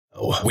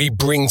we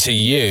bring to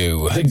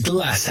you the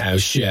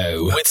Glasshouse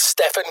Show with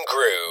Stefan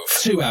Groove.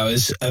 2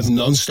 hours of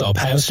non-stop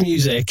house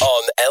music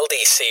on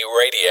LDC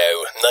Radio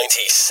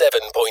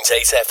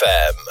 97.8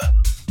 FM.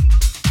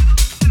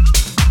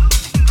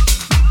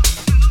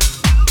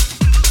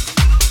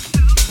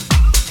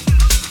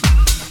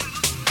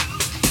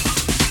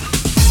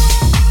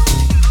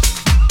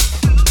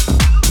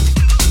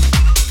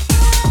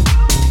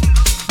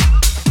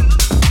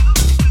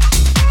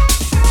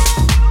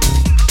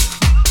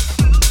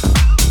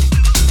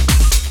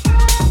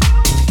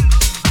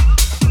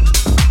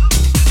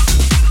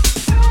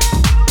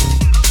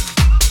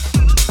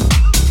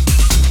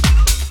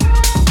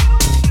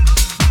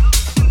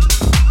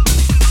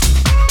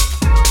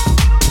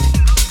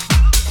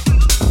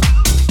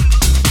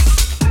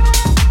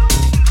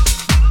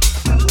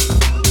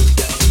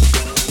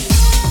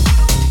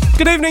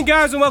 Good evening,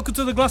 guys, and welcome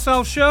to the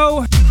Glasshouse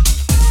Show.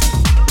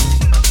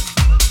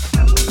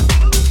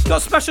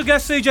 Got special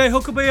guest CJ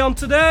Huckabee on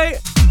today.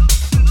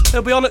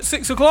 He'll be on at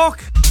 6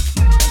 o'clock.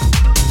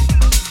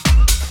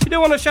 If you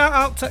do want to shout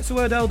out, text the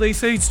word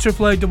LDC to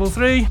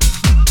 88833.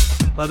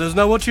 Let us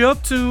know what you're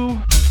up to.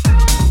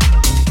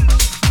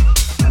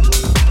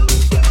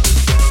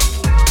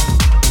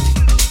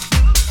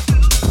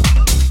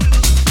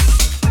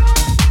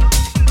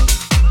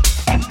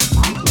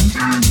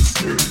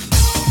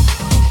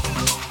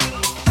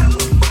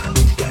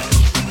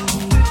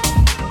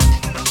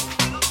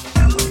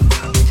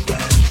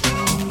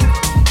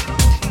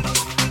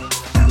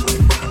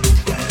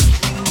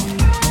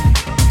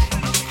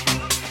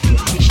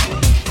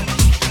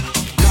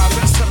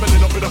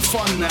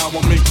 Now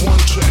I'll make one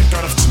track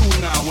out of two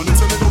now, and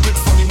it's a little bit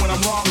funny when I'm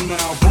wrong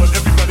now, but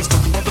everybody's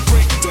talking about the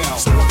breakdown.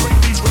 So I break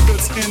these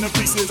records into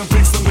pieces and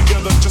fix them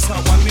together just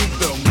how I need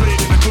them. Played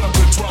in the club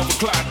at 12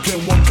 o'clock,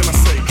 and what can I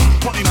say?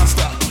 Party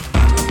non-stop.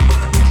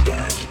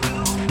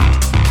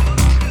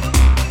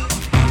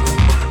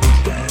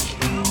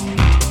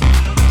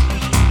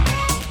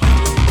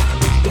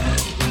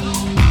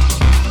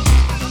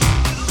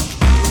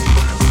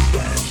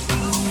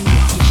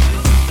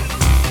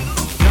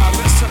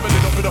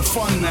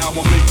 Fun now, I'll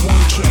make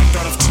one track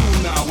out of two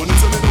now, and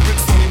it's a little bit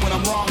funny when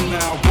I'm wrong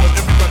now, but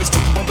everybody's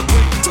talking about the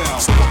breakdown.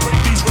 So I break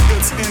these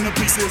records into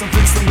pieces and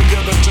fix them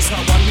together just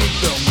how I need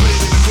them. Played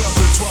in the club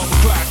at 12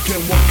 o'clock,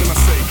 and what can I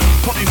say?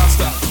 Party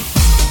non-stop.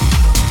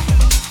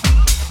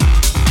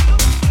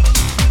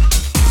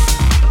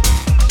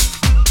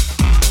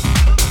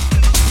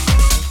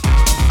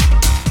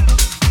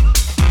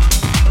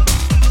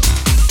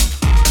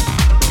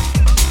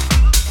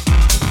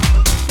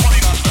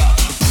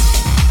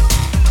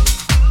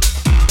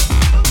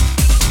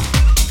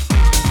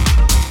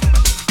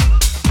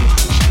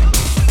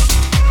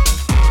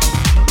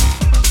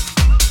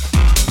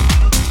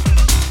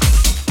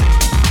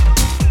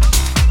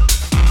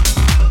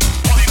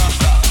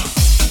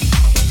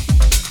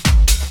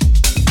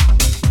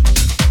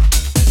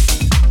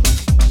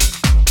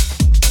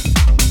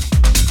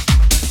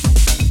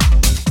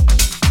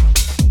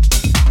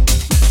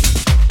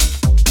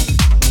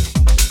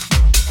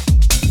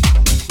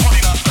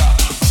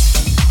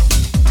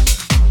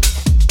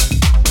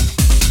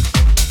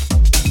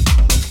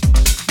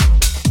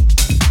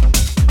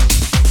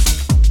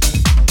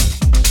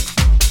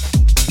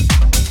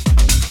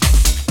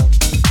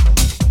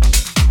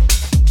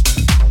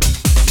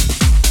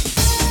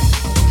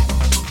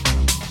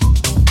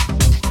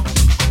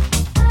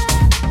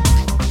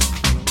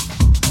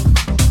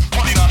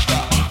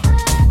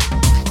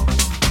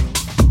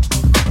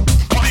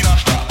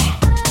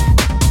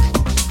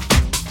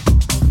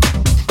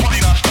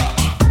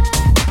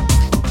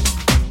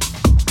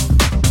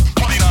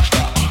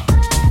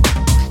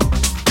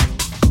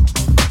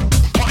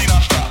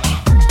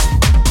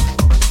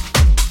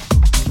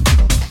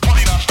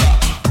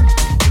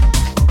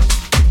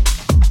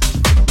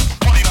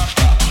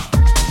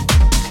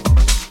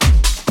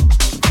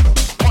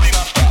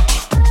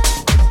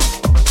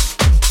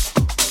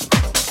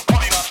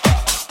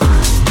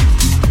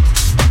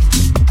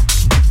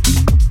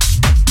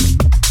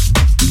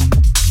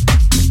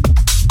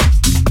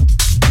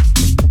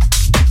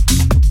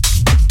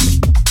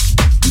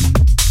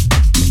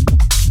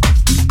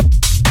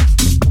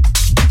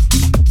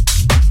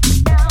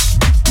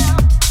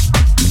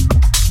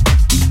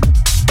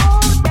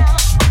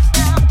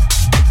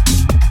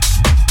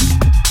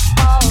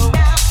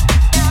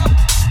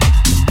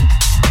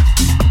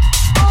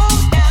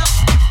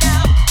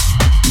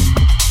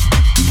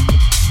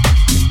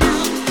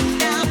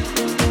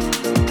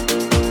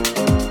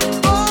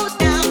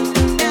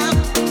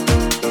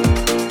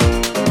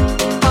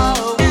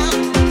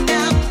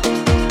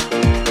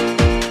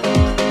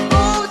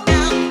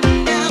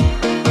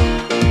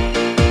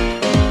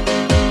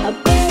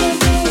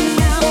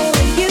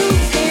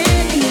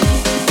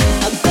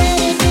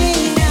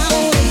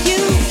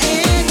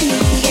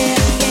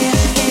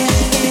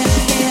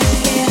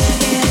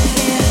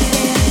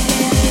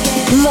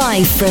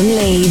 Live from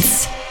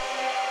Leeds.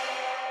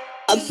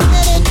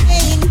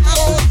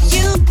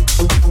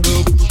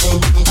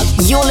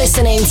 You're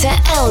listening to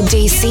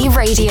LDC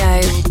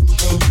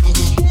Radio.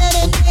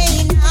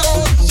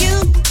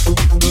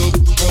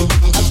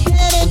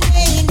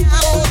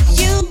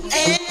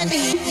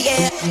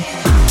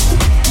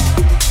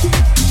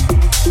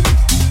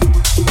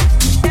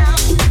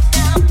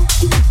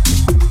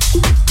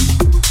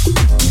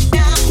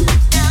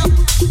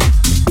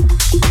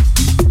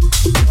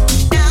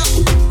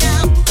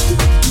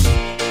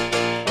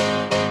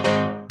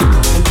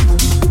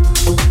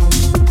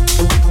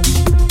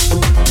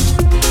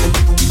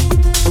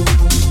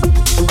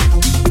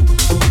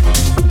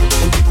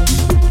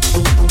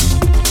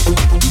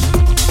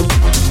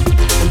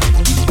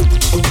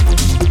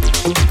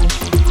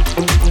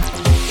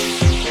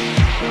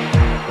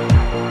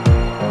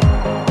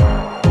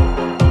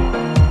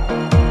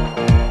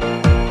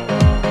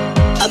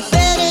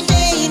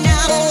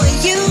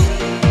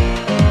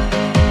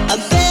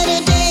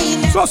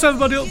 What's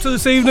everybody up to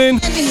this evening?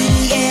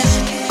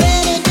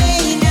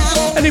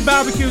 Any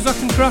barbecues I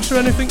can crash or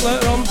anything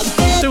later on?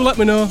 Do let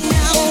me know.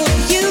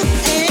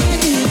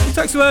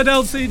 Text the word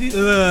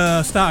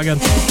LCD. Start again.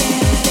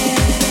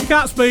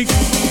 Can't speak,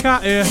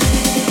 can't hear.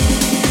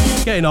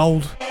 Getting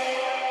old.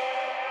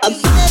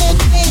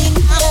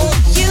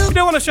 If you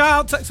don't want to shout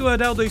out, text the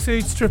word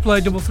LDC to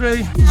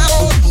 88833.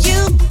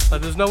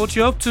 Let us know what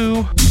you're up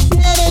to.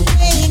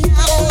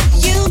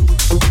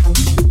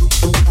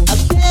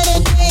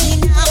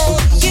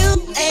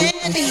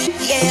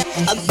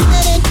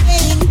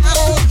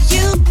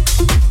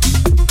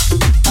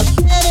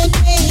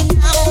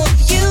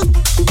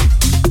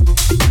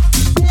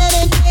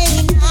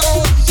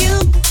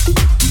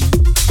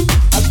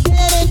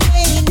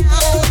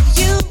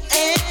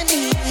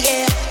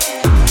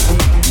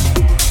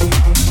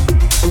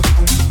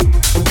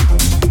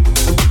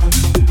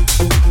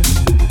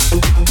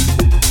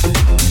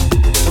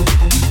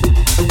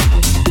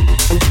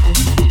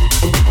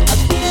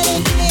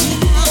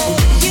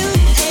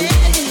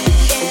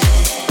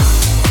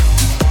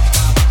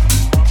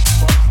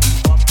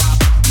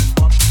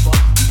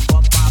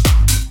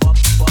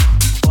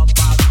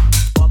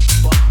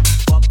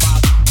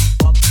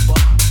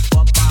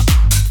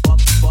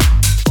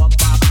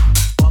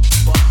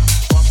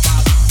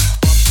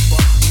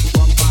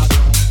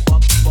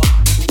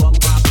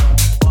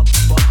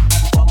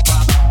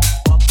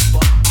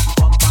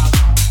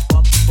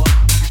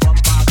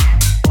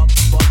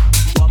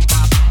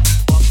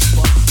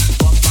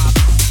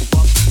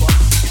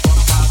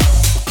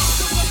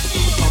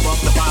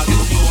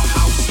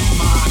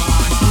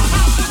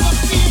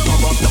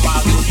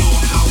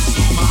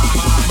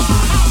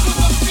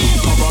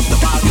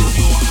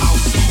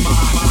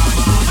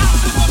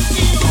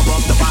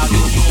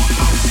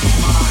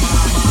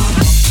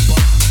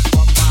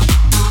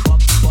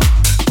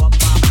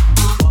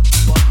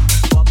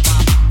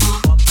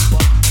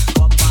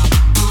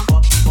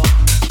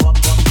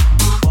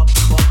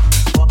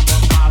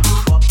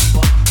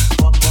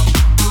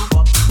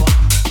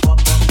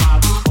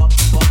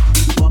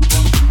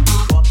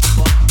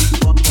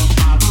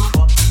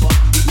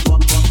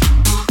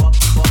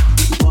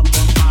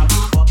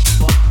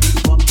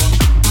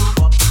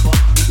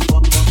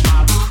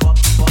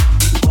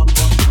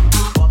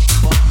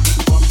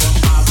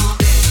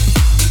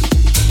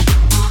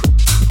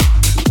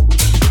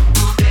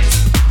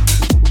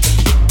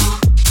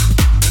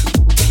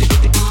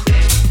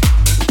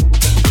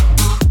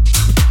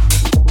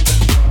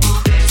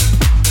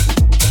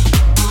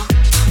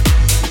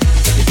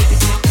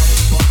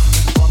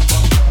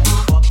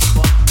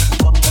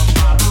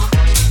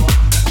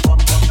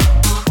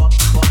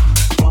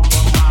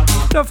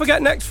 Don't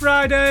forget, next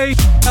Friday,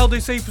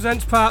 LDC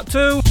presents part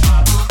 2.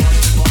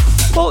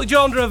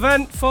 Multi-genre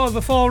event for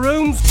the 4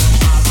 rooms.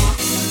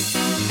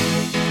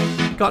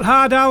 Got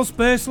hard house,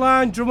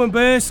 bassline, drum and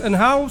bass and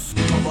house.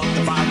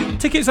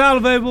 Tickets are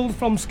available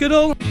from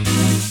Skiddle.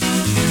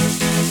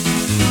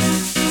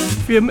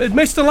 If you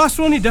missed the last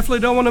one, you definitely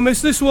don't want to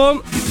miss this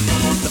one.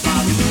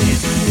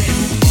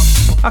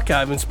 I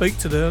can't even speak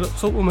today,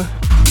 that's up with me.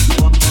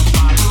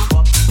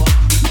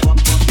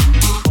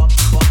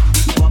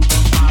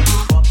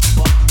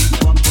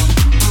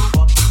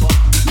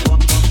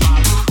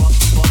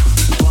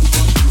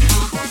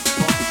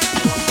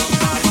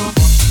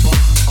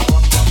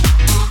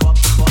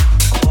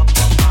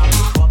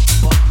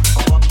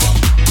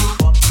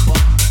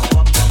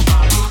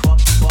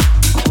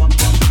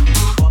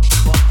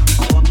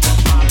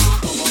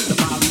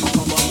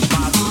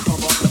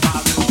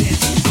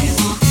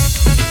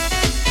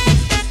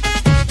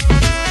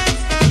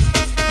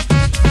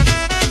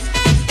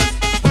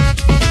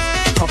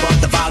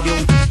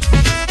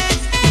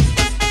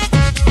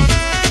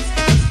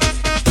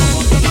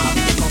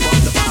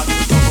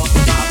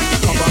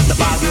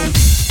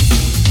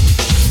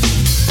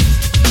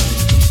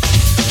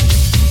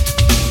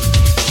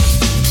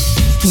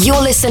 You're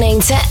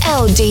listening to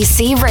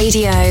LDC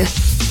Radio.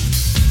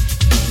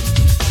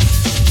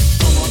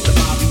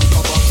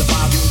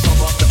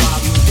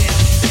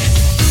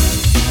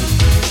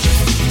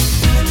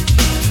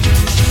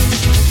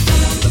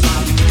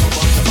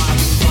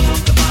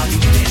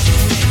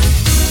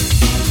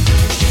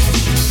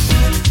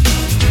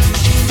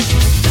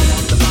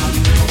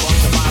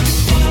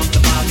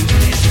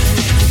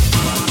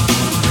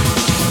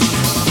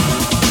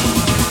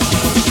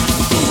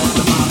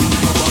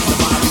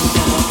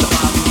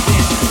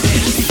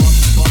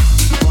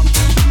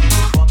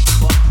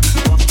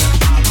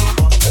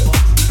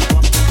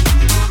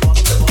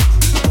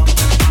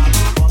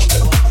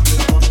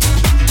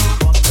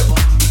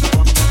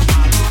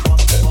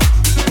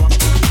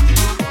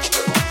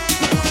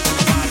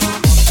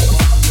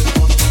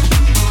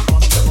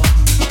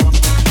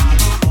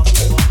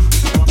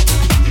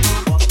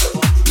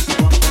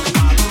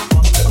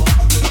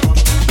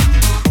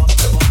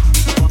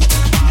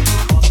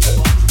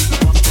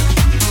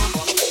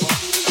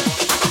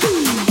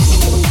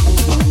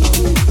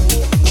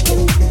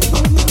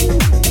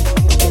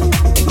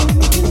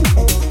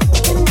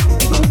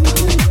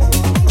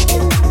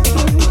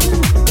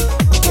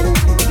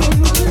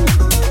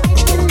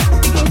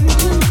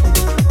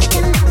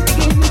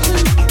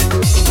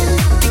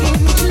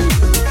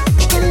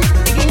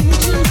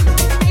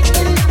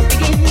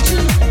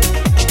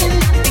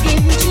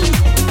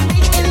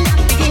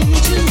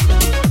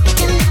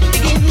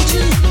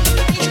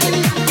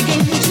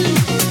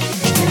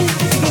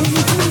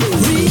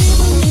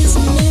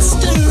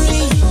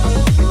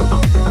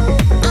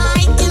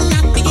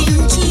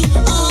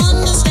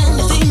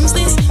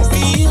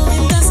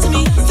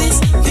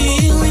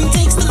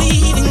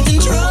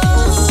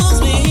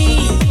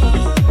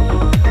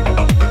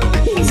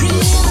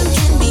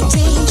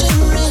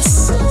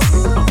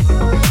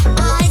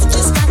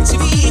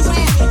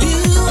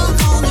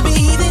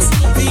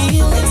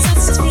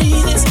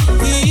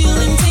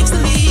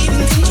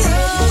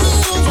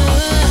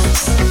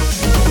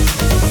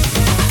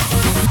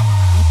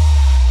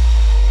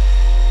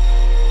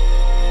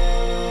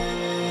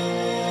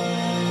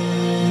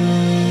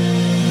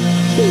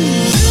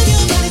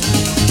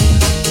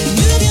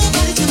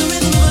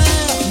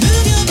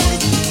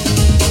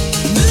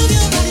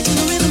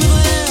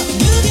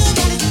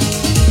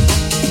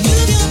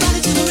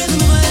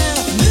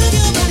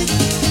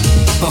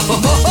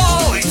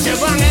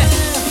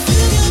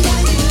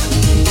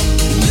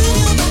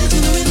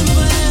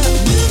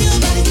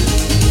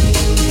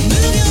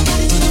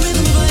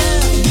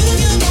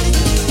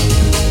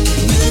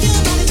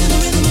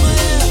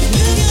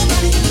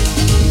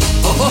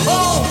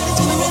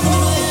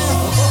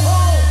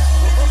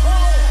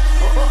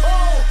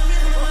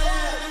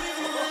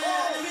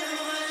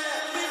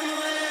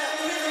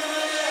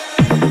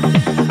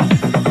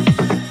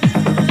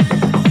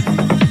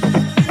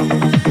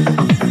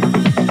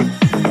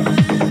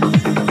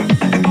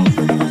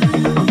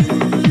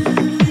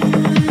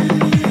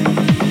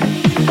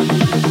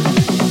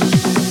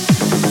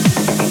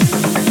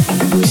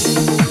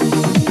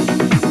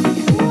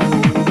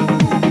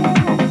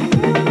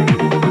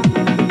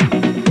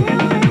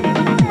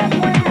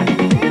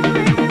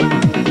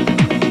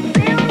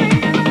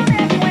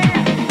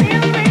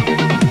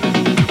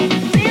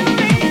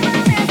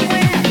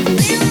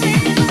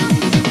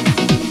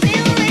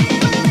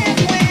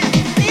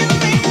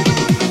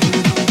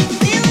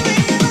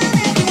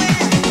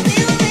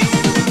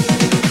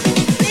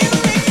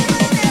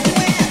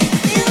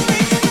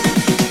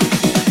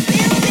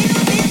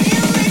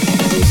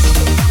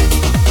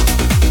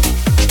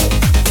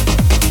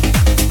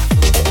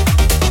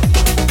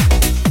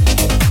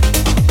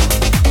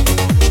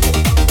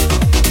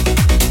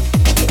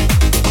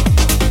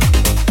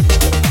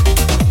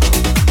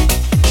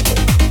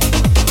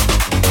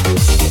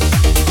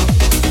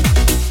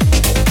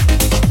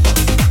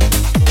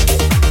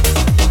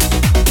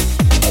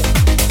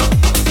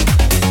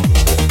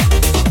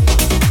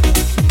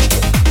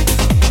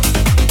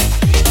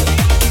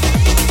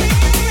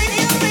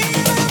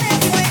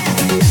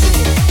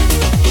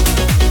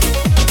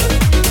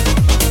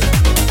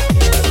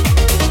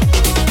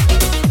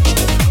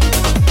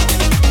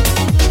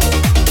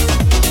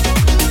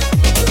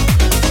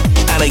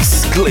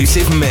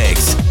 exclusive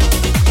mix.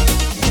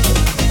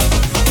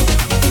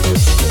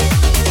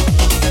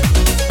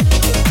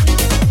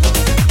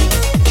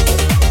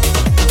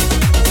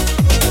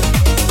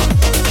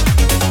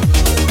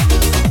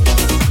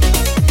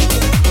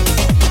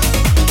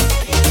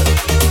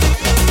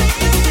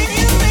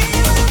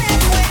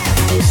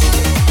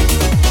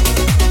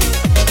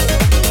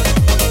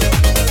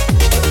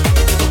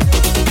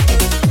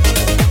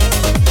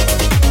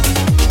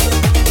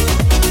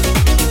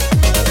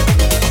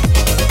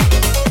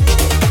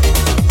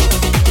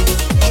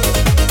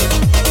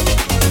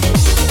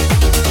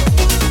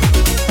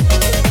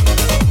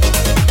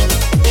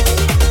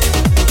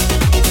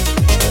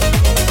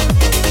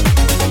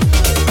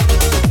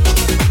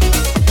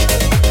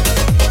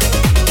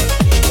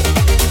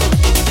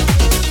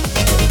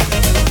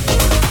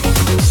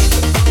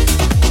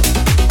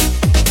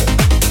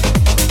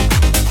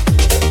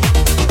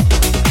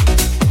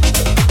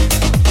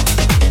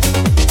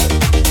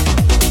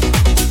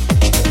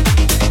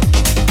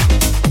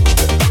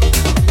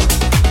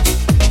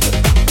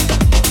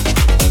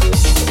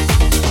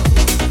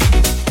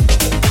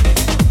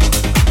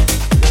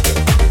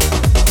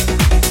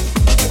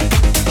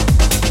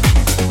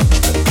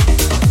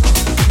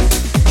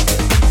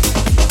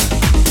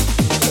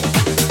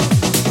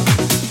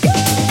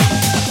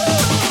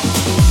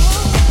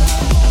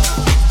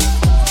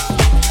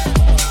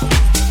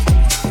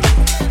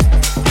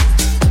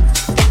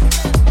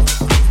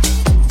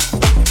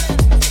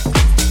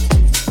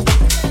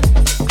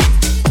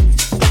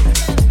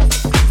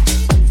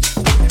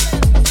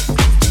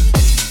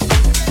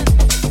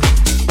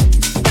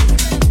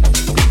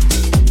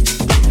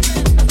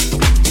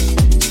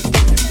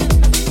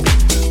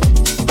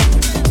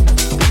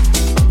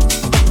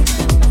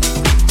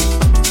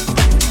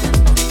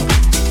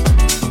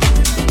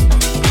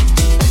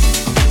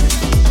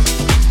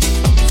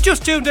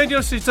 Tuned in, you're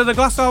listening to the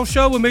Glasshouse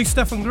Show with me,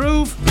 Stefan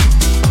Groove.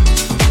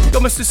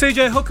 Got Mr.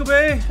 CJ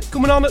Huckabee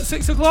coming on at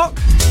 6 o'clock.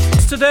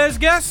 It's today's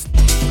guest.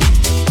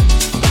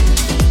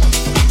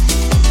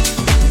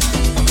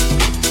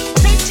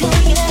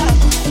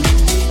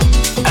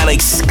 An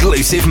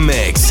exclusive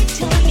mix.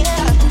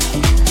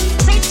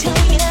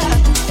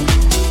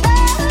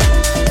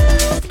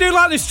 If you do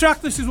like this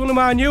track, this is one of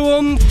my new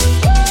ones.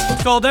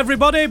 It's called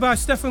Everybody by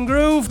Stefan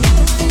Groove.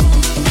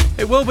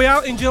 It will be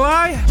out in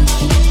July.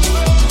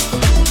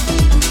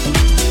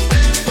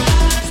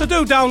 So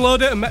do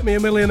download it and make me a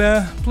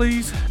millionaire,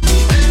 please.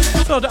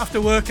 So I don't have to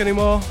work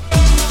anymore.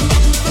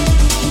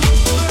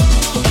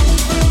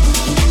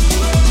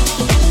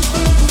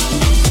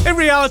 In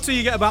reality,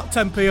 you get about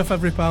 10p off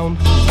every pound.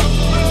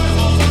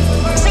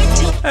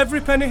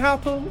 Every penny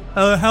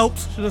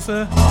helps, should I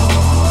say.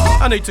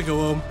 I need to go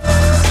home.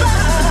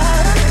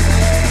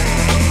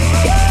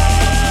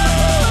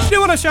 If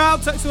you want to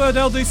shout, text the word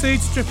LDC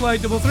to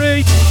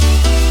 88833.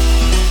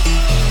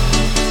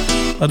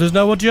 Let us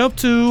know what you're up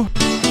to.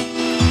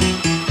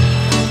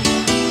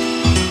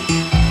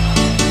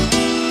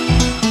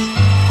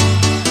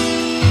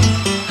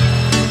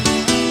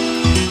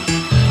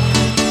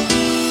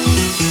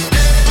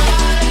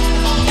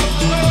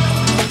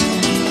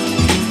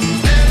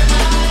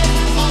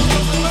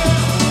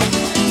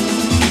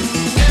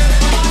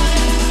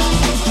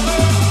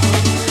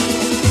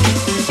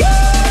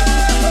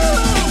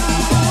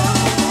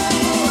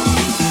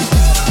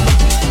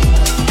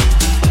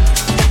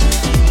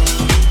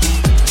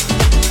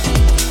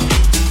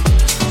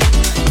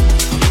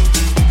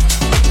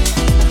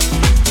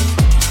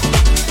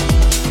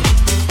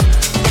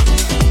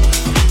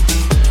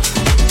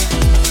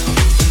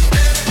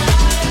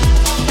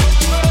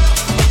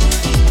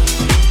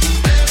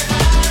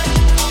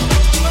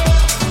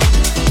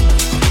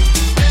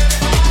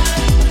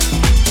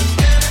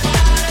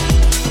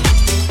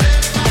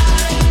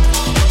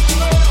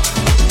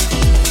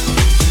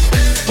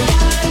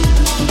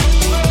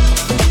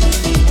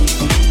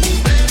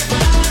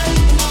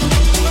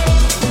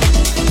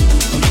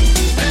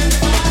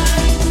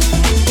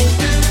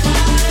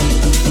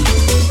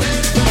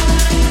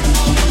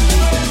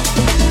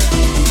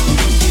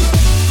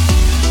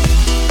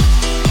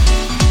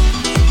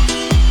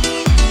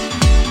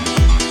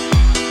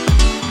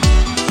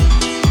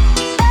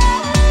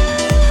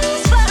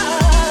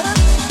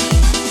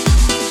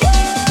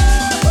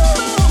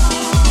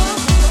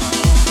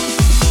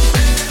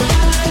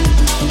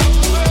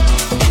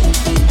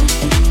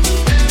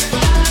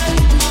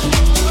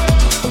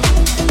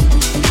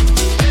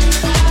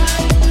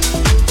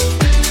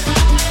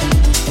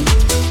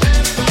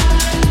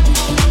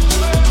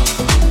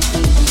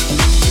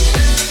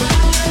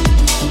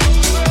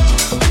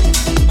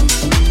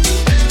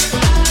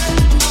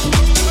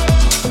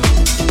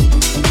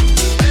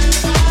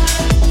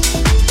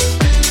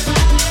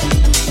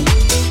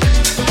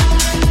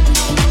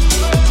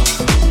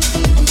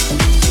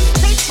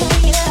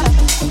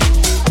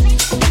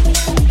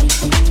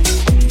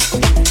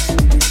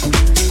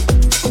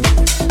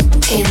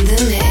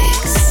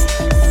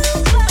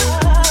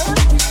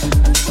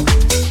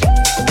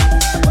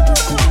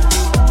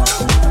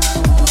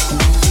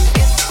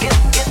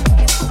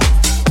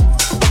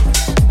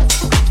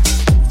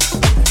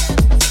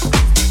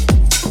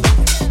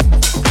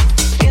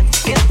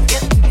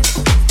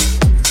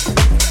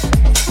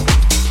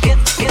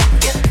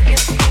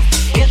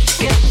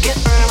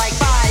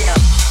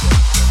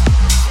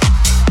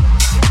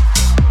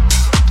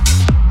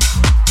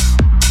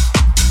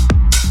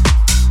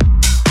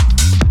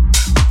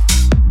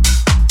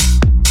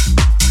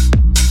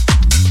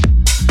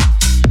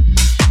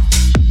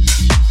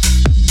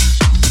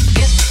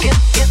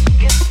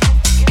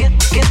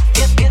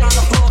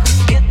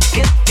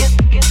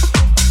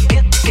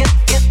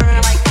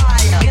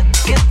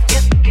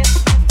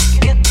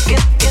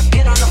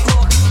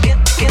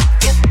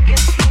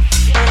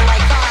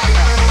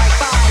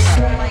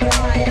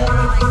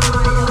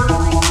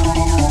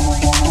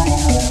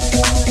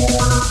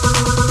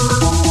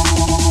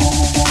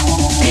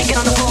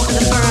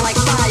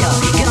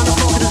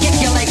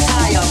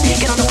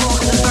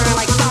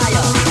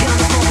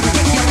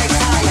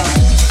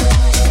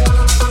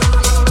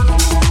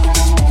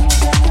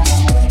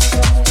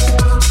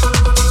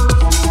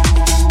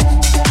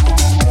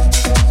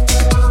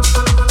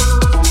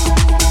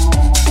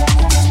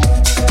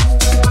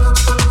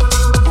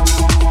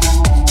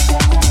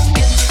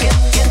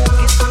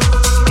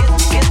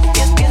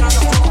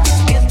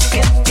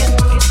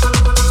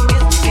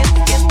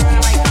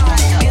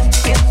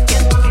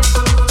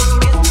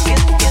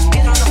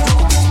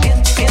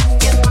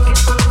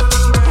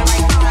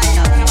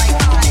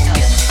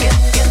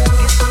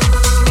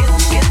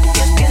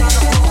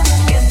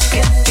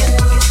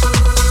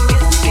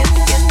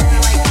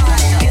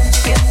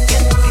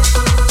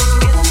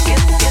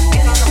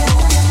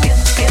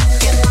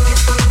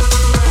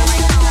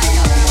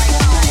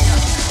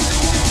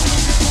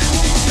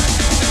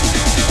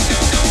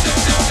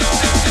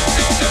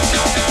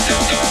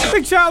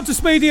 Shout out to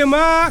Speedy and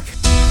Mark.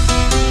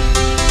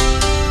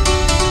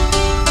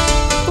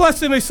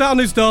 Bless him, he sat on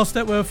his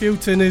doorstep with a few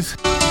tinnies.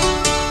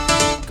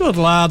 Good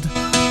lad.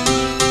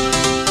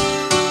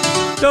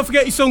 Don't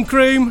forget your sun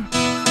cream.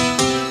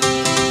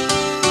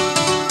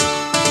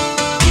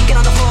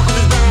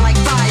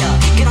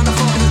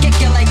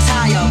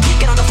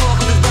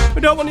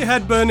 We don't want your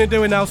head burning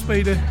doing now,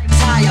 Speedy.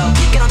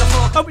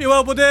 Hope you're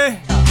well,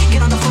 buddy.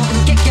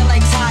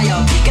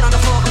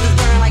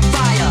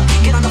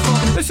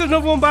 This is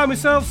another one by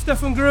myself,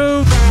 Stefan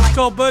Groove,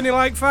 called Burning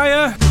Like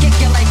Fire.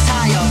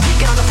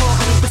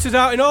 This is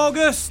out in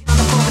August.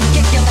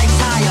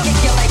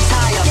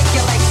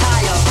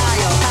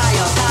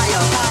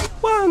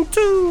 1,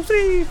 2,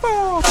 3,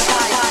 4.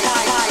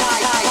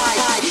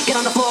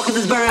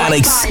 An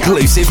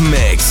exclusive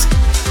mix.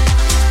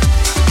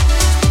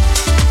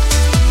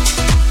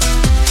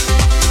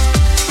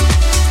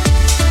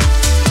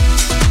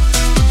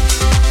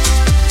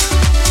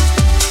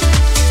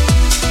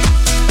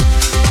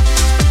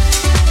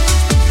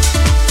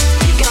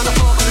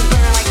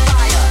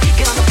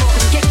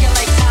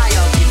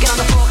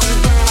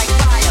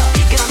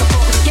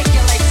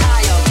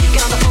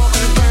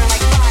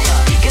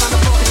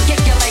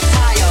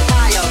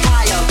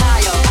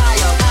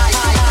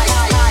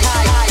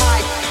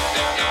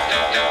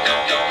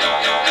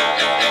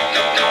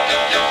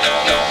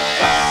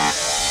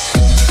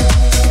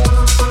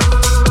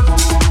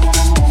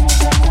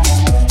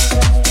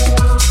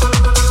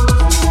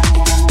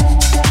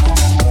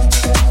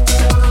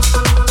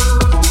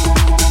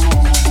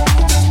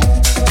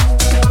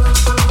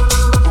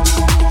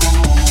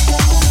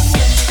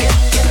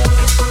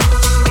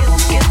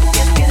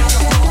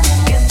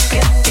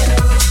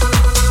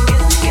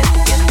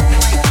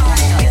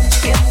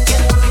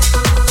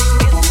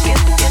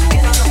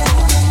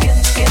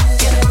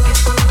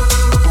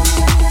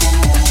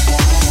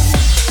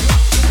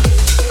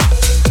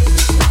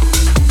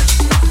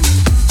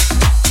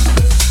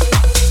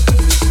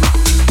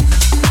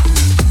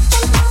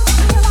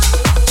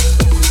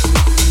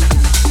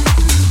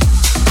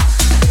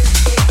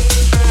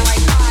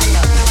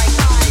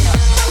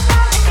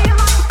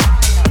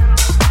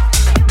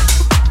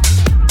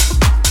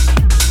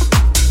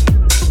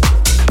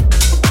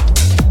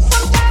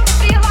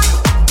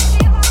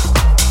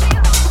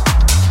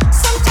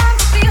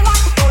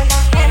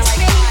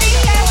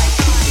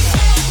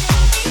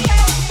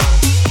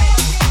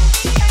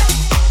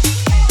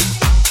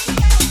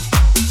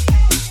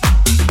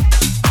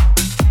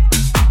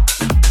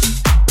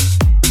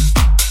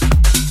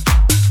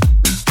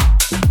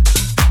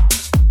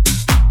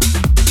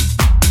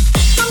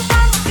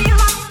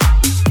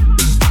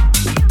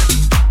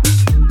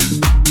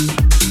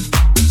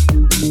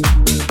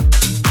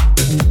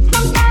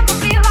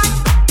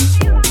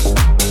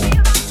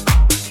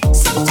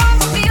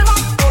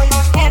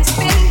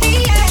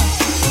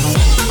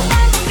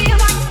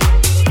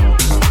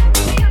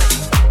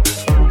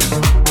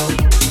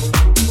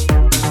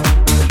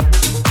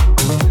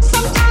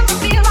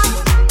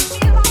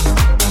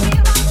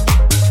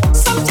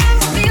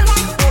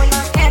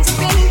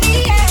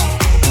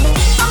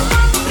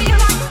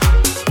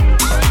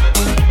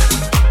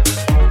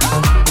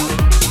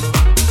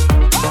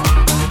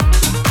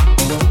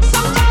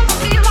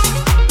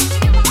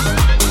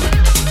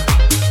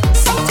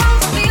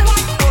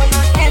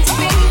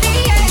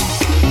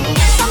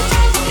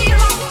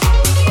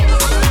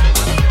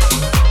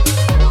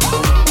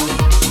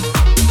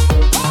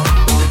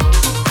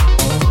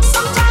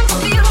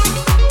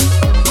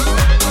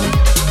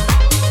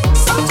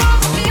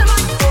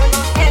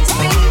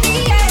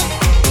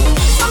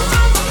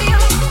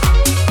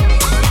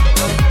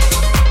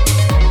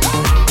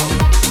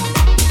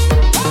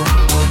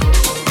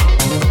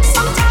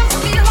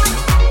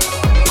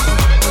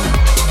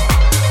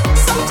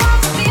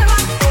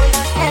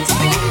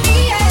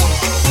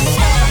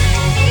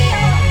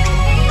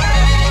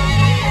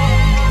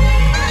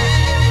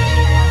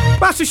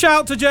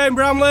 Shout out to Jane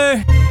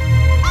Bramley,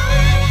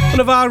 one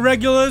of our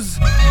regulars.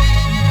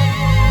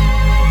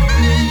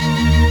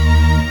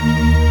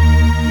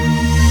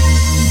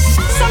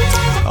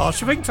 Oh,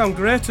 she thinks I'm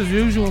great as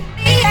usual.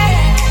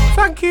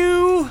 Thank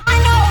you.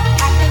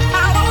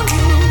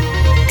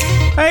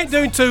 I ain't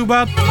doing too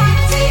bad.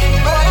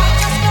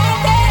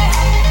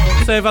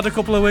 So I've had a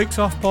couple of weeks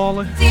off,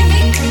 Paulie.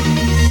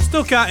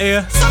 Still can't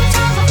hear.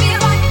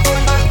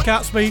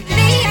 Can't speak.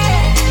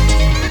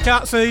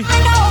 Can't see.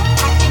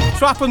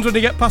 That's what happens when you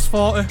get past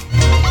 40.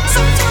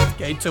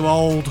 Getting too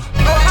old.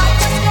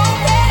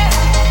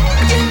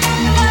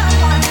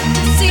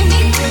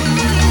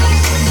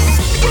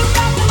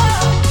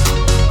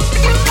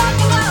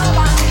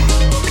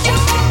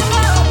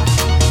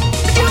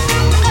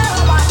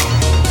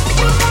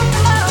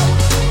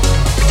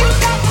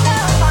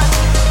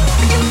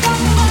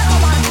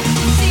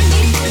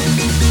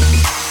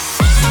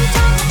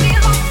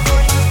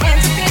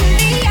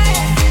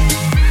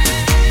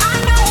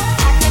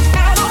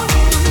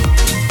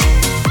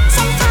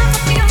 Sometimes I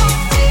feel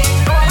like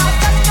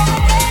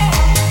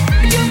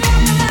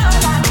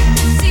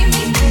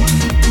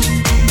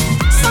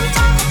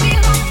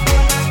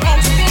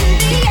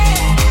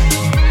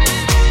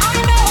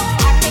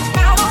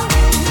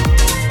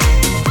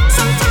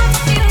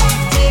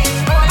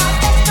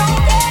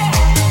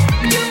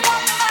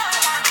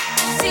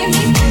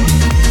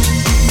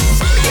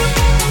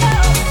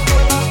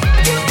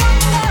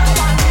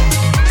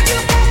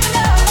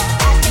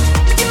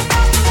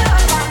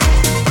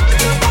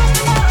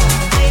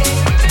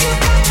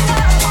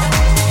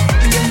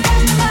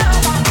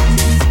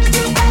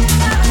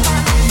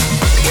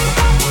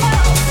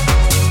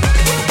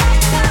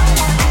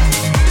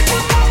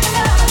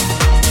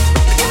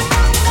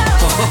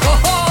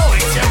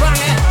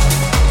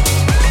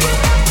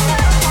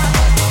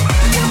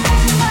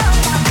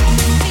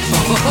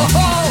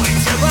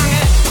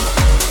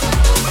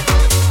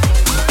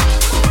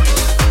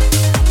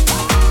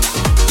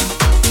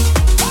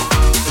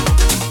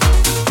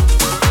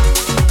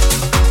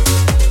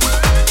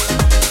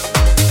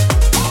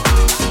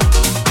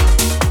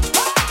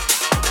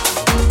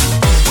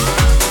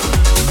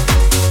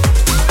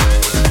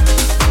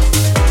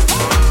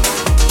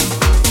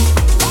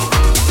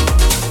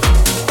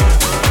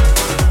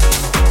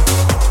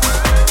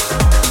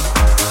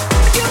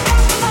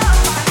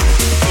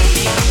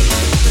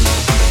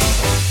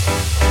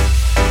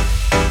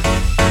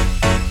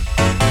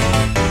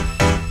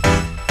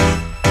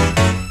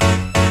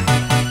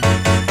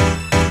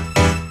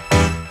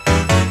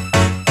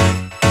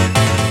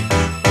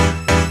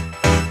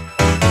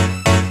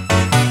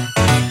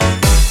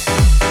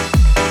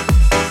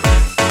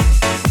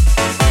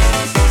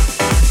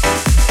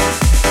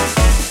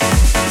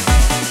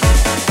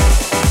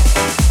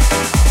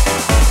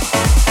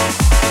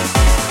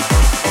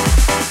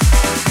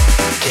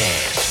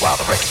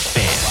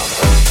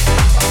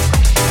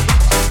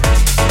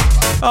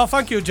Oh,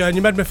 thank you, Jane.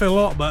 You made me feel a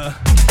lot better.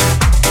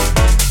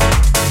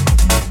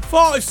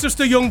 40's just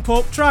a young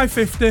pup. Try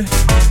 50.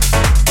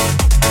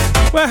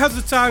 Where has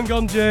the time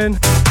gone, Jane?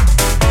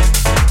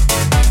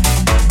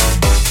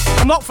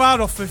 I'm not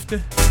far off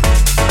 50.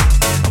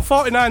 I'm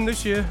 49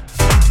 this year.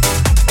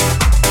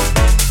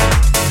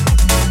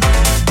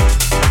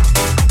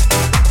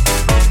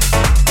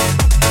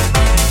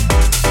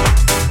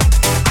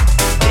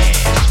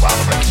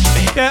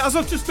 Yeah, as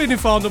I've just been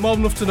informed, I'm old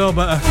enough to know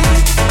better.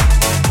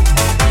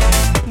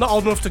 Not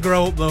old enough to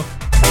grow up, though.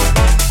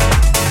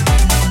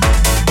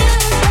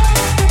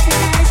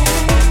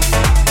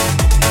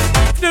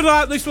 If you do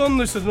like this one,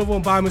 this is another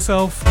one by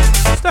myself.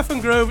 Stefan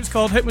Groove, it's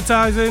called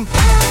Hypnotising.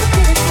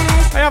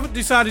 I haven't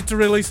decided to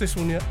release this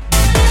one yet.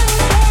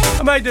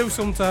 I may do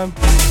sometime.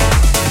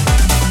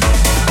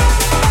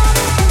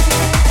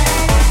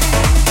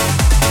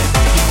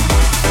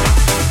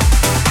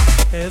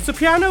 Here's a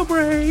piano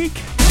break.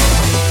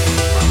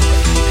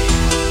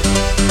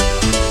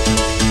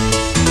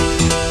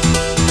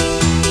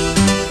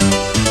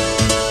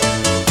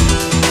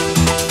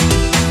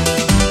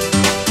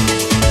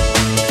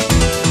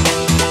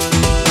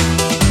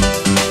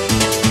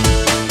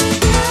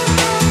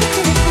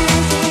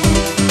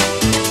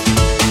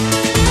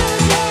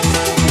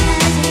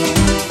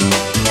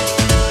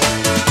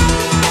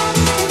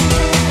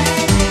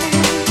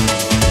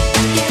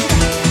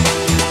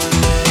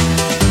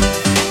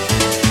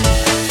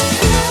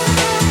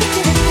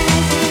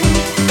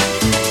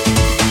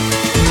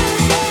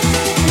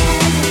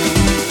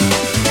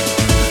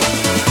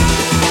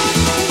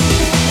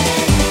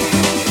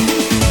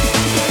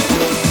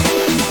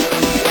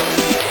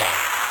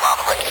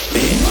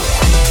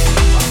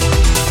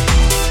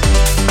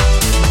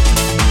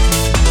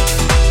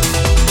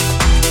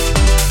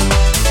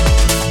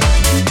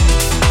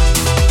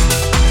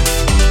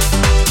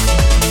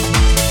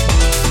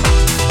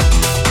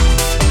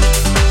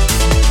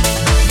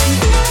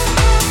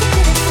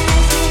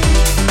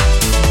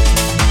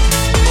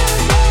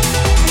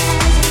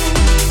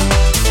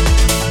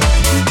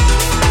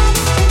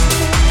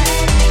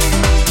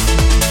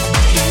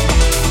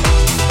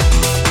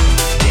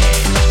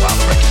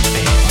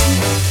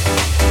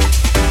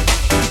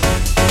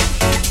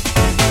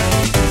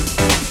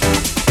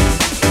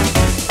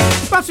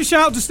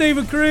 Shout out to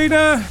Stephen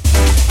Carina.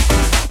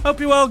 Hope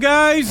you're well,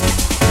 guys.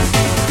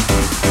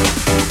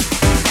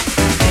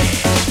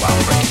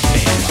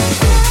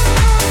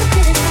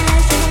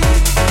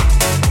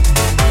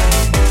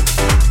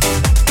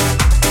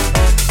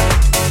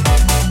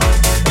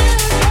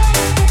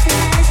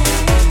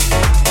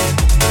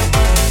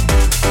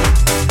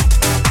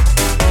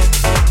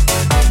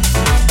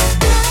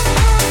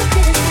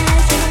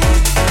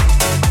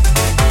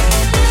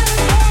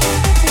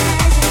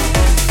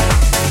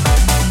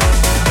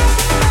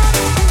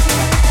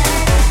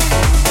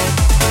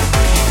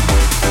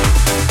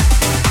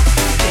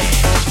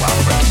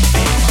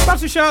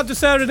 Shout out to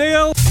Sarah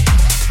Neal,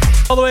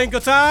 all the way in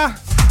Qatar.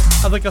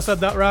 I think I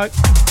said that right.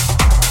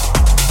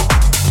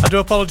 I do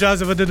apologise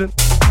if I didn't.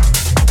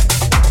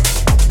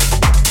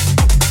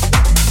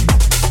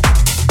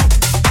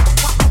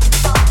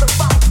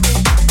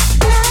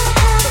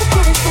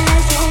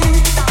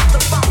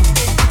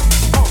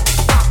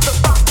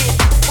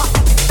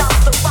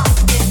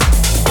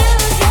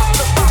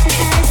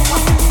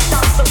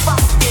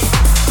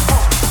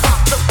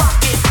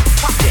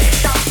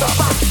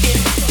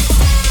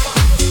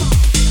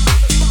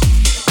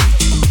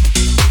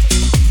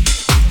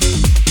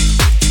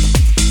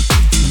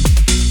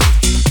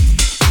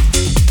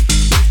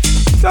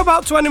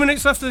 About 20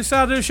 minutes after the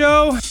start of the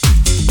show,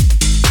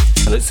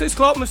 and at 6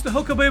 o'clock Mr.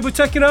 Huckabee will be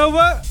taking over.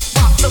 Rock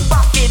the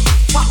rocket,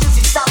 why does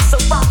it sound so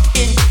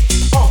rockin'?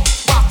 Rock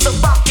the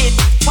rocket,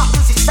 why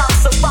does it sound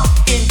so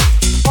rockin'?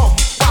 Rock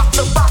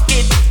the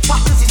rocket, why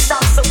does it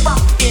sound so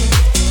rockin'?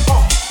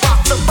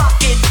 Rock the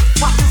rocket,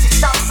 why does it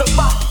sound so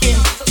rockin'?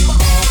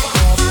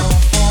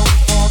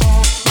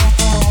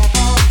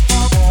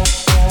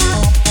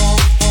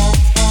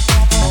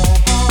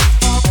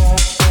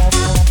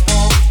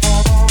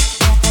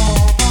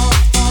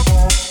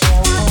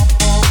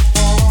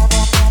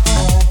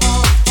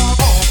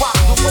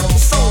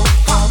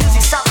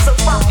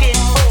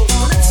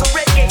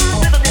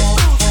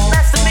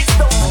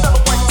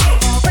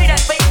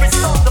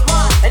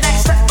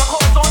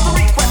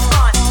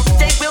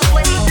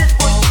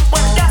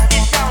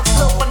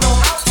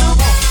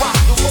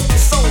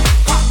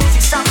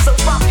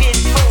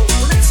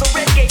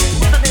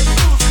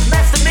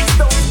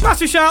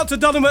 Shout out to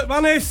Donna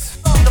McManus.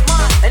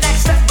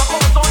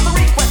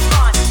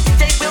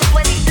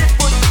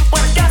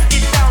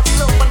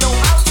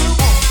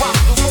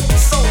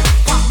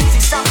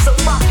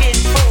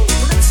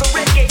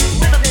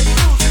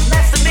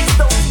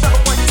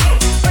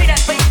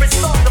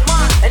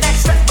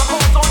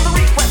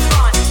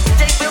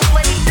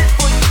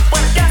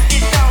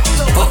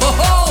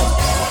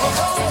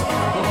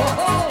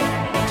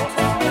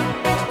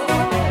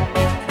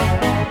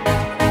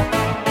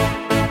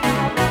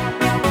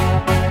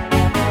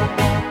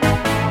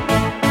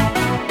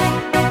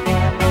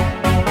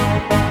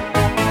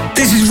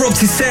 This is Rob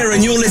Tissera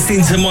and you're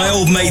listening to my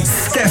old mate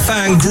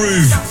Stefan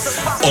Groove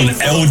on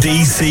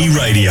LDC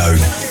Radio.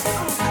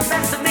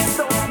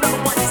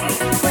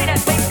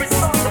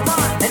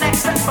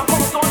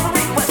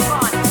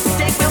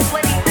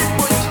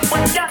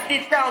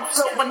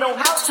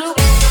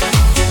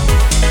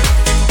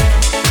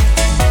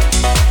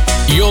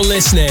 You're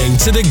listening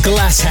to The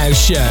Glasshouse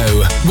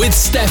Show with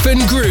Stefan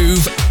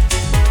Groove.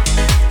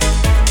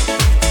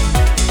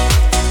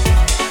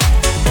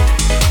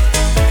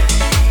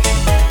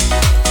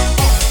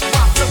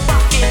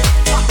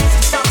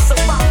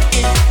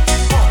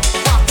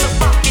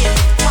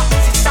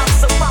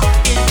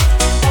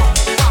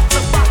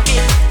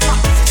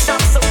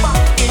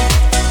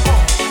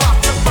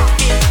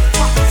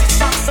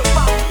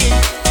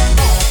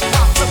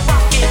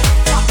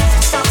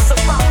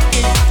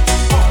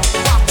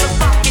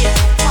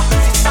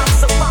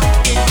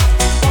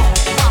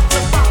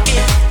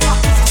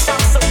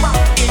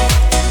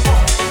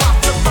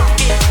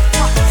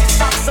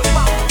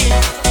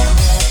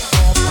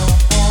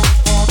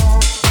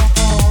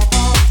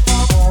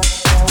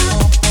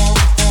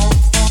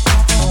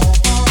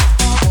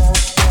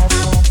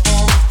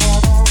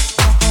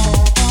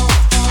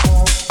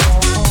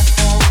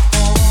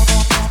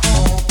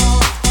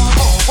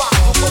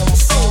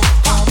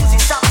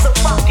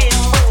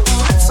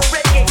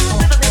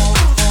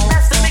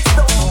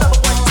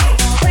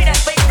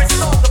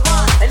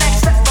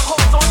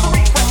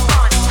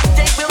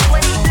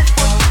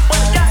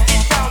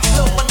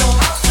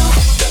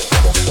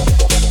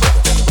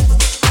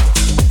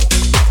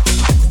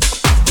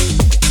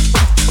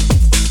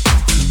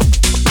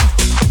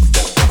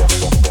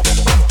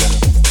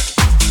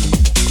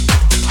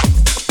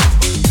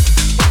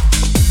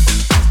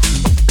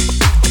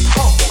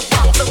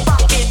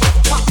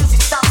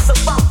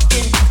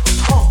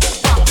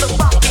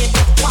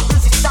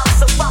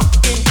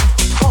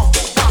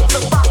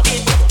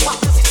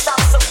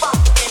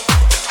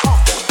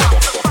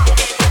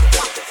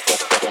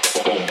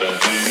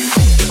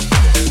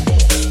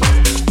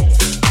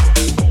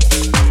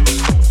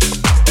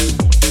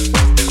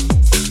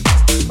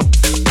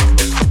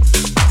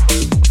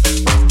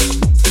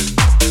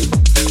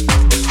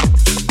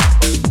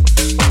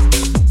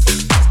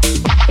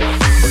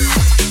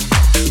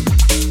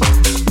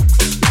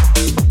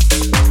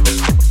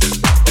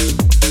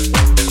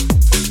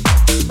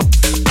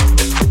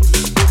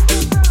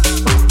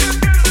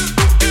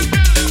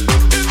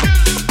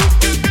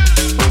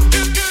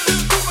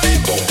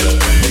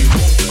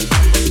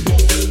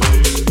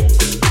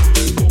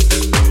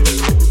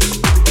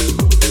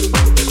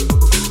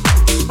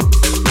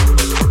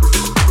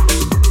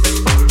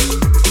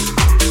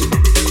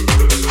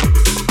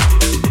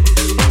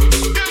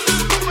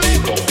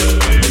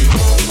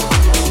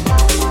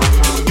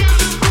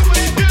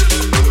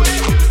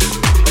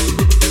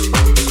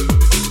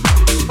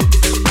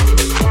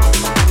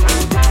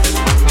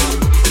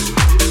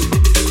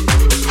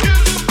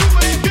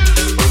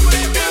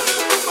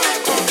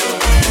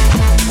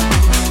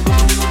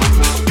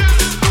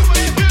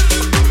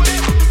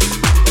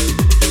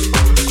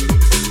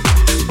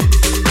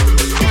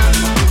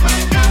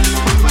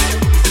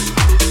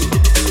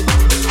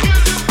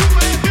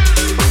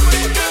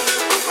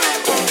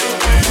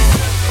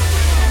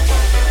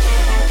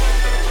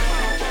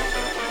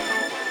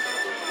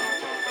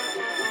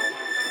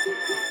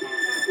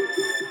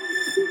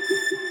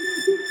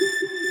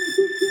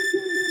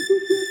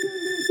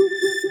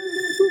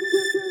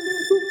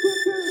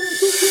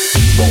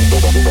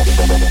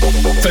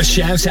 For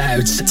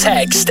shout-outs,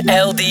 text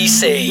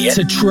LDC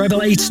to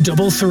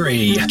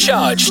 88833,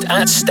 charged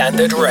at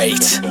standard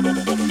rate.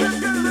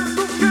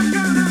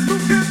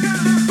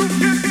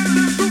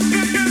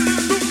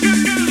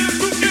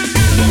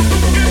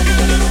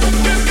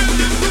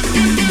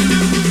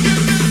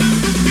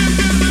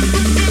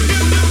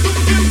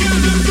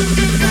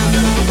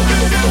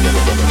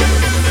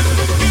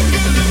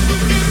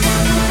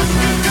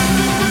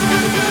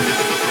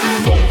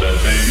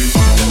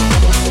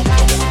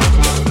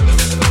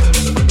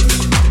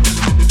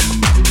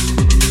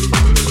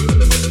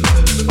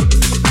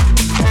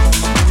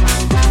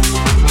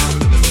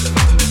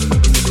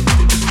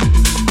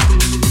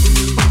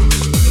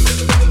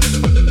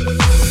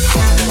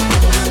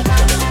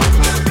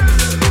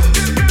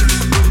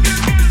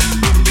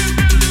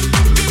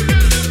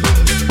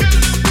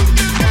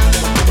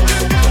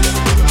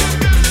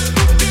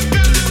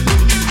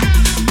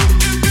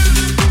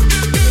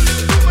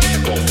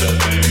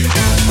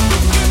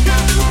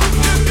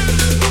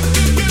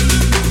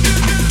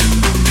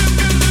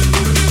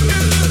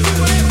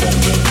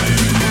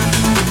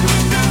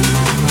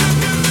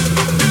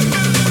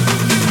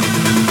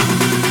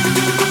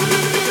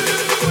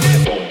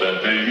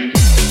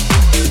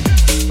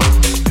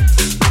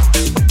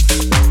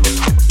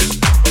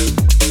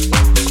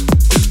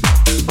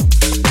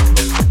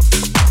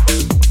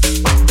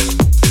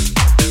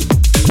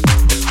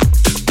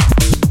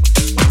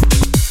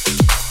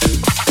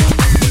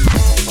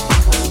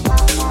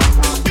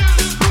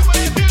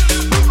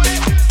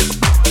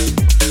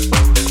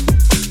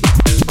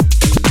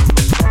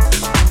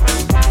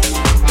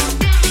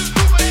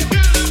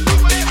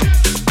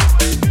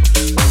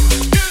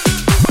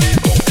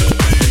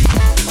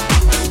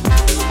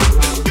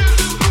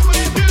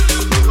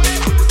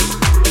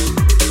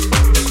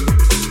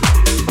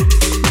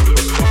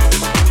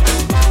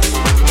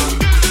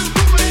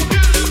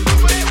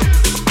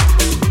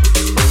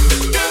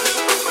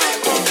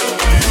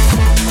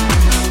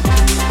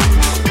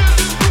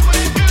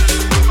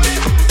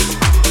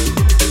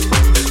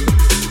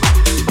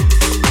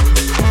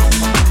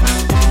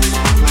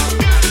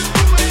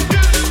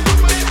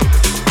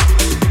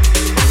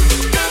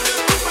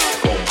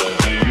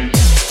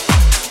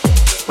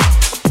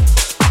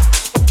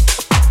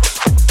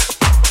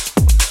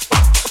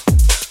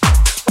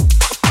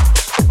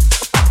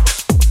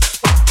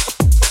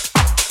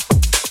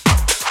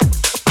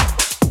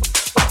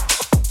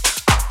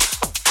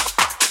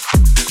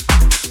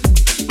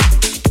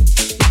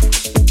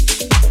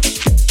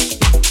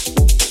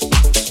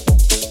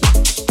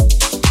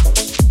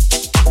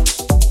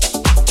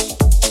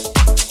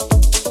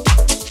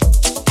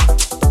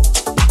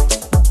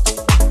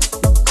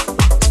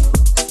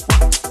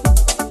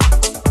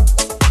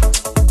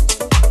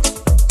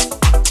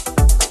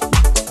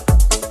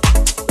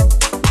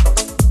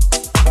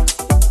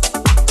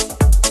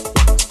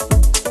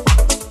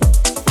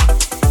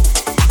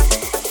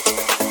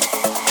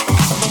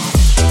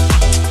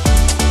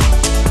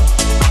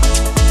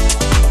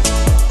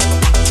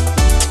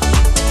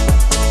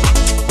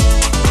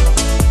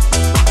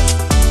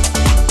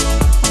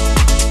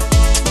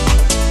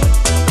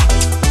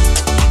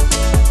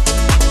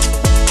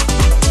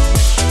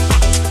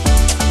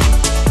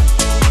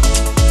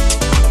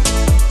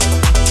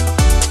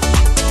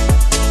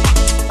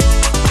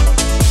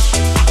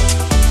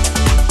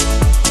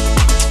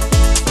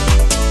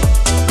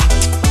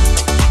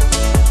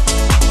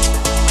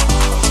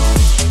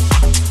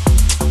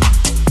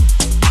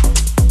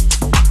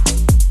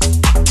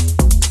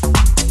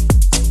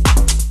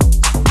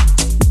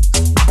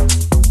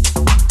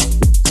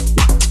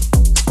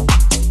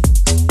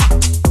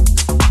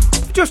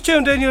 Just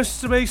tuned in,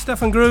 used to be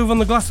Stefan Groove on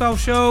the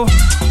Glasshouse Show.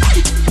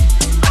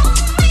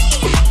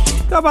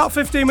 Got about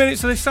 15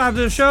 minutes to this side of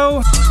the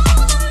show.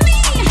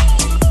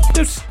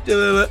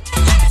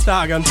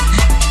 Start again.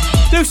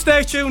 Do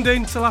stay tuned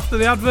in till after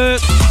the advert.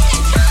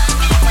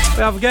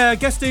 We have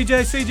guest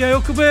DJ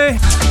CJ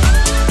Huckabee.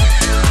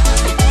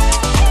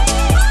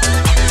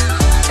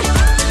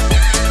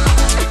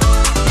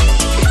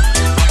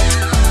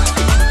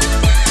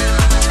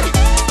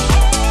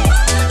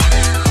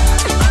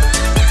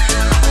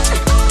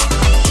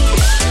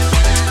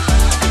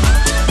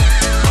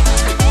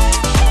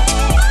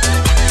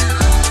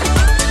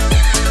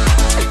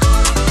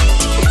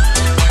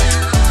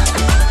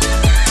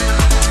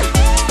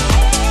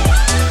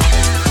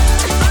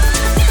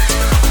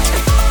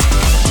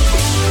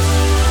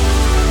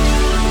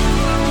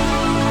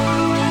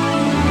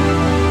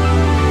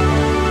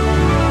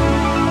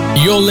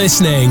 You're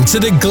listening to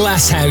The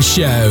Glasshouse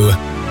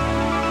Show.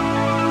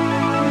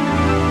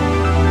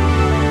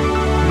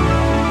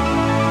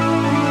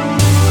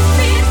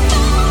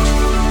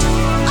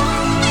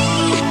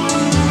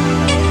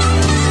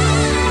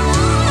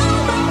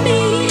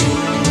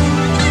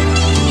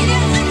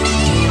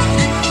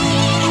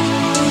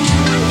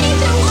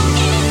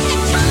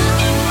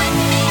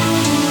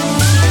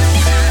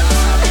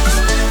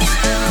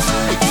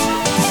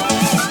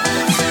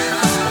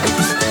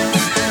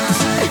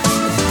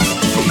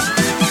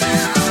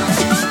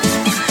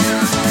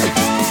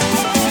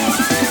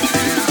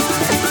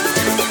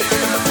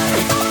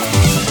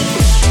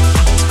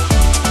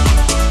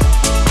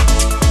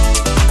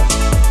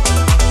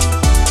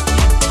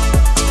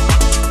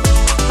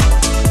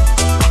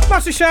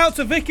 Shout out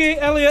to Vicky,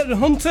 Elliot and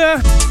Hunter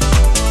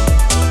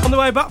on the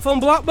way back from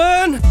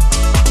Blackburn.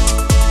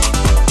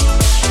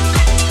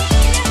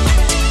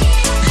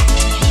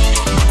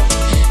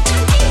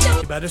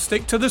 You better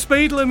stick to the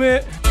speed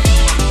limit.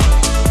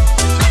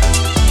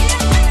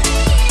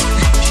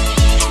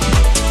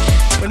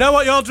 We know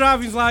what your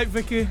driving's like,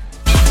 Vicky.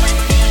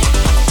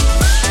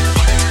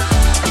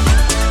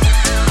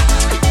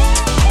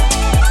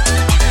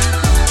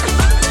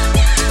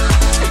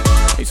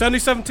 It's only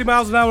 70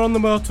 miles an hour on the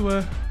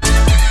motorway.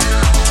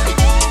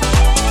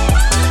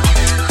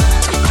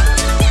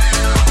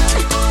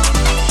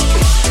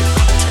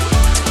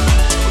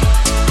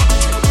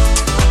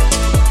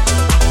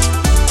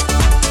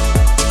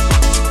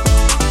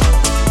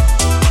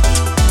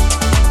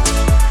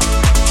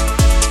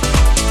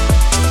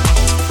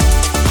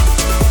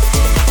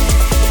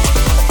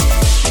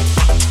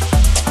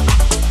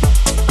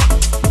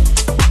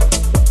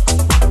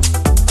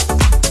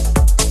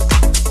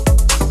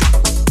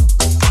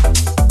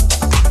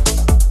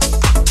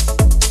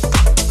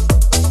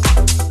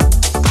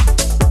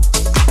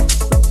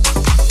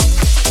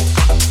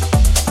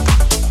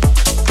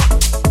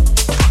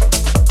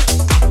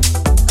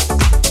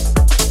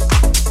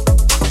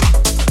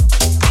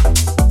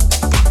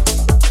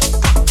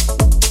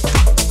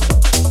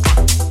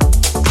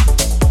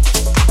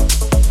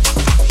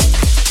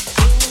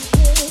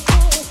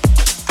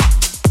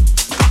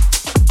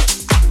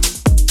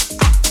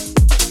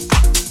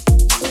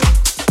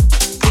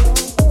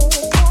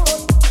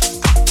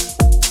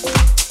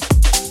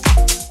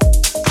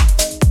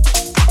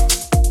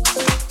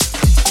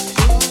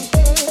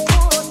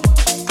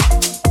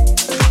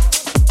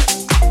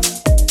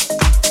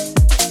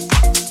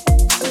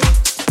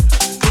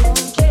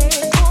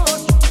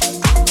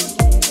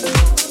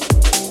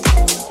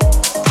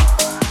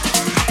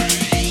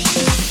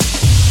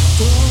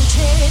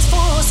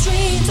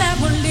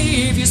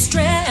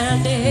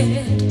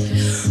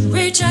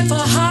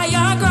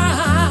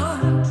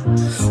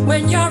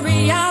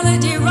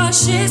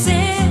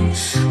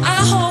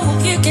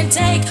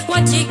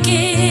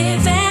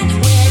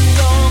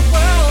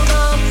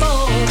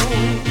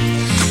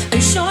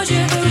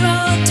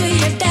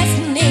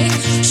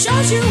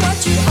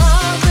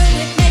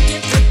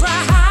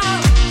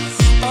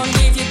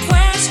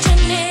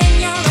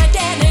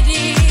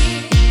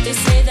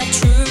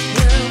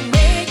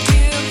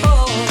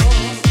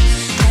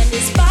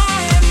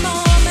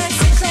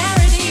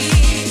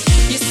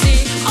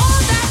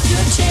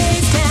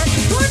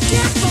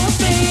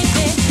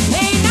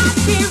 May not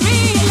be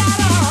real at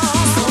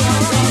all. So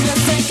I'm gonna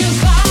say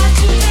goodbye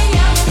to the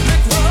young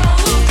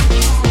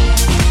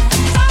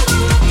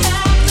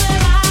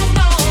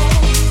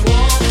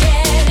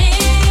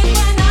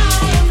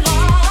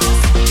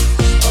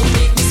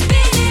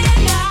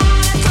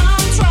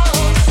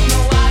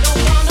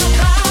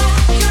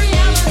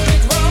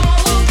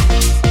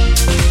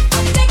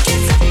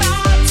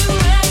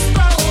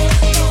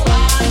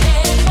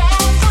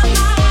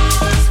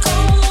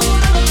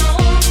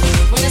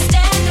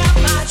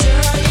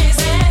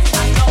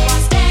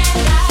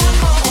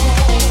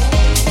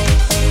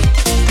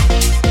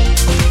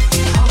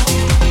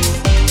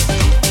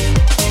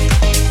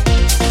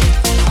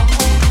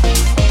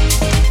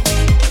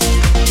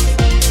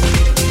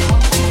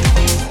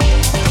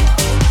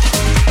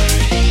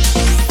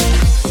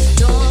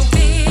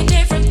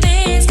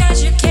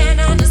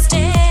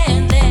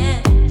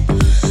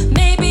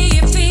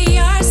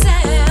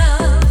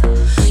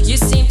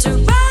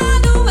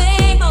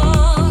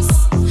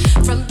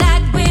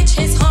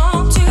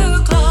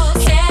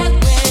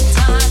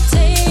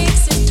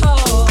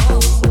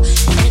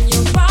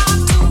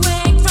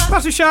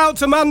shout out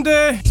to Mandy.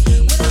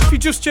 If you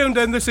just tuned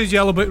in, this is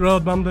Yellow Brick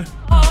Road, Mandy.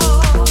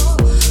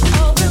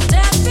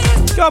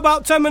 Got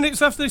about 10 minutes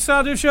left this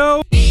side of the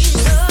show.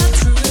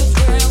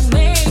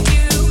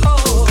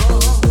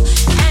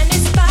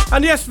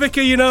 And yes,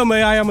 Vicky, you know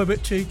me, I am a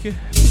bit cheeky.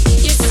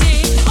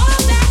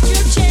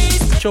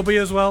 Chubby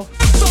as well.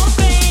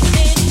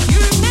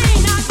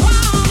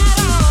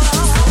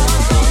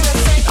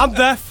 I'm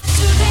deaf.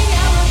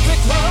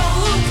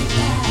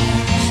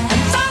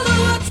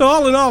 So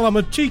all in all, I'm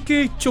a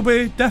cheeky,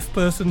 chubby, deaf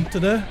person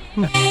today.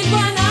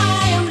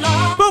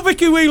 But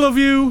Vicky, we love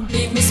you.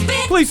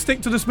 Please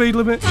stick to the speed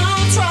limit.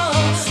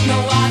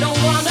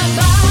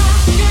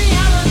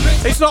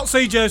 It's not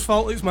CJ's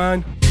fault, it's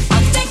mine.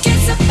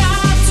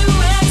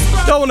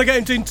 Don't want to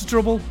get him into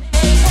trouble.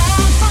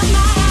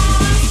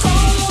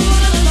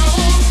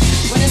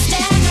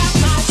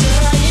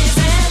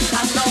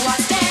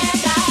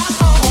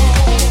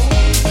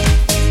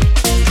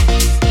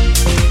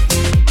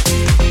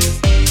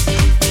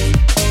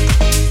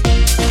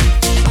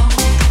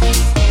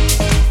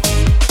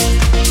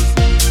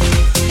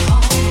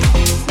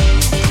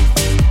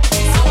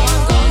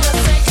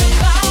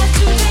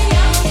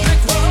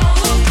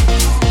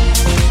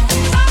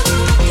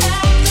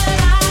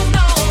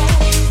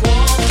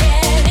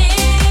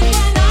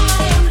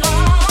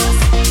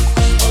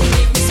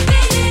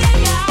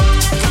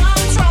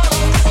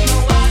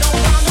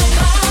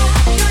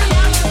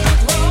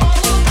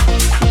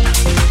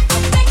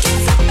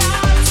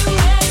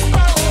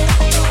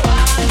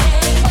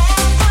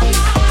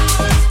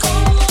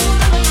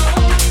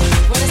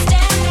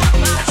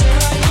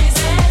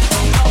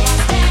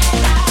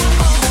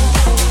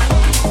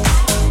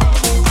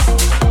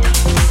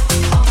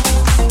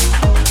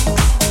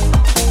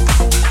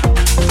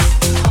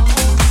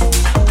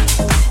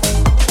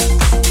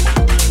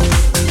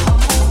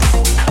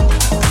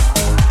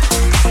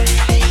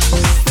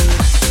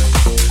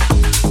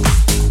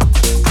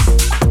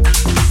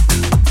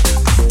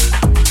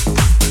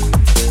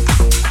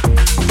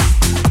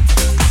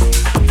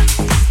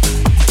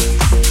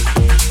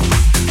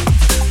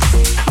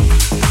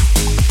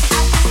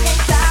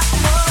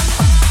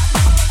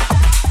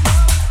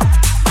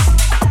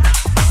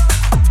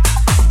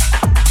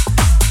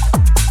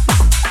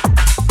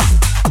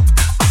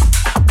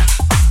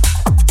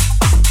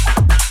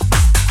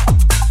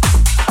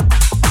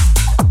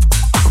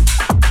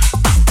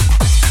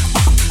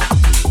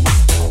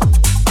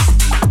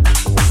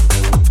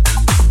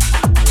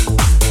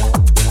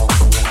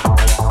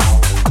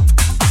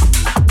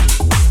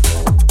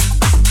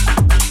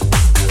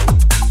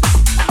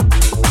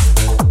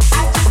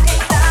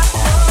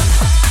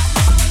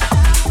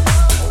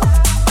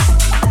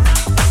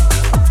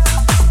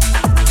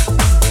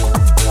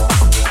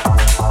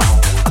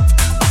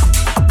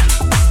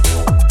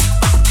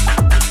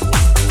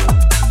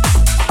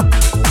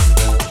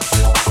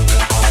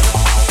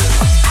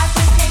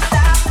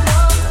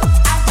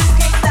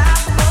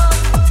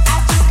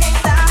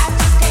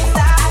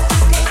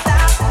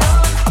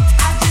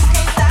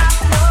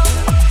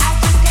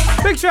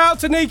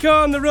 To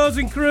Nico and the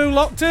Rosen crew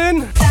locked in.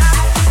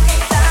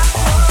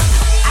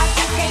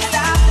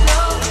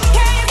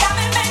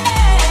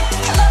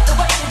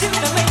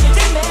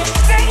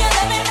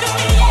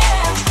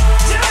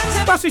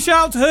 Massive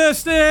shout out to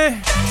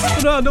Hursty.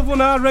 Another one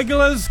of our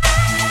regulars.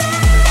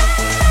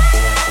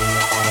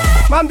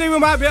 Mandy, we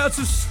might be able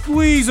to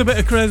squeeze a bit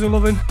of crazy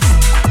loving.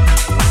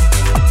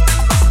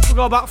 We've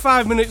got about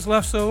 5 minutes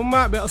left, so we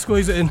might be able to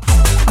squeeze it in.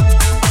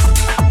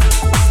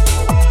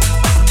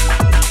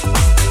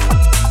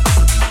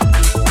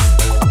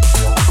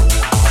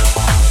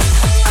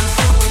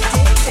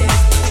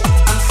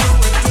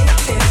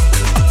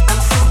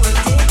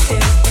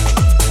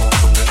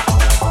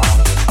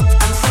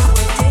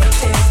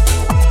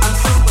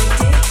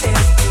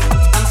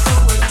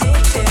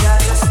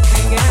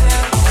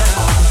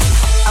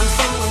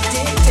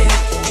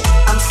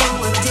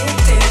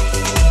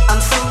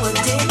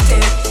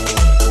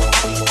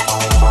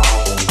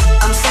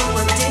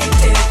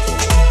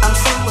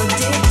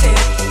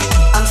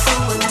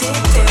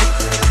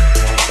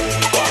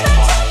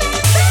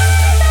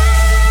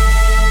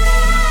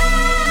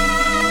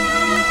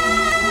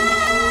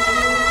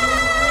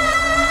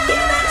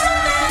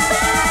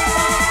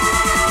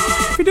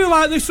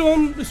 Like this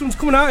one's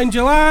coming out in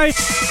July.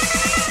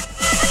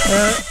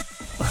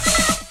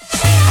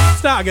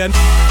 Start again.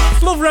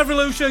 It's Love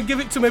Revolution,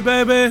 Give It To Me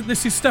Baby.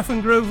 This is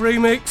Stefan Groove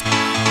remix,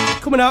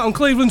 coming out on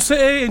Cleveland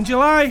City in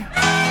July.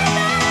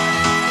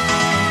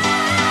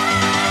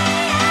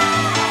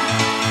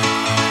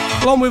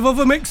 Along with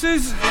other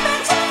mixes.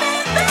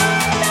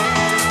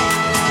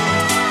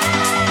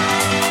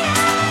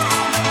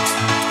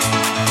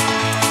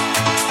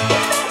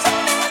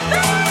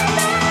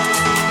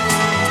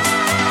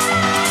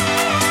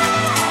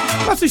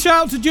 A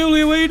shout out to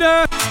Julia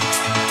Weeder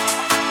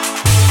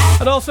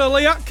and also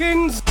Lee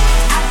Atkins.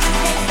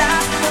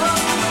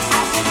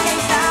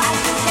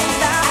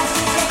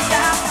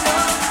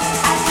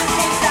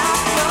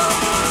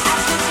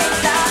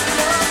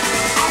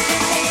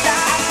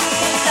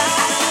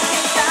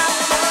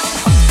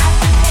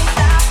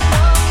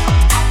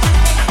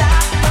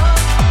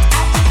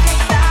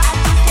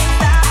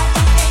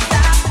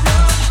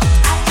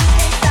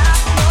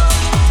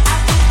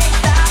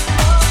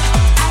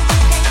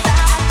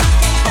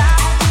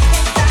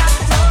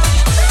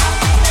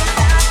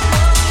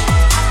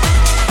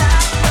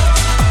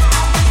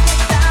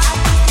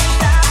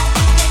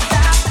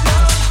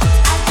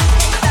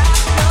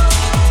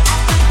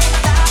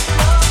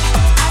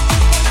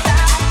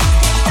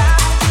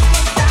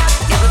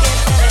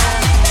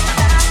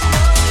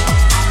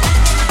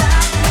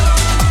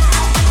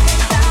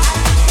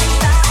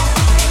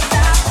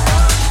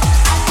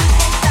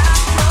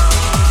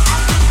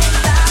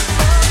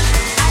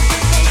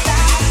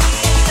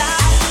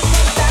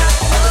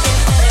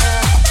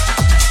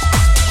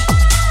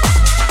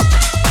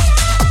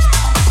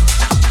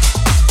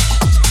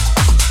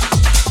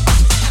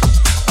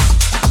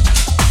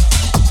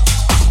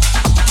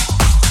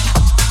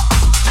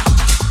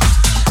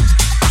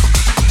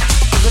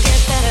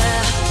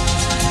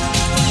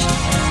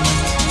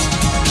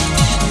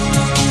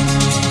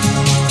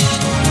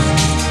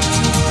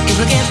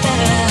 will get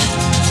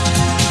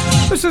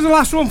better. This is the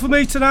last one for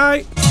me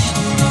tonight.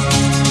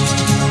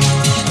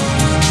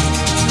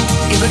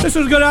 This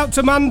one's going out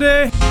to Mandy.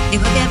 It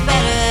will get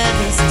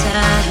better this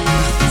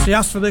time. She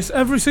asks for this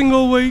every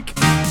single week.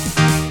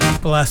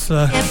 Bless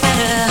her. Get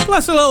better.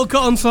 Bless her little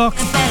cotton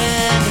socks. Get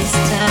better this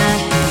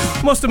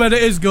time. Must admit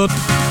it is good.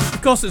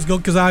 Of course it's good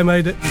because I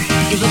made it.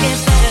 It will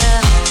get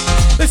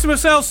better. This is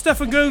myself,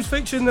 Stefan Grooves,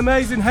 featuring the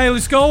amazing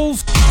Hayley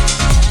Scholes.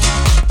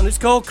 And it's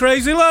called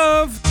Crazy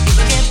Love. It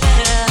will get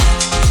better.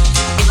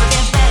 It will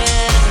get better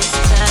this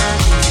time.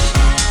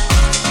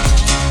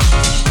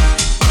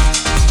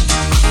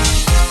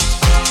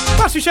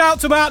 Massive shout out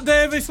to Mark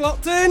Davis,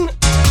 locked in.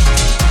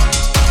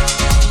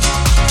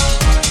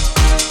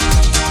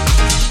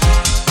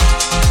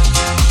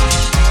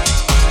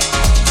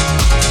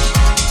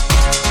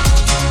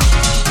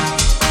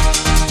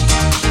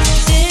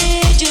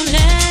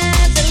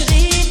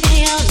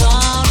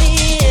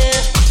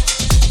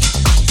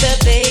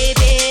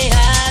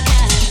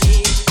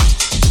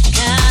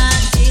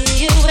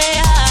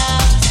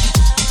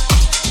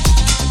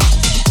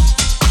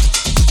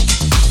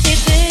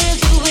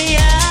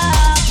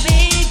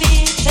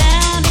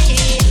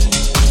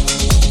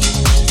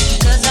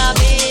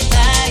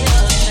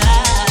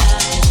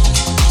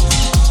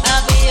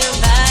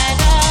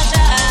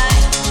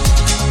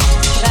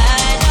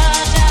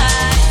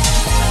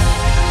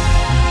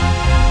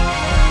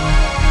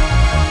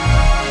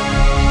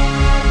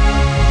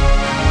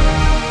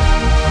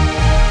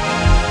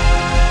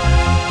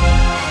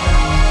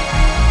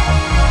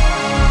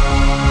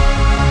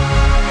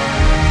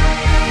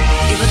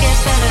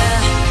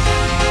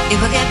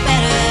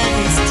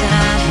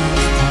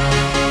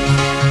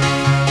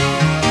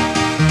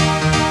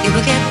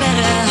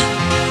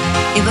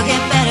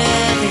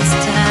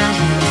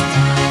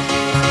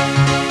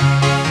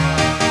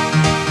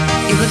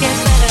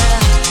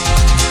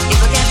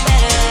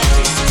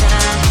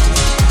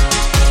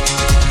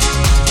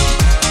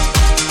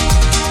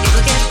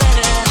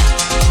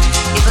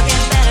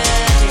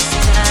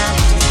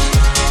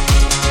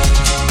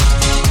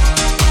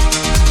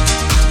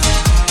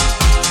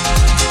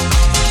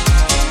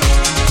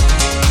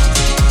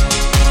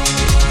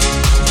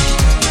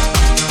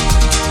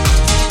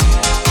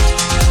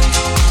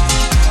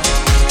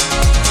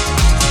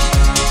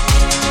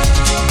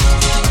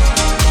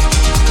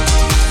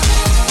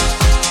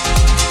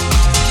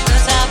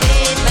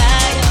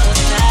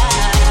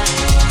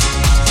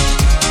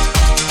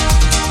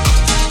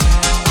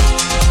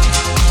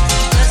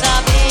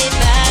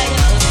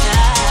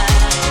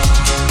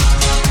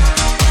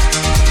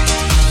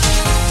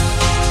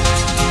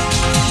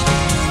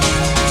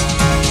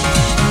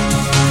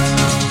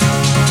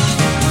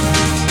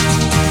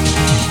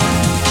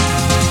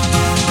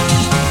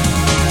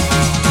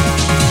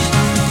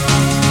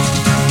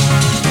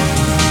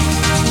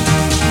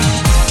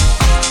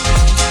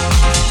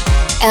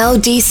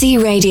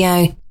 LDC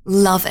Radio.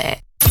 Love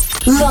it.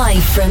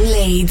 Live from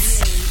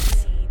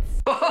Leeds.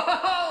 Are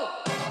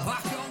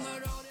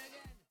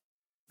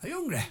you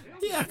hungry?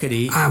 Yeah, I could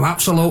eat. I'm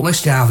absolutely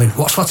starving.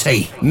 What's for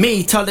tea?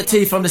 Me, Todd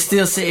T from the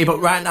Steel City, but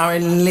right now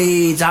in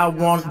Leeds, I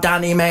want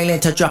Danny Malin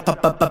to drop a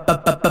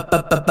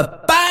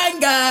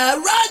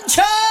banger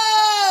Rancho!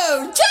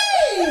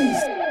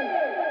 Jeez!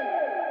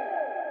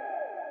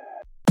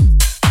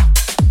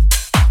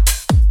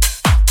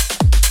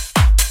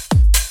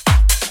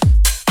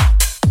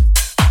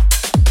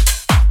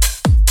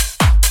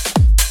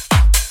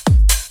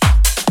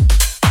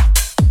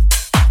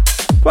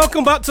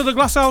 Welcome back to the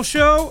Glasshouse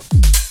Show.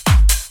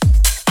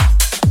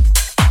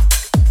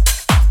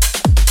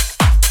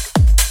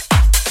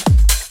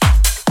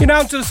 You're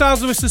now to the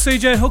sounds of Mr.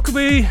 CJ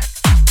Huckabee.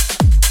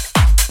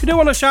 If you do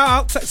want to shout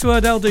out, text the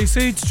word LDC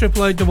to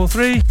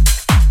 8833.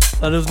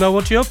 Let us know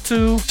what you're up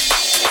to.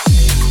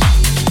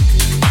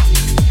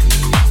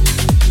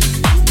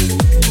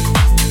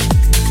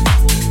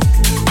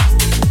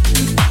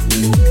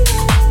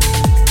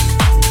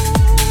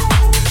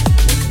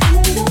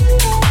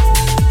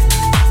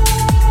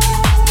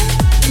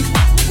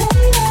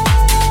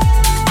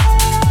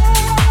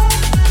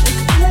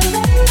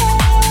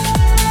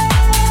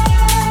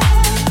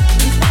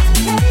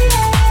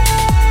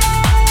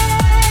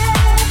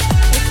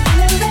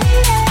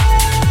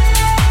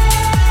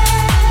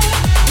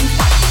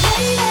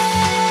 Yeah.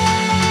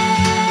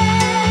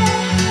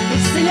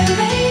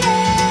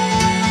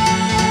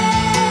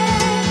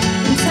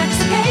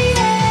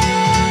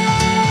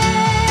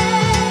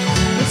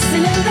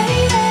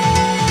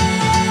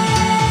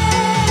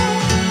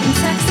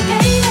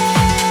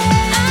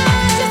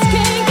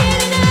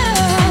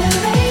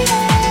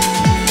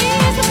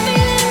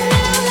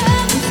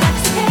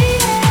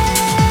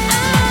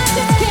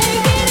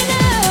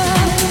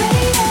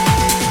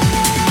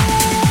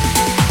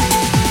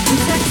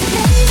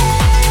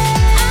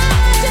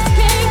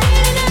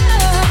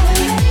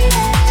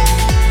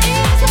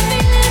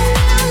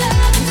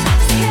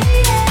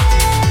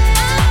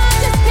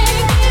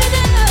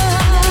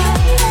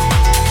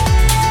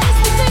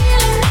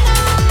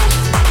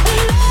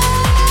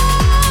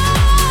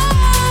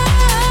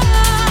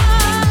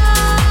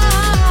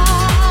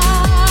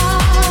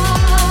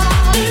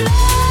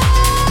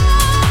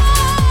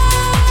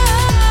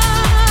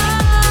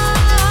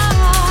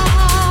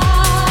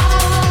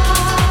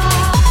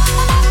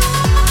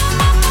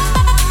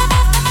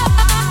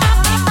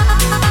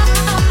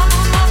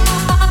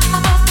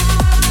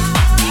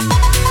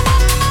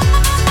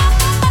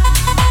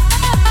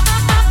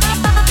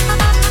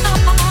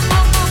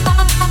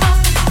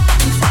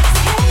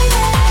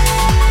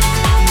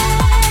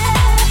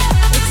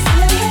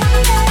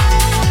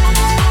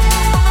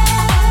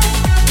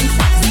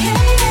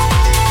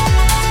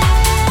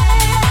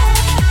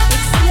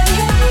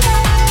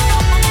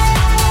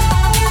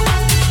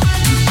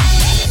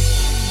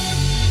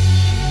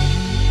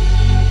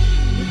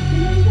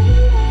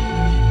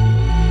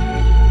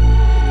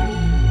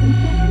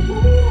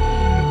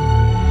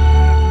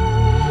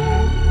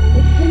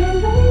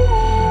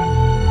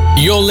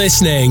 You're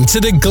listening to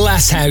The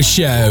Glasshouse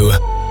Show.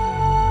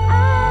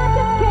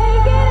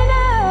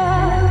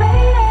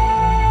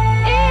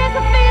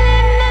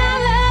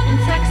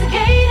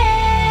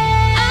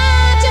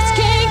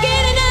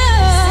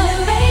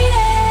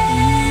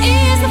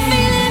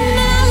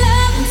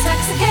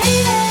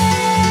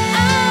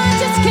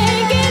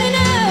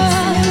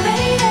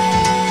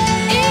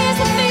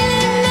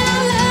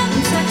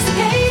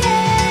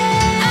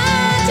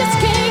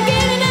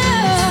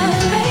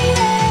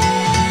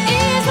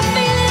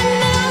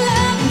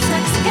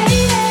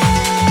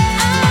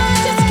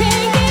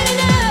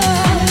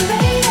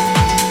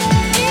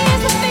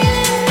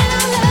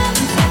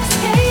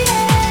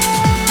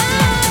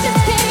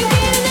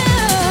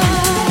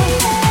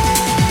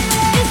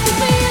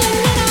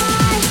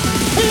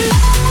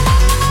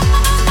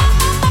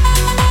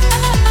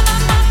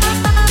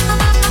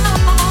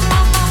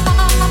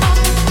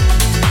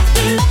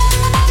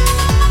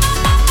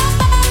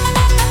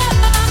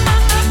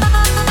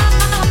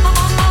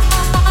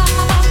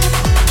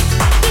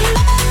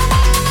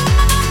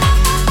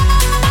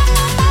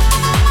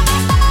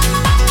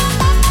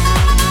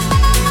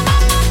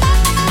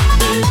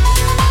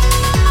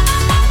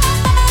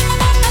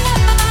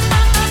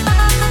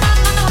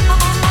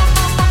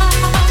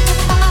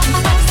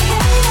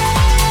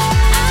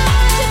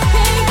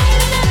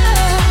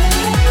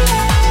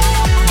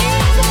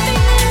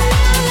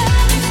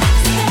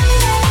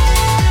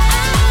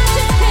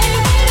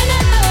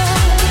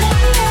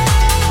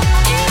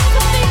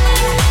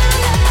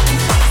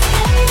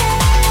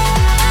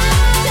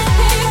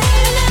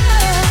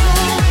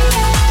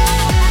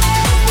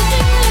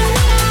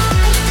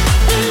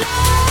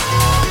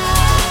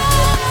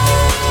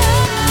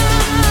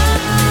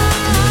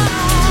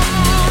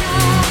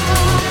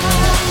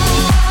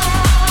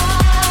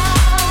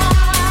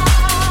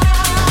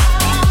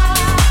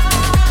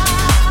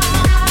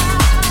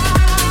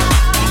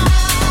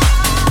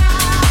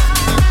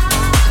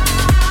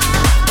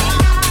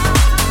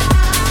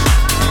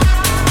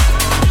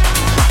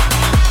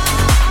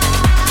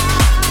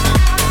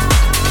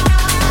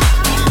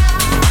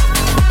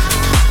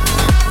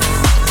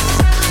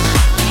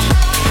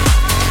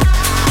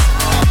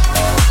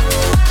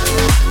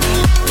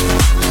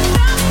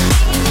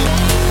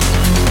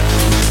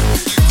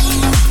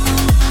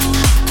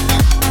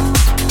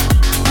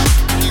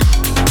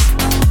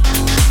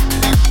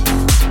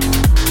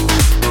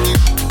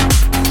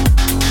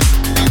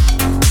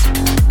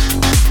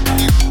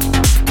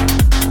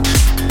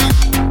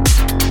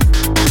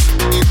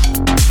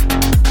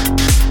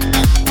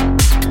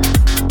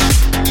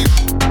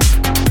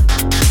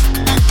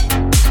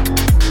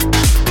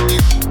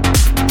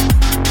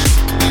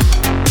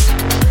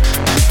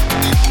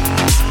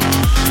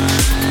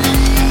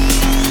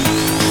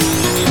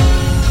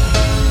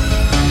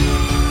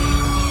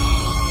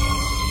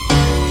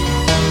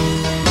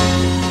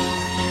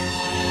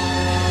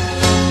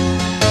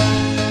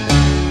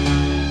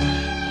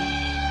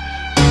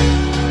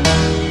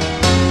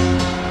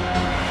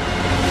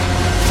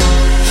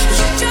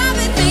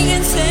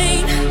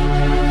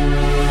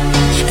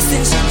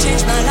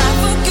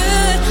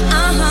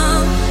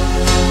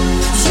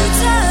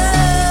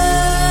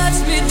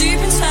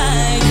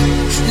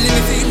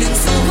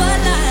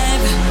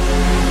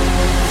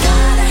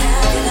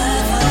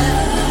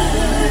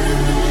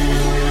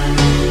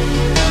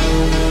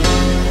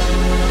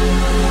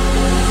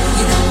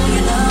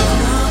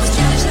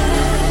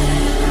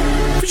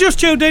 Just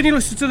tuned in, you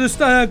listen to the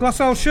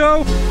Glasshouse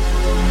Show.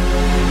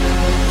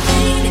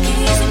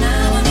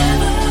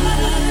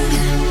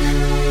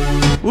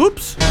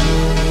 Whoops.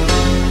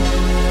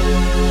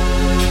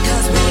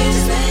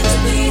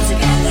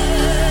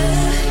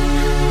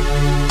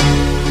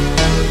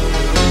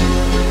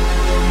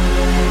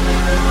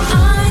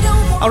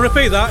 I'll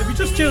repeat that. If you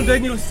just tuned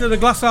in, you listen to the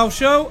Glasshouse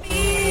Show.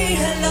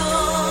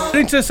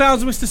 Into the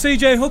sounds of Mr.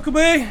 CJ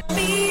Huckabee.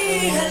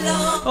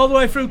 All the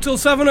way through till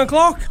 7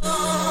 o'clock.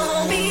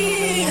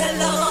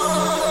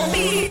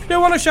 If you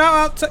want to shout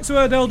out, text the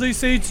word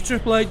LDC to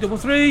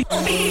 88833.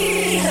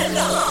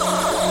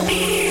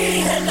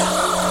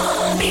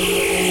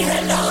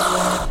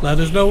 Let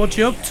us know what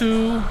you're up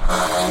to.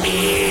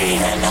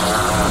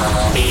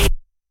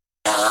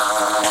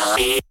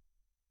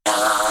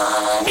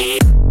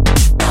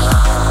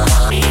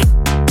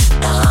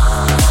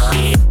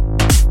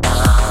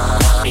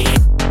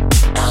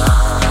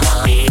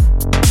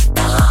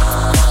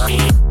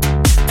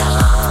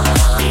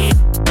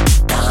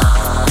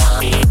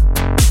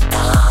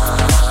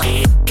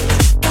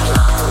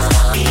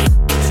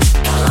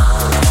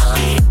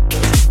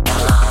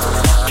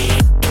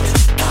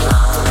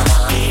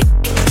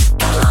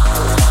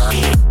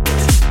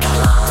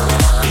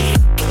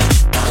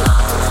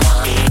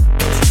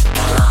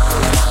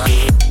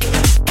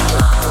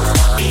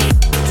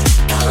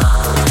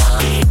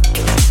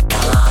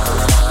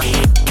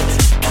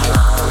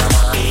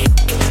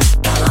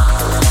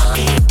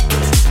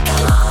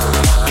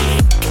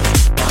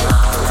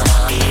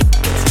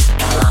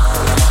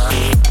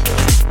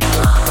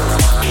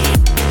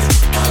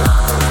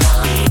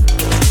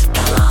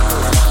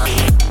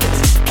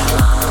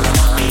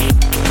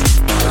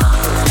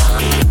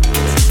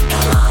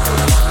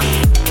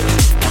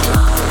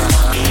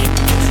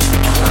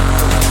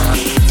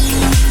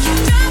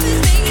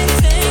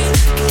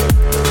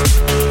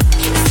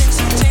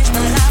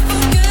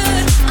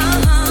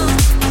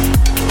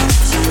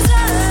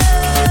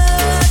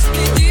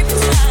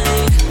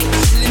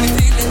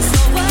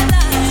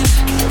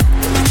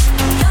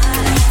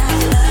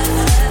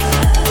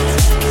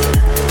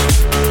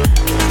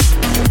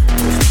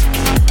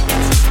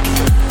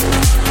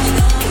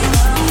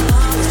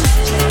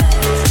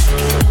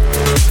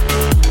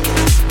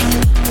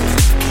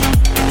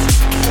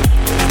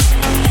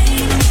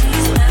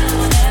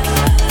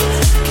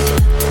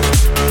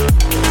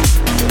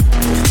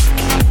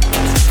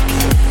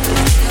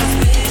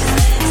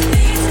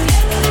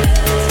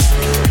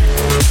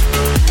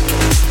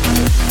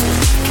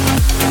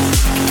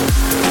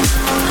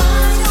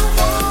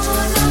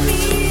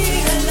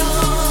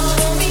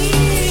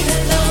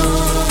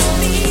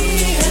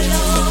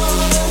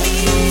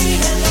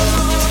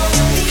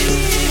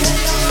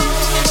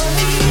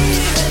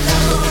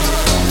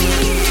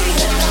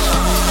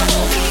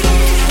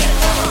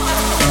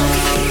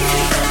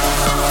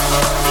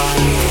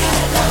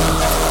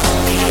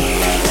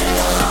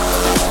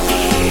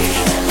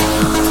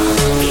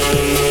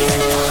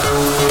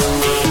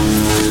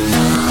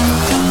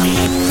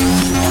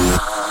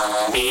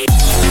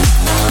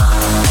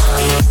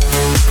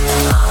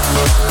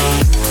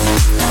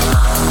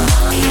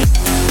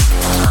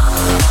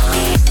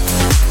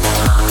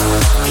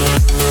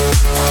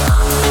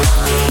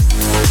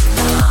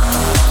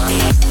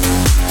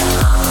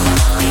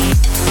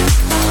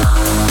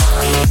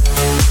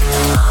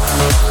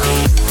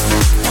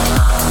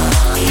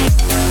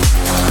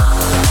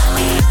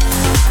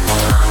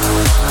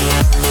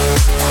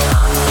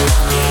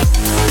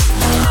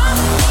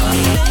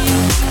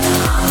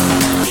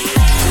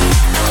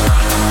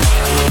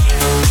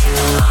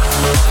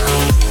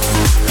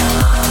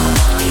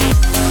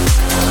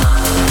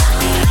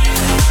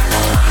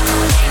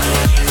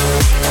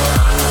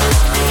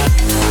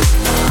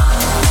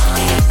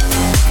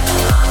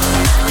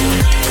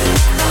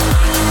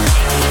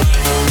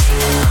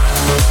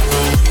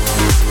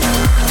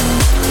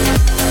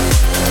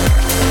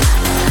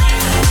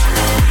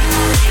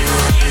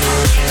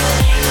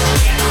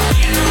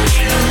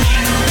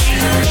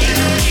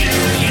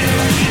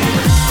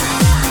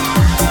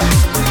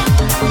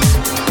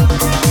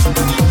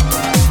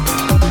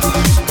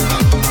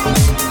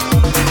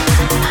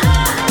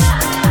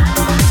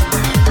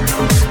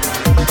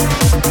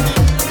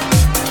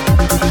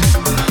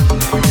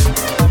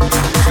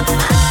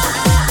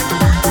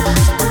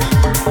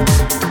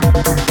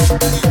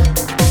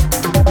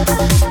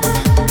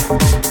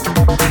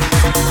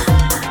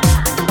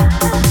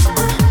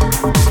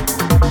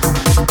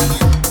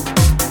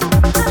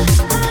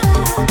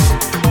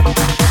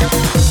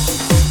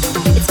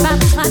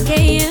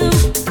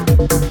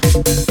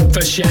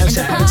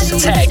 shout out,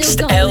 text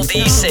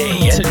LDC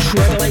to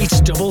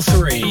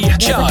 88833.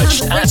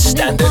 Charged at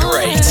standard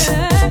rate.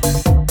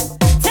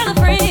 Tell a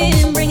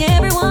friend, bring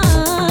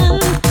everyone.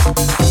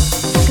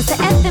 'Cause the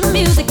FM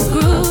music is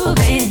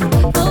grooving.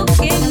 Folks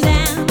getting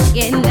down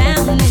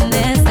in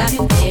their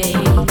stocking feet.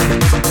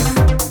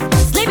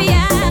 Sleepy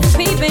eyes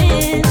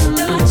peeping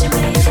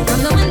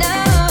from the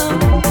window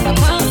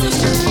across the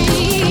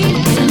street.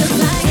 It looks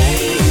like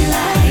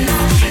daylight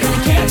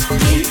gonna catch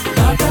me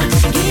up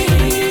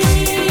again.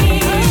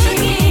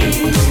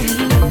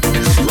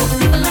 Most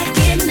people like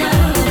getting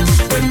up,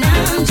 but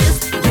I'm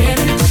just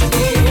getting in.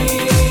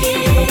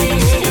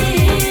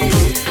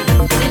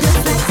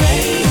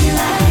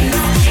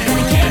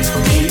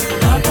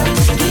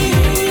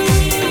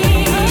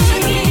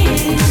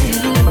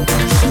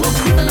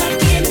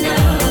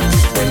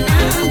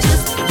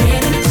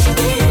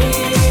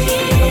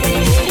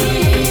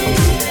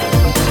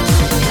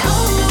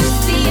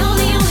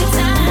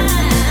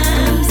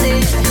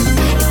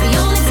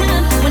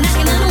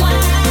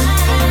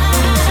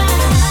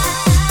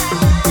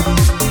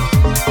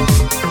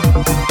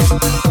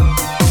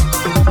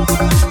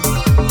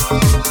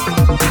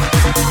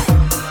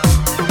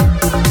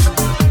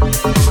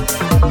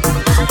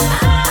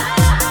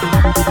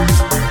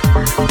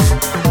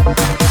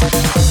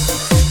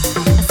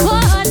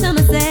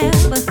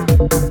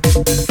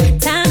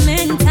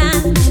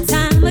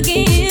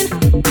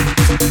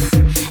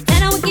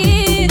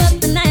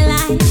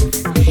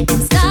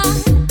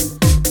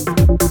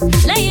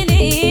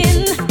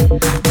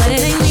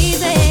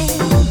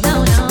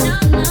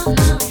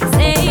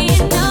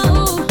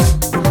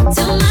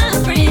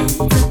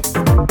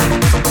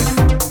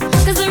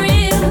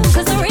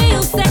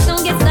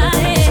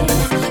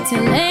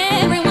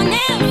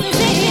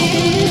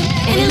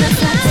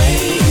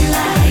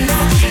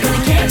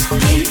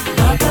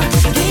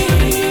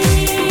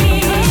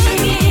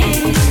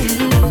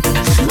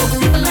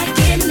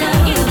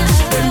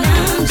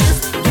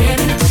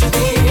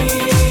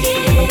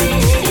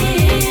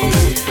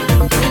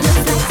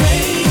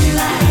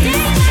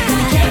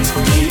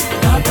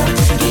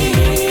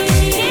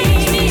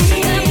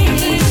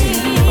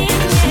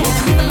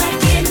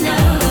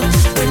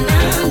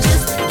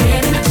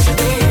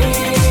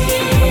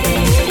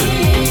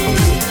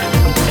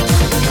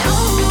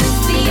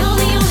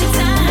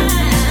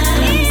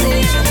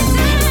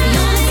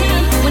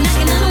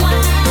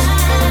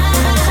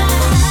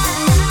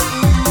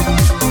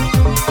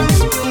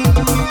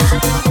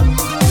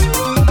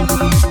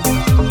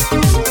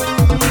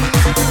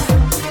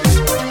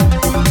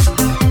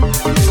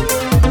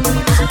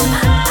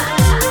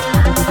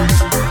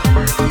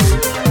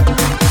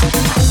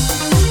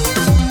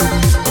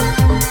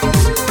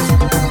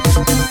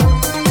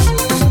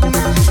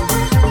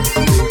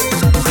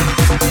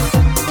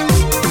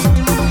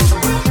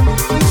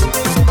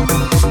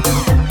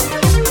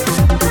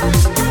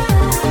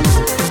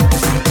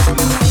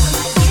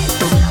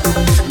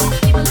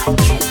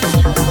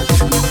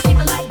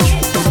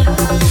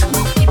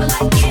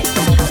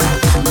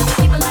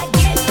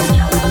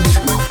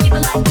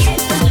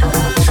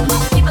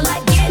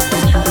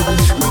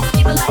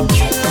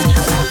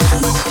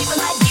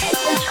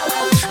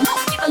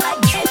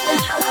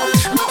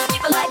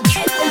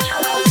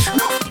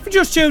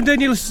 Just tuned in,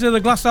 you listen to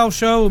the Glasshouse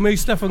Show with me,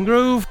 Stefan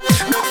Groove.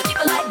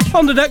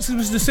 On the decks is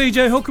Mr.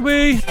 CJ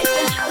Huckabee,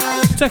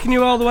 taking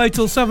you all the way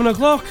till 7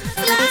 o'clock.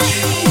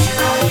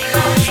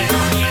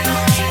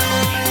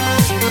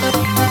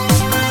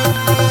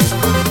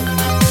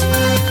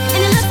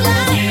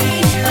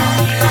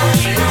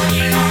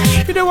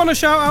 If you do want to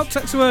shout out,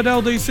 text the word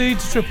LDC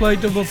to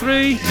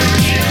 88833.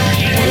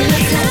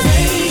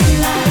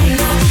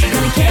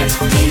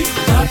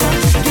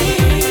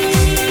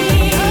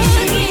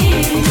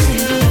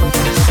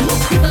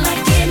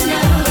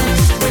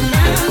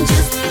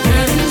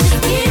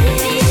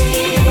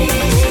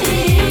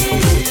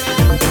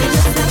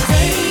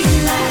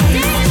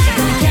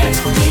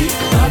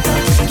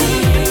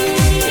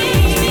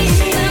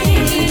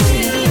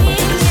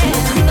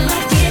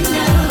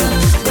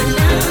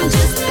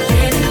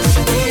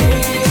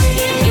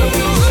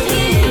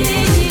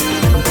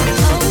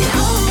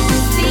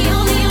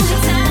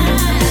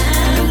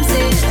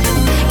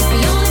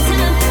 The only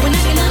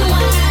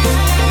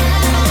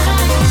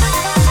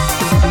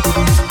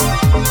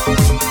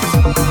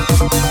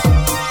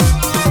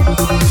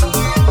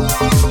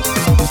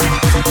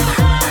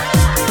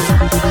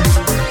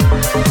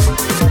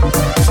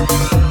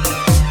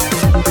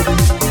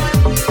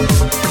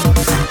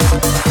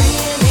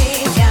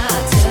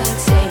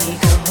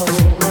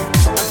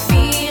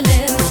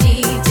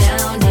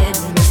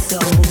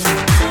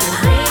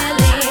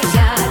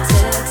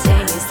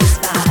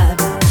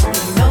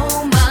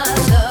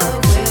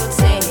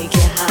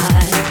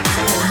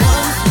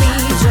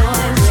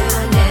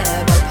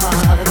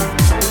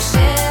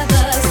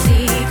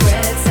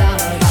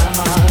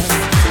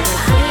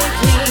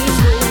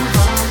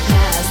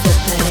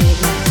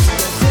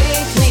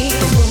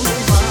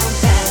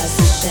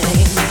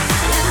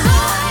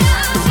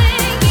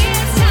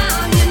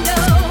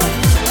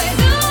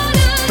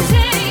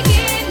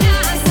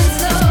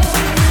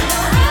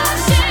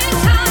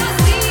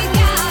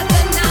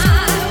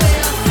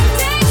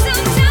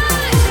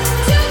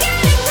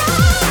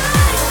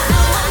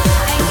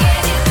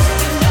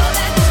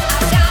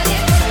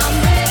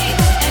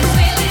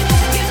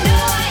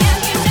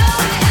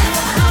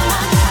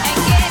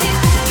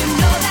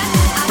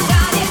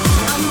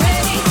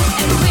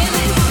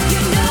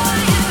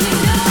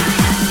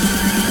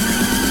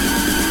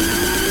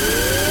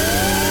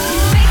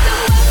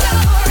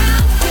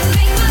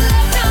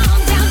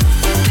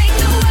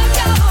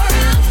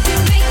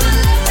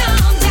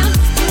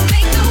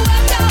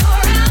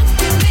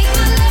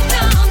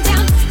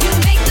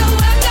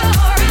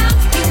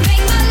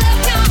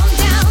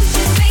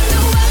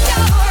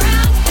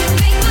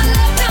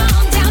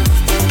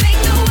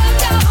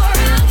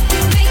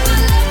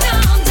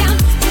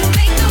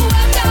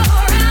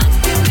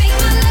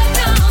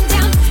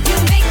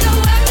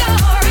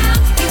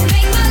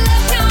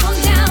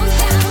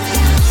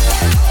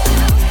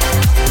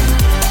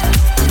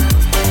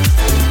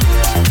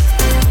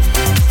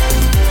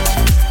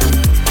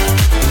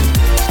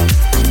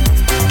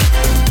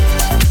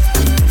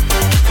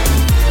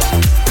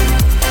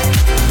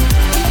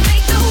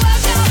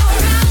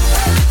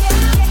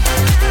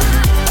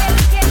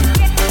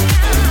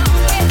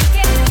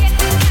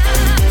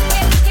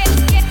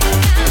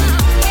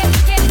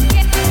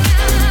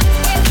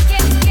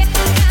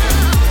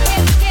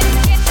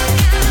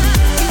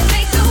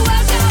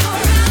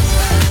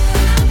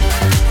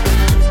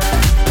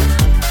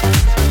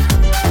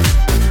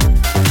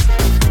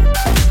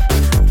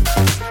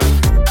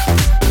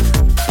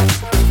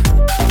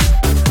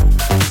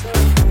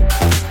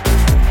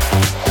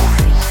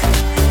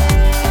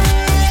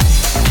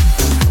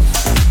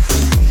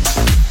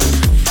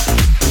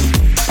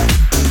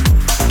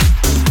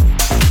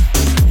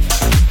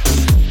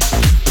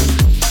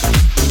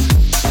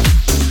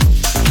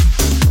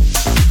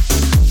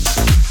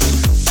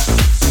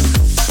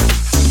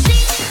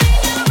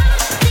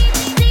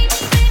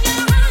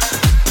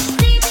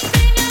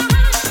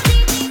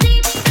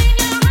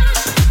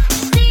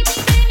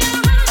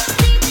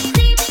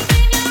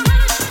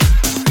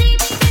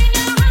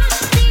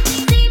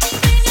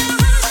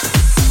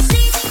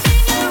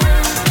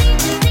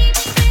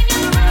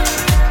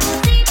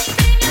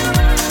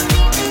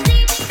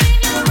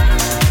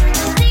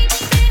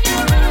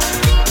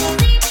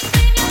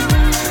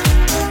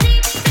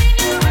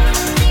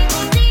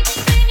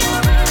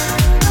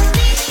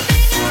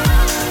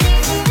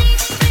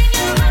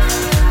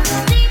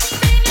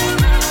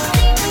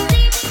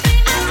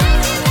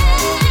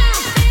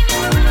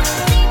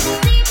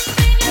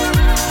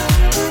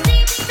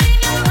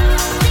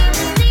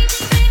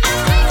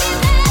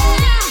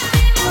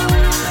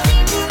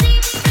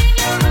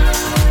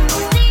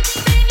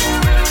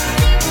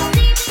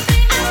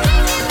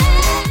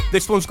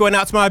This one's going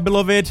out to my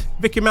beloved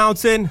Vicky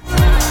Mountain.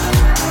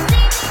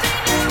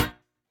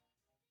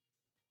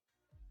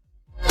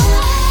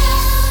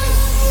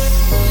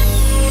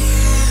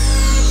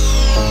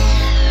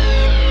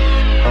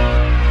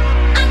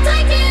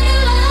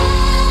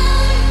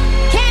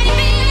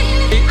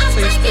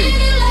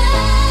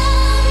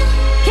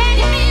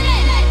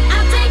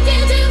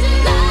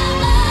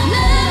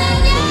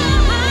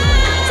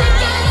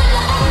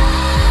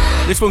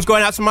 This one's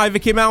going out to my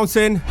Vicky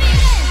Mountain.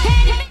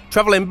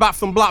 Travelling back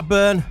from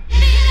Blackburn.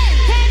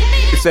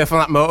 Be safe on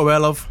that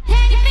motorway, love.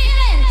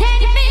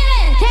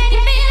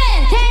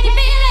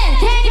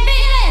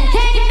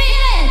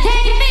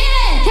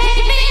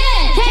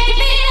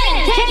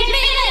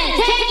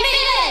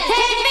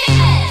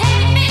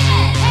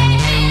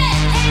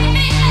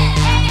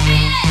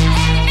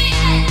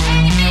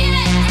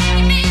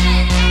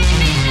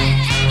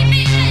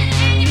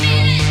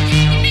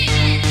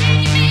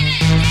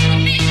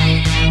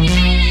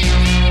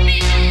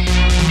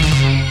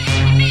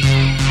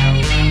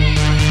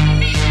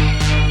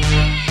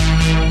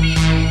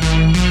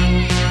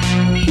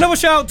 Another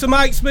shout to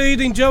Mike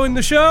Speed enjoying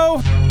the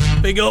show.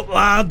 Big up,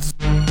 lads.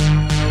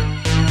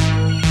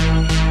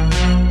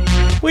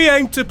 We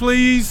aim to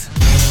please.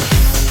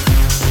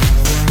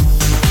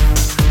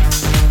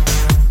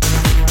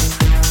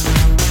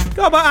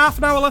 Got about half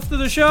an hour left of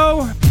the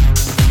show.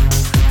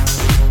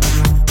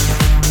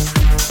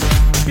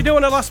 If you're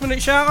doing a last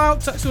minute shout out,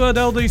 text the word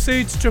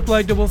LDC to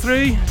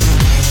 8833.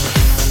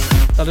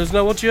 Let us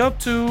know what you're up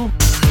to.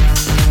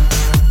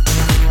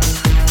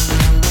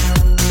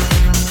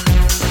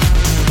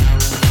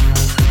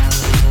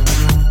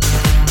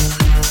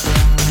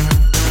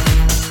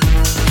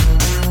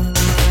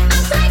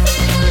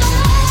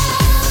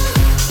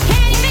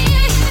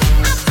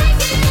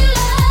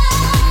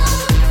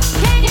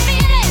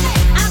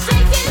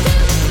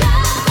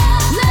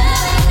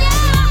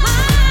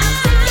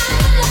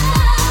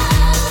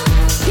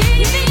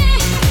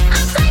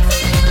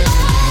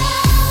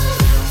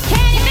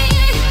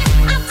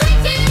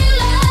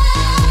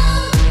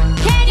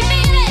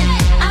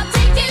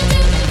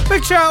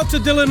 Shout out to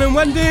Dylan and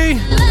Wendy.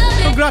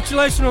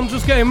 Congratulations on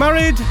just getting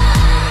married.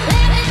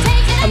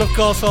 And of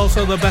course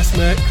also the best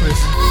mate, Chris.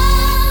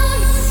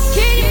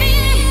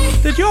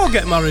 Did you all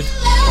get married?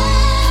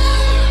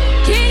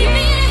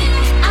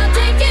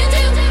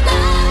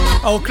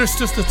 Oh, Chris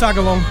just to tag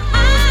along.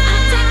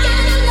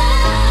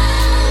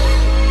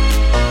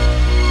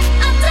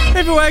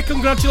 Either way,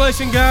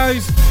 congratulations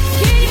guys.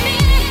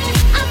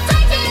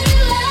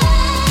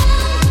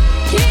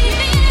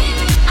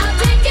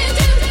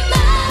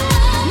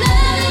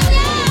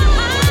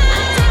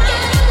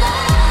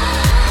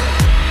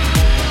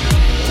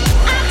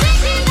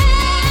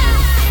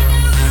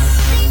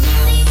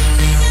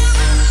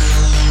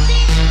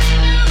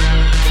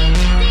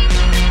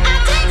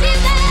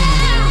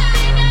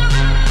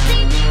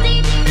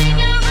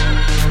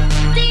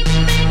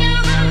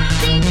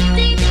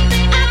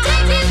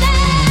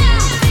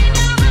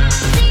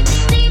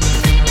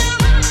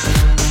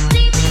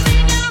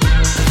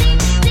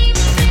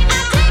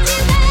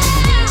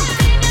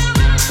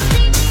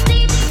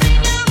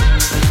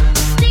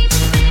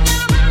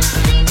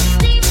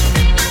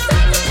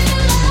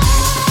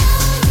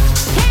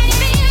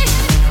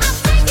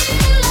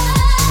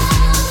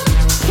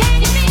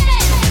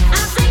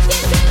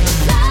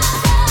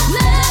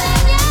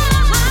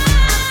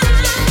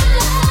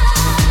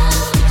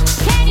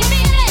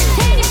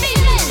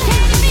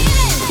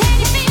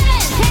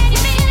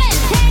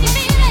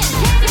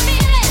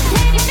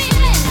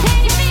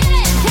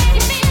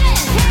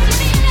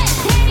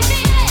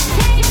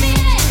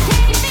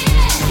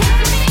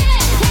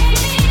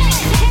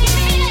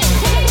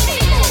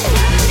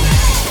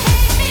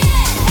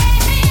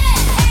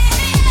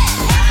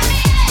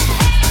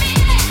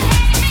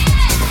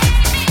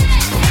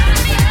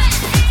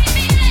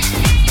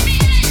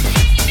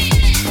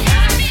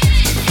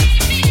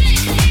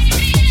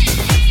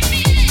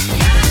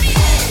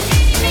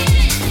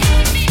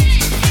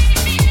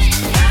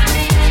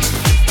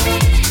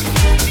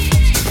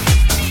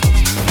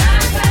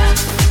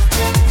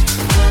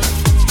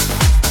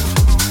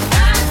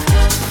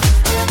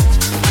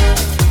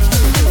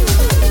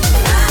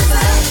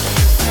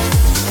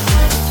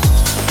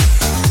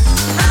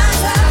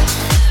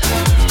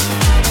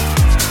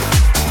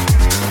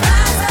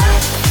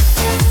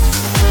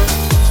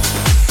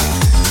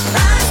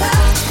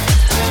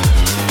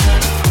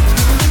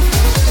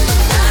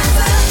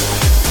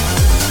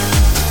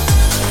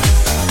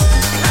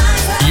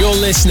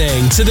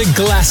 Listening to the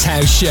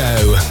Glasshouse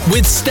Show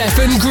with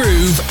Stefan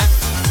Groove.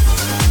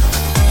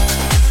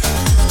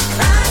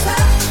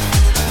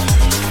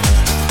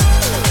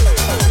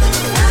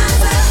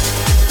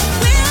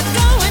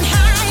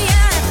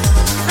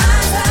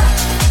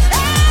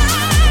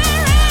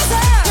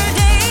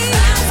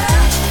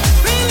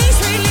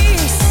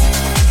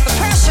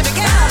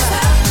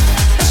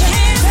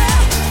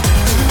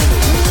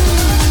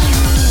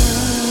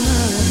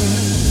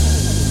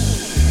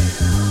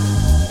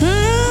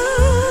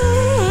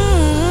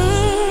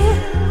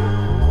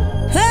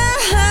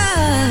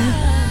 Ah,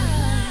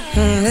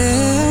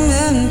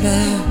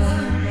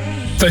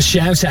 For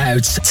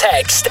shout-outs,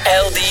 text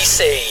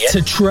LDC to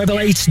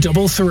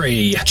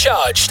 88833.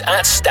 Charged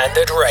at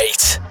standard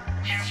rate.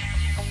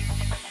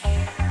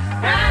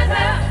 Rise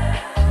up.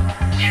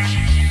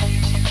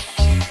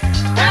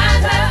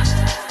 Rise up.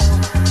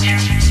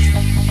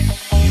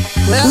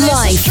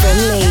 Live from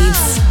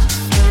Leeds.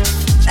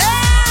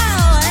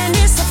 Oh, and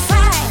it's a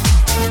fight.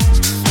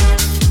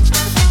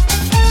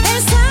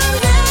 And some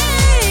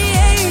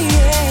days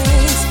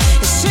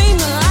it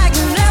seems like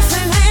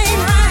nothing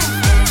ain't right.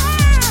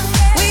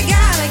 We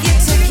gotta get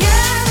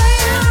together,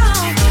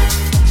 y'all.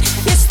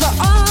 It's the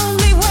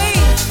only way.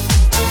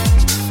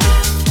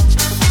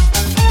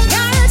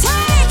 Gotta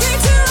take it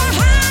to a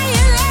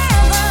higher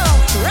level.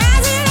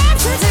 Rise it up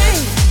today.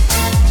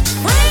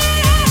 Bring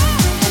it up.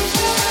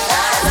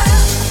 Rise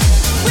up.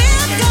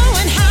 We're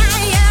going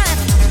higher.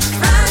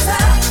 Rise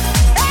up.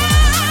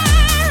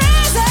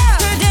 Rise up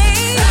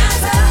today.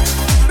 Rise up.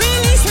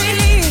 Release,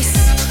 release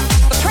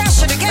the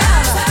pressure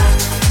together.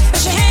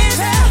 Put your hands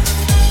up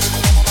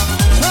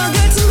for a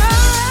good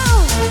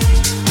tomorrow.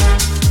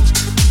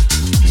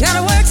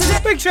 Gotta work today.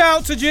 Big shout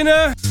out to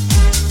Ginner.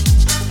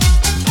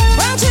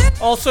 Won't you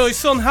Also his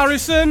son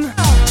Harrison, do what I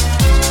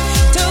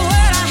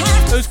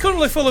have to who's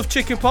currently full of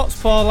chicken pox,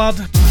 poor lad.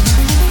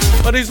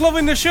 But he's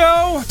loving the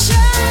show. show?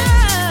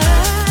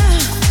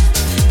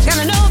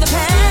 Gotta know the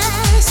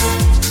past.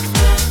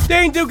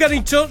 Dean, do get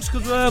in touch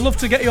because I'd love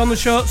to get you on the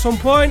show at some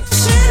point.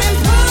 Pushing and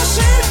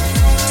pushing.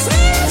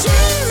 Sweet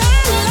dream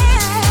at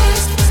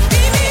last.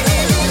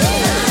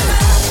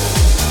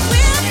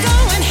 We're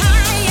going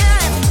higher.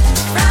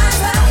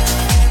 Rise up.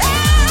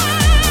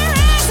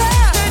 Rise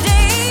up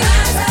today.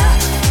 Rise up.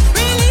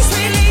 Release,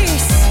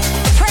 release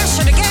the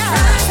pressure together.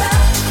 Rise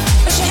up.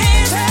 Put your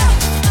hands up.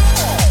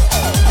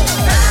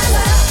 Rise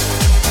up.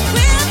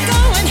 We're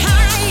going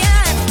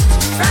higher.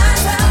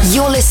 Rise up.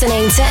 You're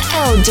listening to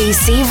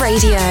LDC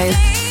Radio. Rise,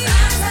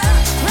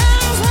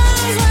 rise,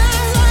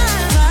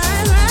 rise,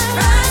 rise,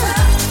 rise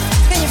up.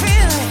 Can you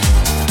feel it?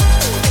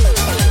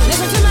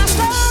 Listen to my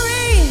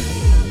story.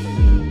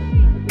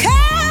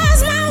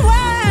 'Cause my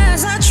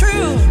words are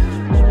true.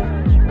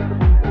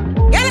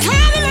 Gotta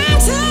climb the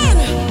mountain.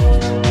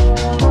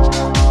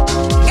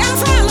 Gotta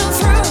follow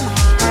through.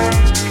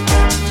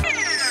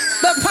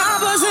 The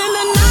power's in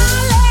the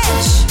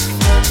knowledge.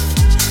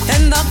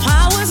 And the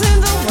power's in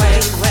the way.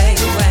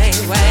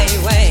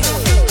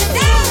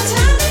 Now it's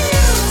time to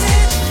use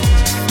it.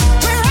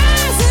 We're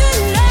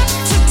rising up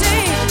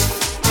today.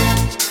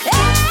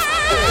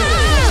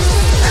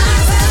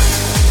 Rise up.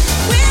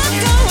 We're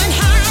going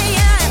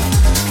higher.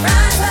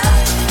 Rise up.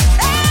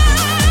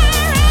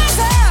 Rise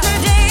up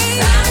today.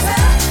 Rise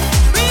up.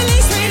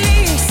 Release,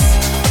 release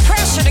the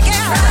pressure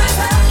together. Rise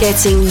up.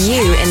 Getting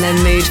you in the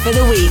mood for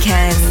the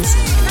weekend.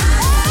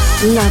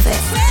 Love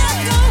it. We're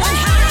going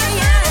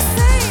higher.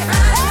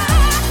 Rise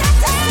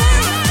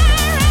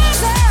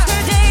up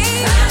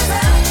today. Rise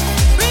up.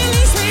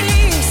 Release,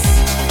 release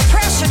the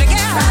pressure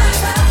together.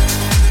 Rise up.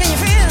 Can you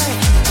feel it?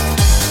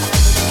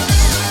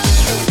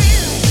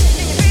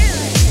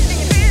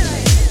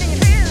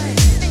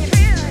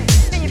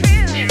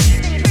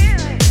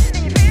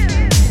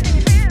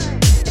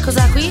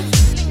 Cos'è qui?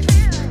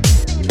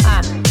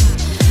 Ah.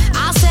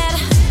 I said,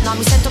 no,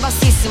 mi sento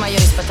bassissima io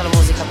rispetto alla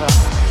musica però.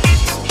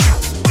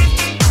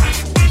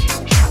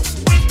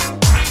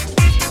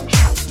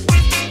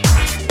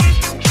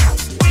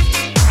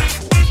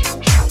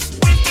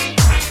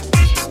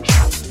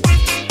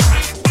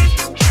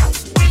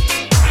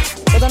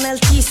 Madonna, è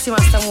altissima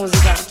sta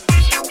musica.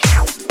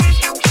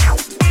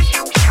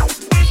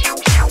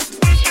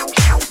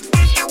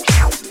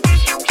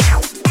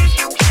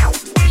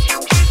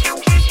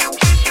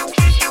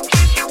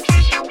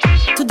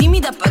 Tu dimmi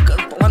da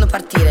quando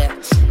partire,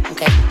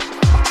 ok?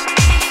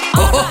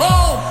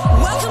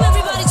 Welcome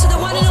everybody to the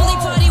one and only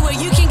party where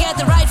you can get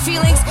the right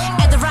feelings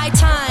at the right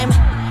time.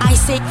 I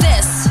say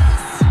this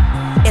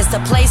is the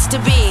place to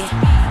be.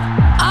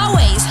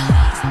 Always.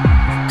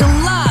 The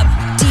love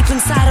deep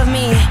inside of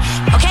me.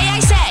 Okay, I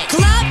say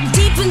club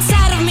deep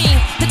inside of me.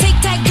 The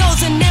tic-tac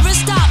goes and never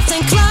stops.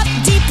 And club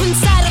deep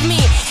inside of me.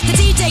 The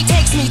DJ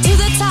takes me to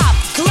the top.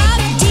 Club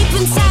deep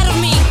inside of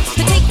me.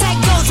 The tic-tac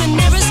goes and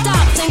never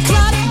stops. And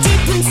club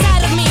deep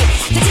inside of me.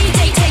 The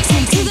DJ takes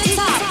me to the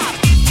top.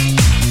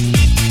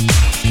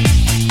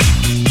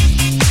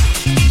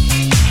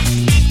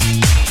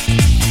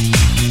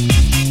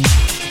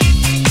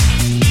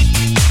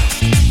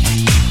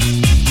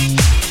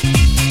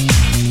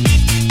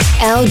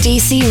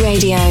 LDC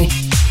Radio.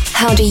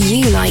 How do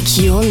you like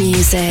your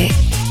music?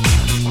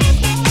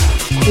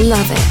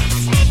 Love it.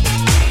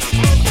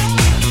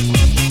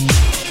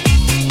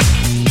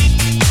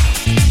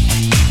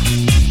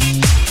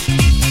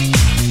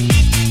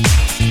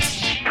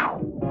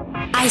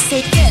 I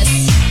say this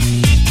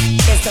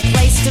is the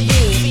place to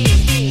be.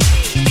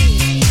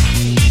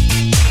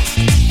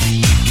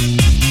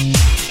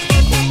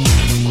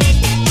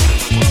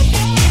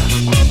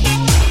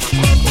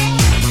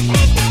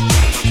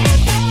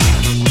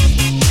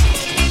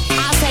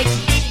 I say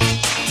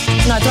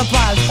no, è troppo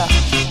alta.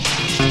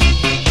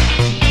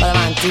 Vado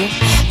avanti.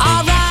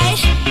 All right.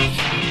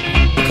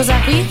 Cos'è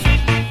qui?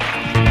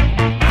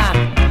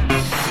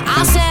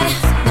 I said,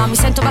 no, mi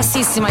sento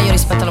bassissima io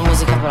rispetto alla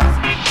musica però.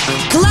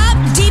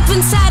 Club deep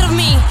inside of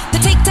me, the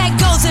tic-tac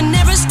goes and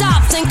never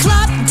stops. And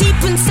club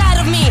deep inside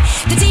of me,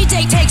 the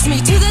DJ takes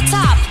me to the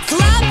top.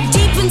 Club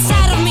deep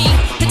inside of me,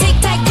 the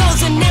tic-tac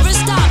goes and never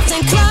stops.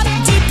 And club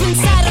deep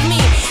inside of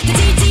me, the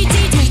DJ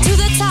takes me to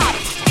the top.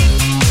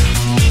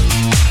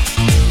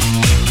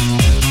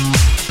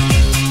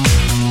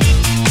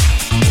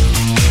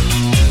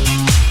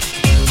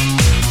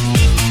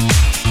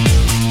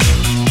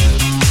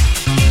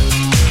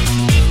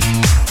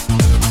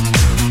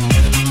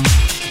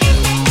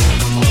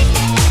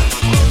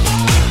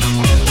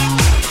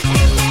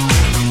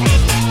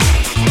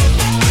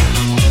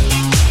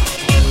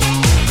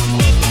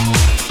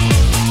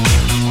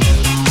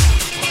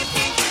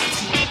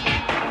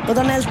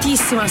 Madonna, è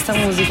altissima sta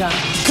musica.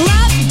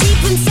 Club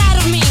deep inside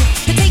of me,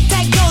 the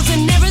tic-tac goes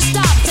and never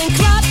stops. And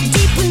club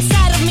deep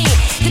inside of me,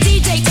 the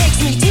DJ takes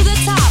me to the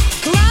top.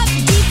 Club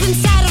deep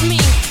inside of me,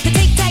 the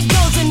tic-tac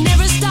goes and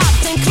never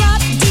stops. And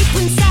club deep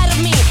inside of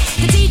me,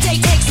 the DJ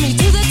takes me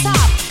to the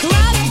top.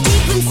 Club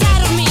deep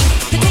inside of me,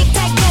 the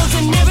tic-tac goes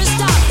and never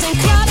stops. And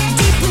club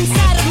deep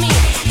inside of me,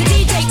 the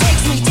DJ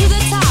takes me to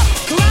the top.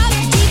 Club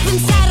deep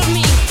inside of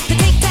me, the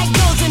tic-tac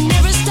goes and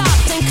never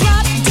stops. And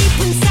club deep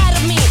inside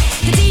of me,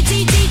 the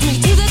DJ takes me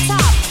to the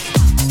top.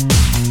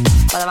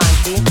 Vado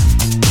avanti.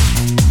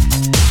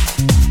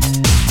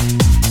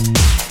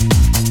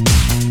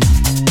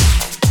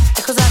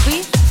 E cos'è qui?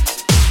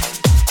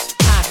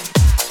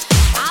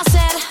 I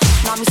said,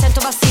 no, mi sento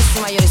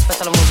bassissima io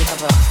rispetto alla musica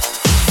però.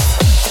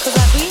 E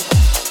cos'è qui?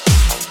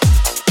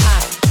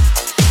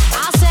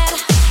 I said,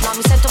 no,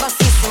 mi sento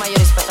bassissima io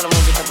rispetto alla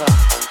musica però.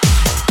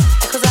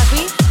 E cos'è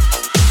qui?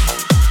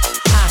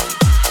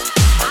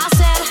 I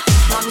said,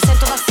 no, mi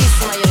sento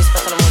bassissima io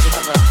rispetto alla musica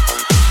però.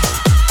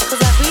 E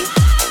cos'è qui?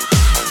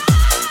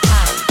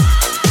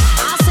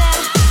 I said,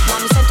 no,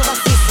 mi sento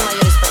bassissima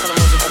io rispetto alla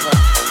musica però.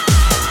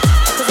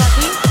 E cos'è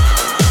qui?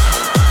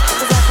 E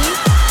cos'è qui?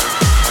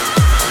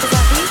 E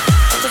cos'è qui?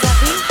 E cos'è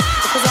qui?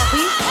 E cos'è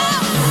qui?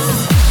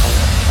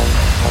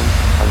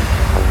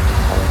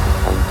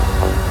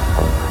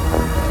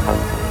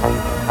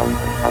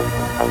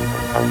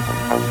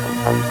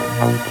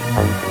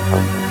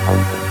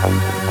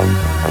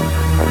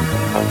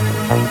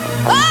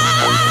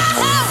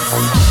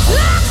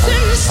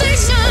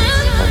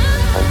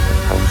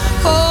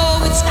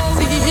 Oh, it's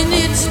happy in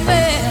its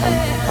bed.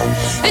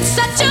 It's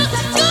such a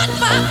good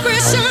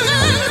vibration,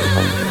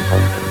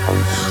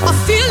 a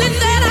feeling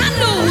that I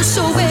know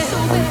so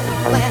well.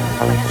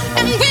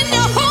 And when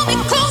you hold me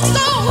close,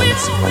 oh,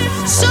 it's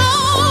so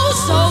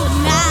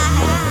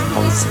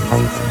nice.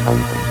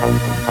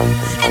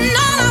 And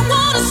all I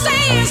wanna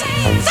say is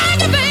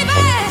thank you, baby,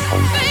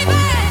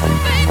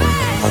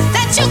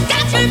 that you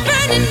got me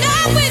burning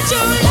up with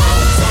your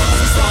love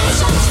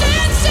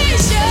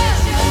sensation.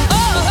 Oh,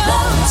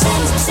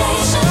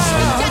 sensation.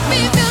 You got me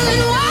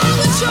feeling wild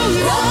with your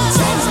love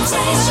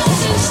sensation.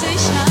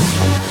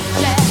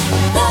 Yeah,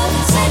 love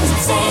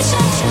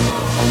sensation.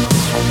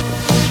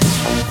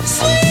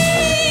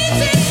 Sweet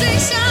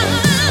sensation.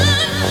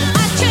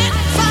 I can't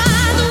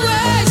find the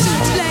words to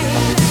explain.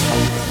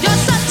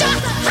 You're such a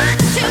hot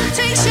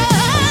temptation.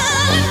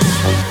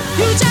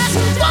 You just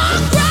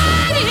walk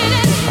right in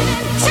and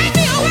take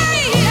me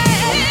away.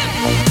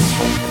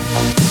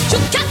 You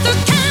got the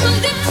kind of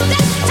lips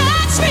that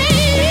touch me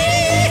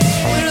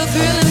with a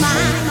thrill in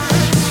my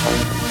mind.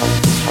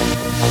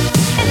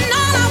 And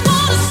all I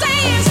wanna say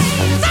is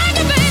thank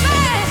you, baby.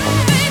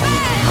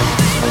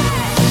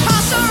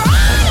 'Cause you're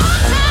right on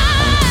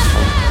time.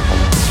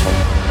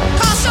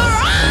 'Cause you're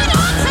right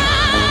on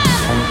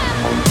time.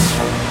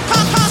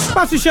 'Cause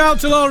Massive shout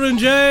to Lauren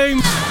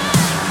James.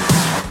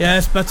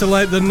 Yes, better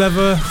late than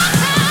never.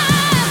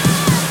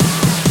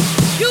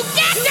 you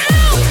get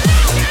down.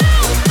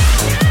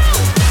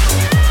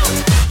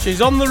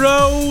 She's on the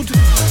road.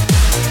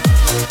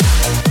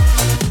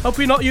 Hope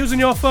you're not using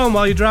your phone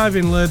while you're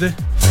driving, lady.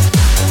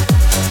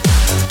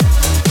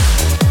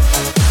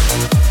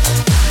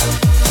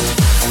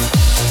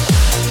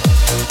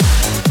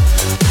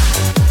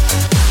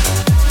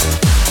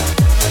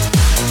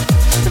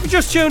 If you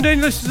just tuned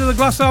in, listen to the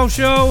Glasshouse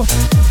Show.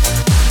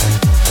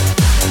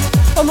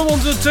 On the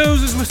ones and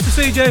twos is Mr.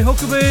 CJ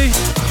Huckabee,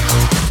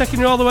 taking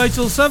you all the way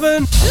till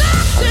 7.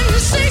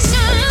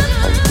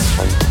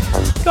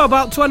 Got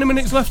about 20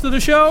 minutes left of the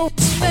show.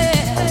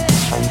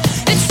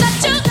 It's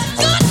such a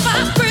good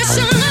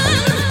vibration,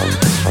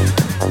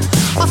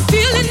 a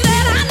feeling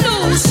that I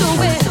know so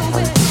well.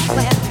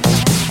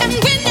 And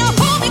when you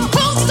hold me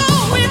close,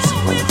 oh, it's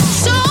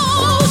so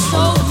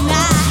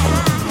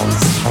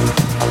nice.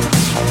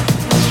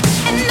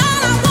 And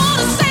all I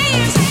wanna say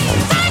is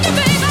thank you,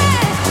 baby,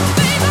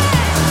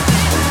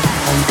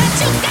 that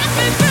you got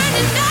me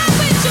burning up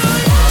with your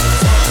love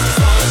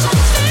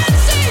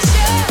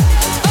sensation.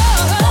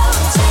 Oh,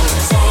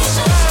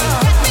 sensation.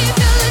 Got me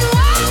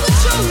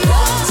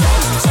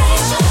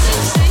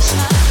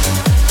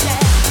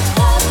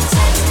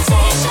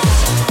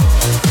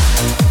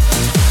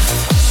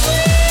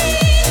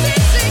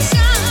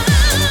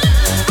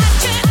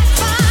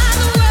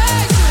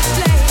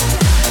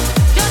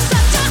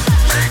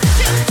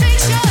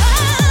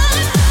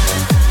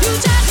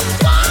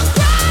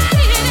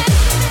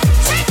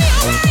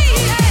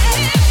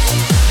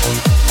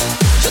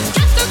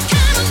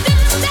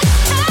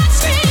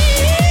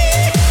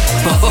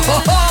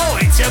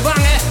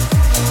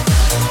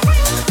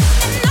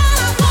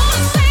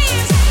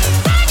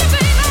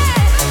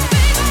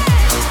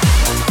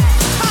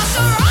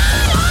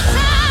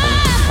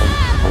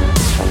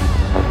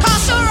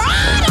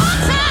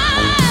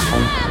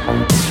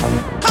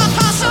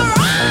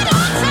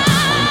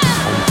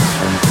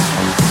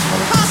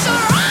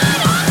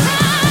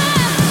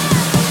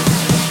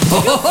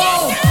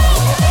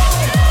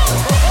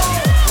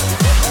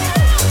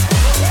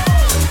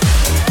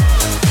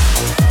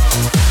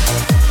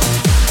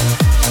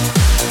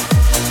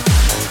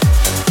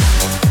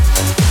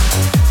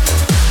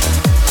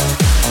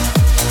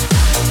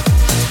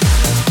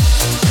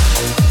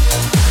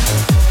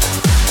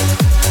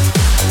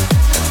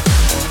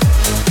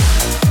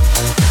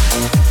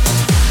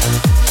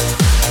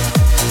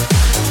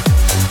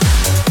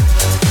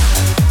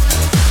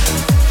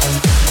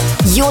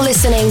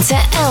listening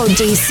to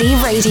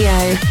LDC Radio,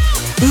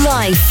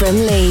 live from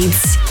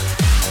Leeds.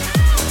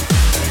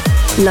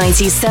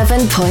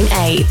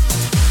 97.8.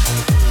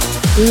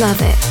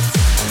 Love it.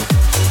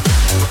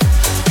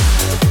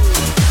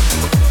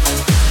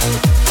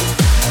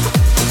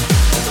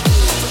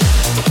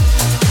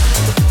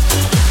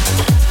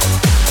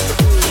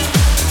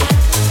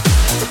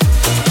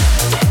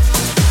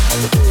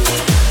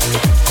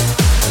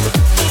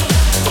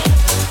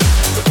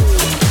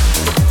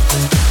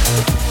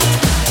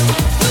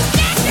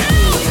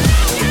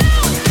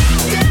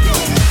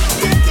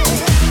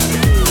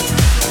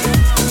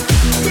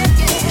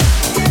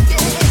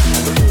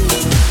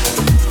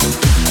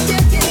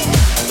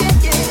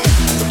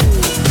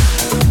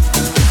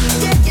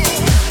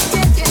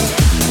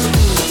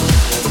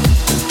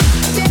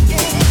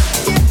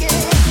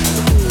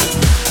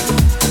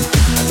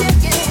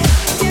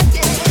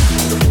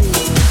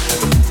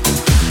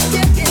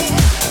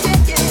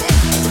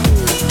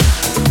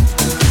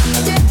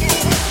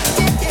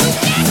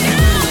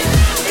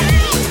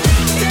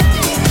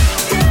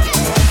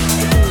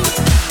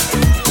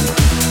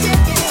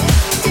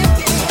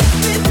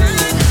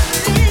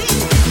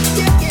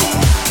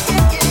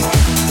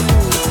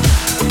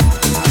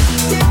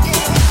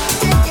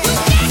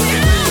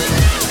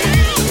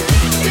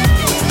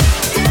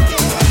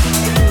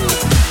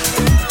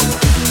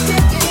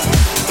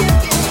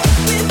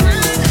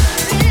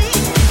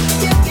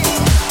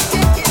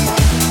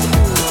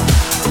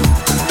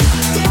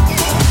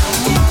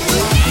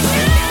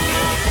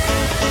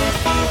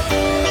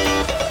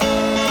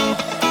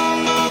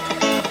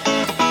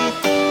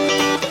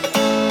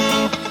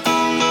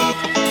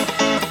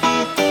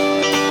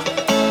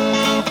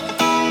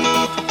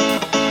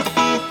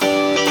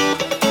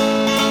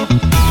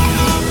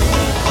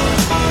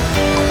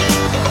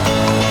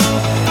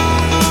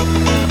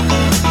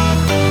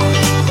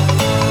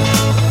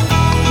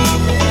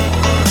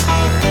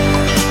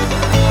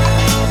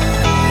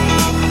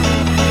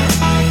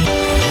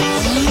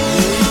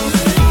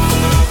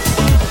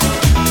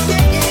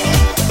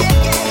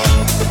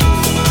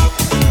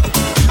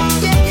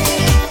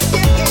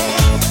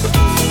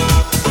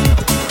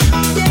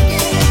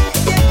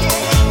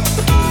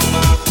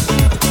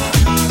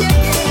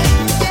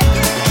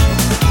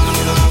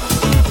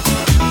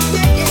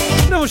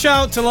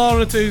 Shout to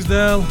Laura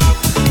Teasdale.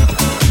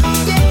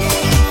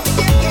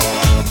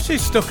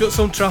 She's stuck at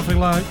some traffic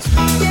lights.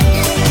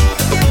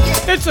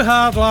 It's a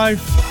hard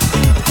life.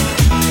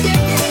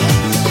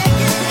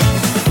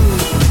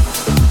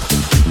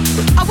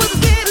 I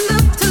wasn't getting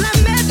up till I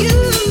met you.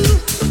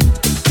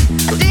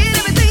 I did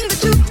everything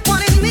that you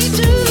wanted me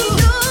to.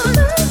 Your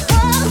love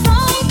was so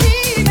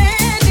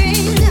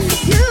demanding.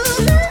 You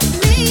left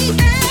me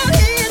down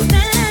here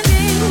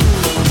standing.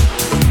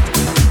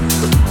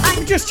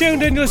 Just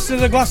tuned in, listen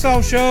to the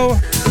Glasshouse Show.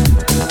 Try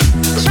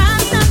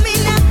to stop me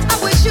now, I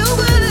wish you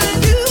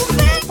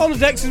would. On the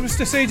decks is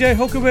Mr. CJ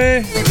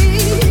Huckabee.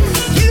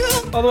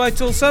 All the way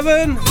till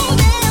 7.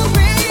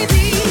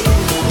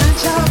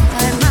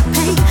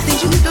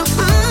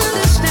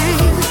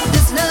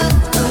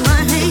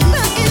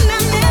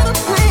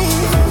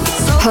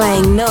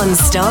 Playing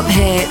non-stop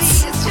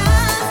hits.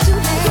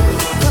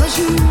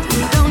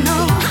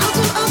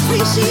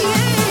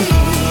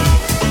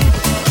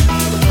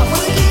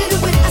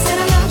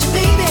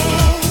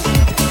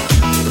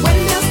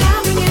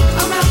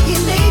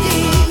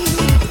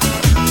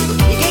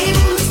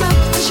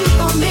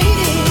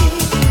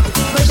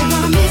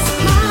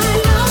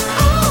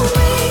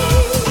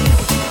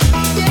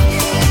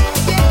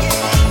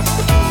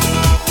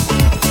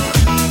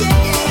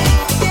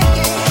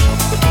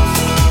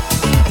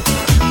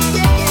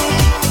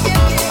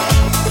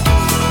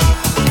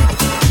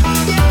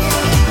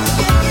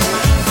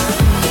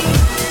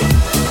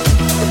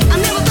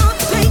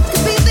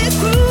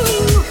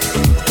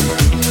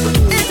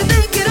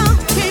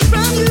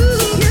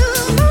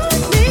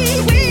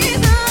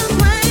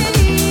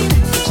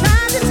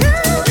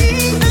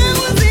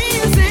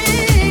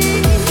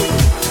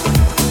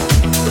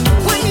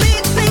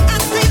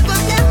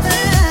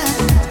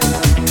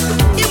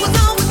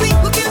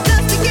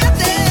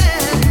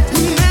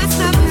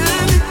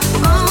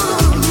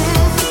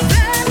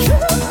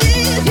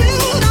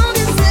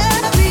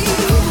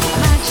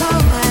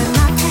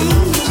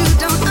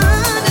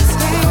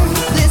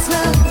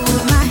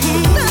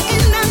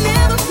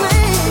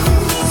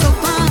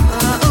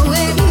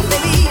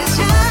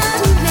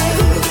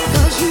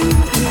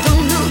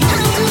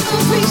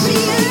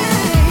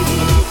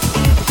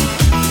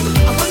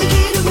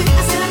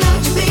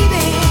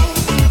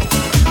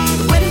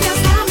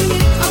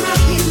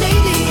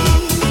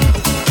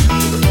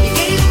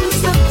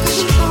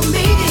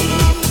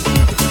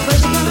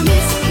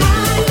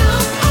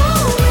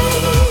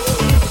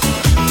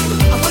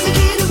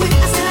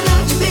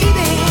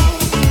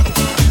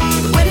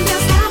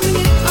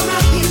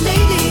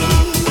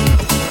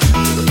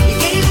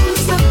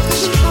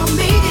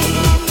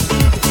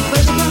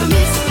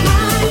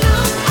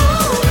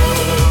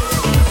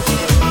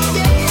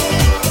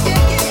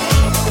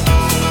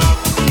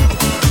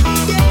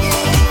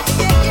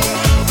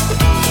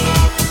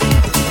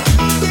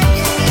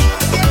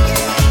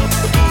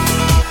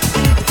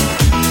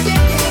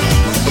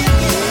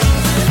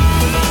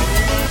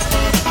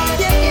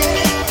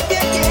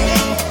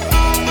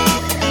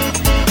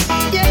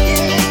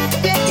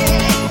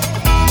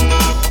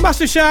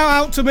 Massive shout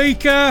out to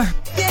Mika.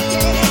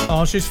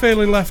 Oh, she's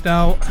feeling left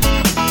out.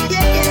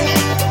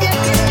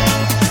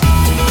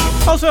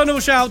 Also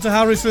another shout out to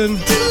Harrison.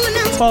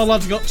 Poor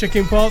lad's got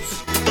chicken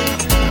pots.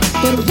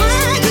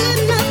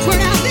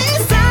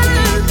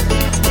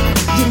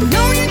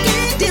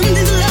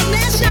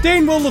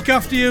 Dean will look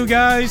after you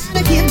guys.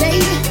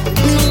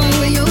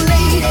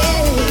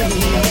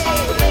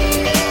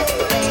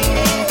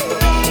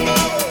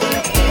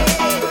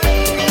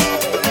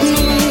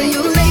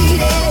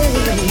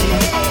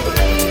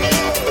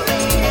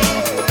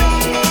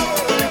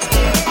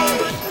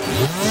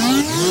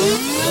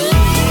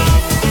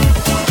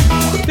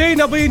 Dean,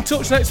 I'll be in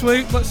touch next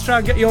week. Let's try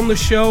and get you on the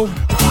show.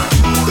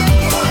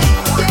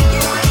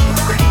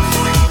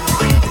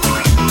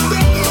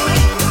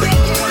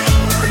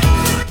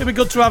 It'd be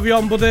good to have you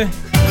on, buddy.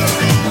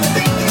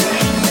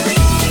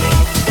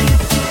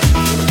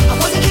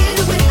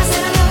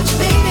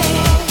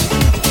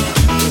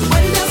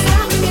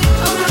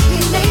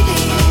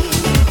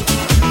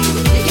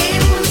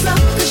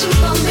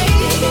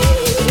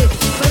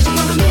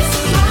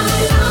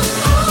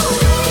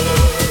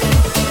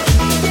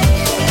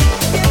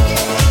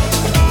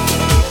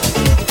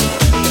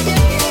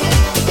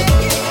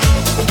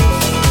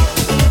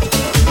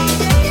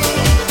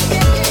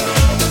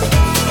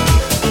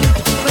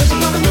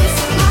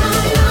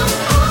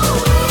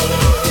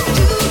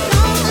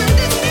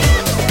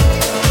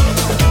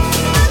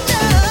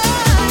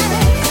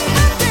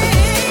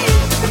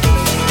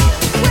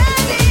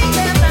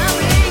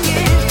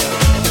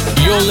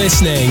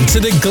 Listening to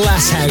the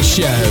Glasshouse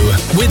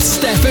Show with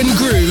Stefan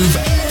Groove.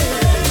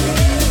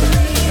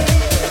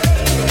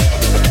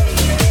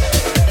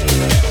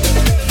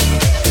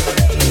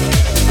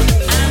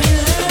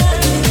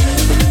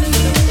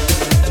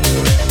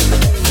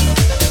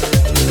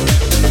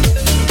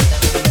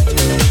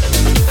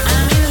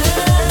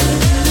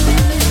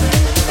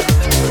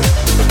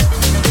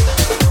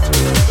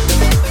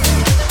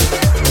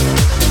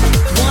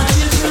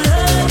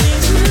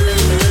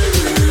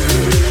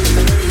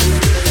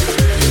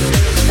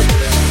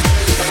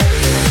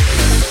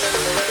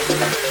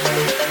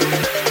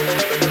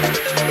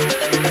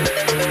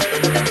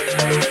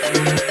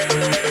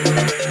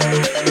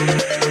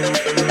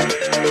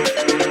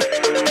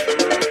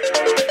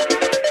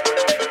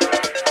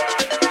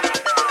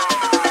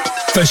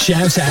 For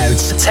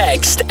shout-outs,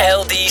 text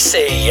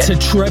LDC to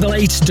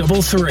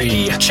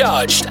 88833,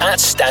 charged at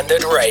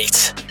standard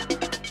rate.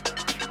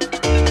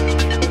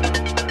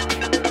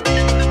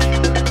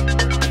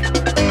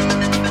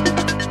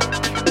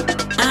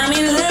 I'm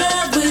in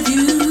love with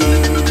you.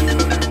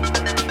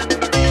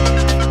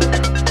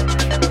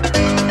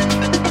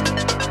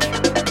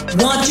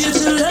 Want you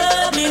to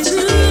love me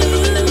too.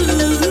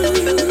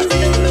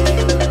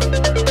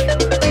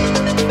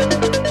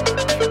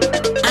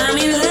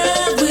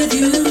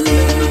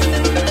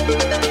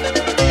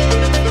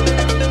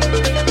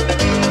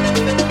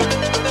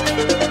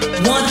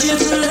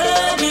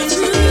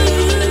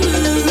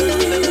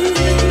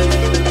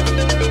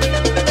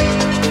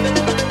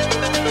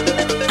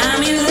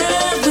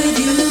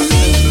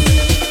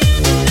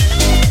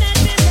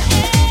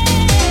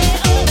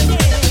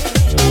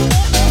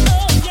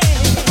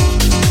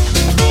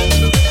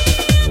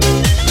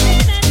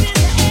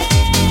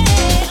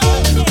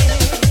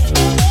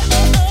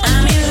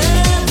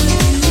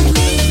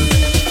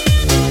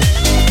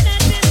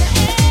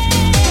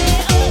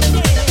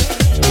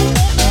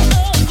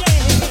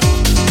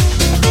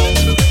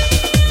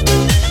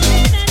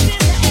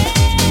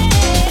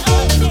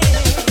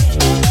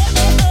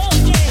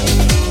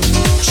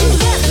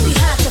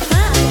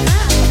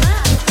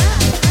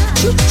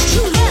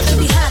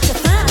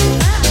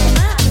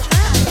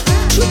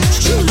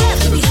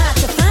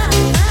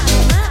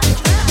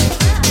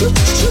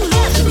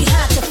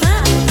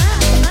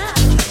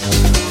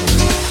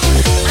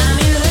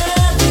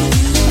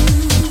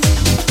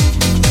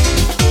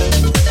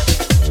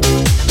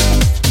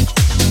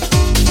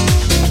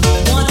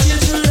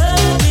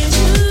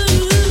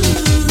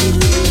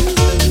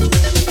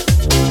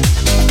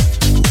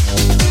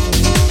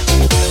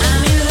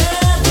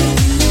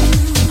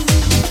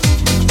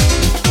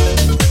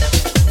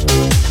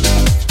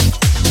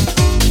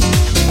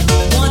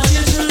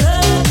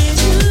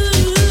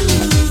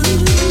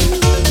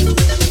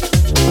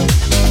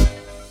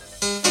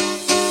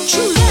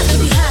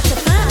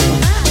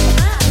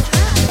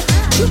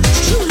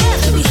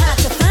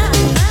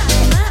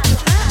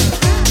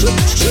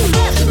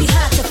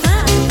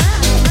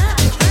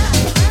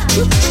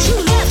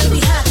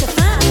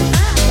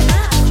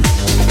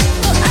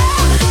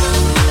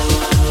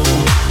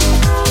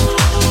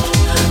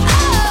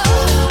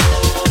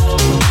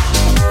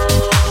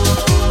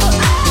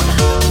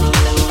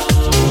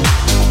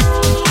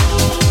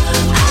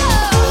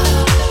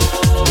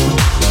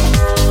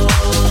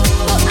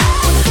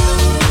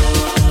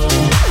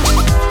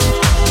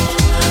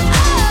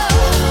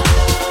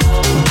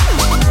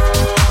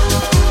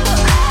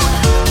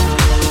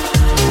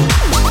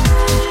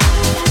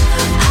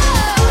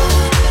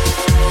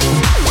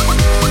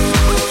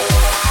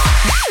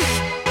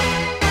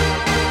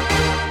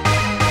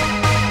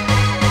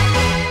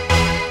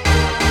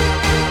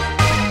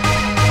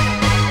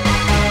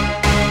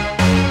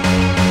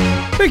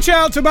 Big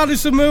shout out to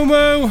Madison Moo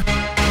Moo.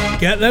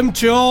 Get them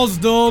chores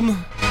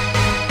done.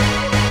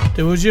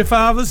 Do as your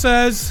father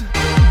says.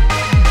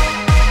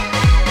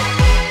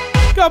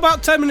 Got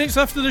about 10 minutes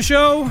after the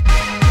show.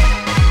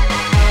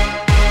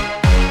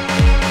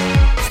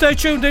 Stay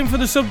tuned in for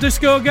the Sub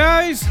Disco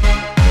guys.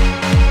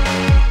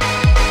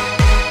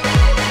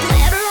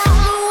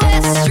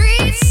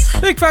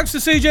 Big thanks to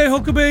CJ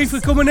Huckabee for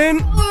coming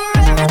in.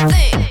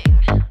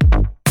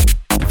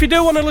 If you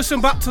do want to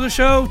listen back to the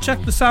show, check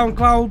the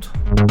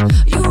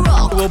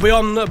SoundCloud. We'll be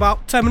on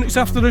about 10 minutes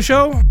after the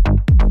show.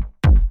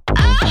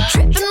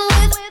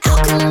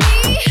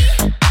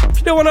 If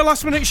you do want a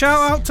last minute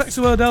shout out, text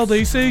the word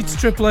LDC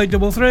to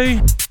 88833.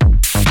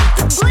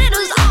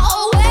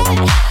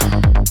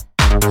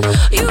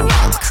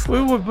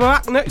 We will be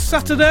back next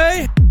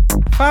Saturday,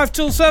 5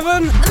 till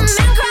 7.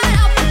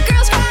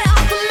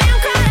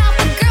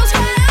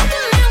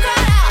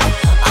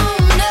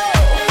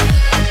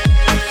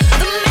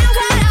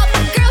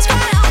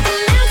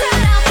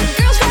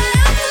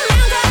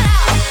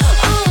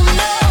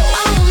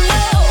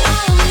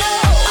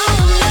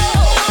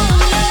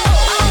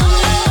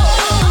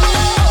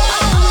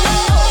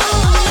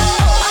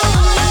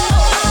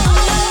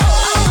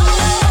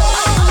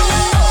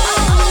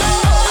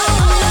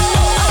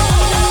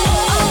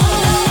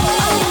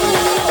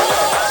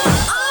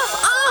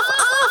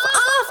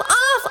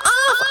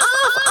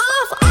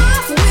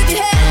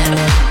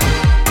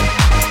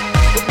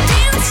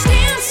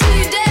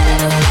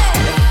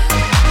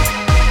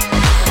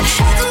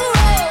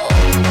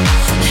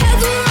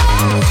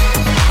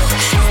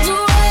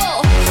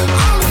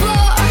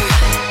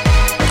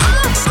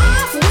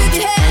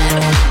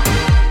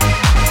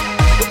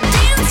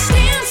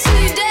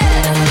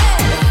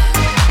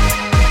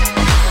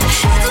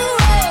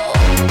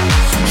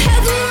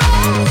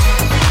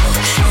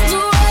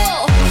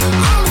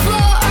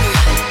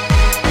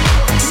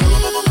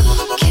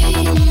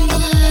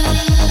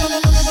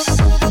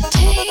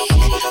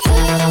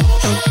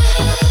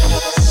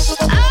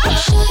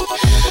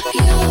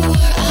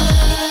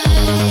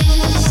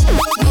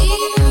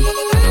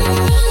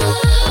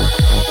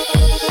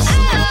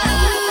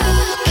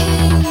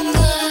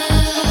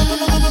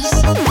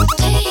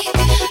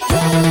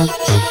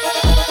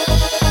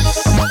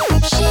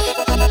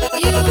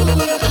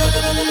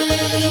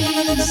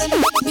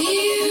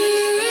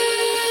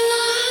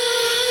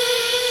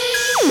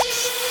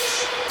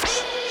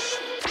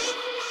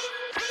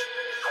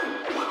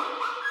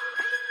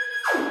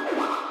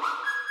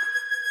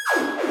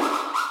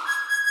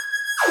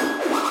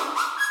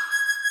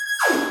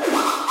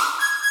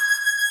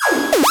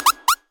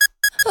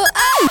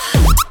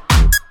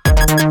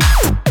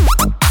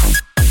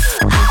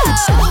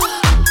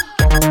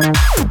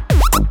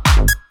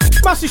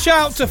 Shout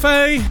out to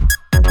Faye.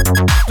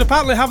 She's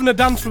apparently having a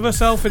dance with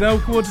herself in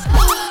Oakwood.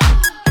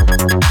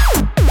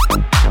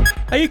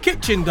 Are you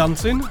kitchen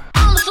dancing?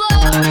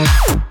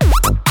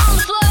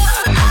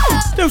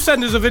 Do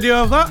send us a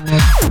video of that.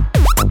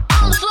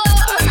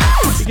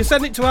 You can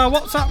send it to our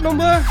WhatsApp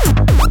number,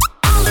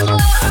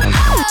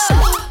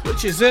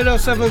 which is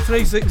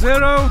 07360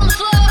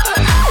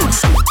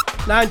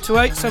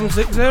 928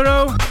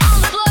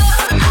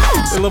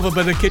 760. We love a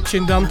bit of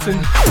kitchen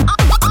dancing.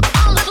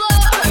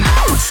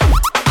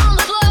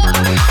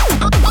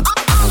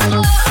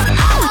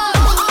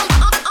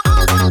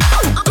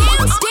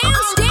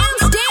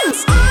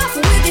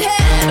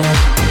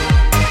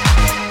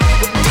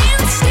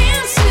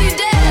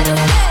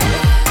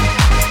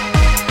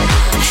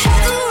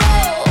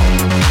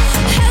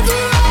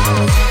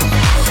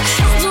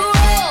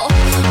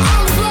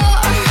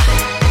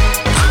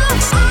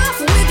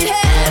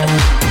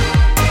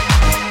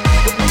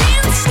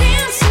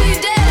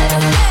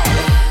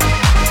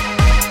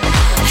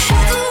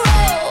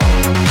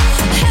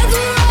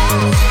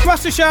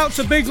 Shout out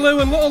to Big Lou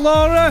and Little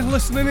Laura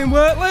listening in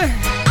Wortley.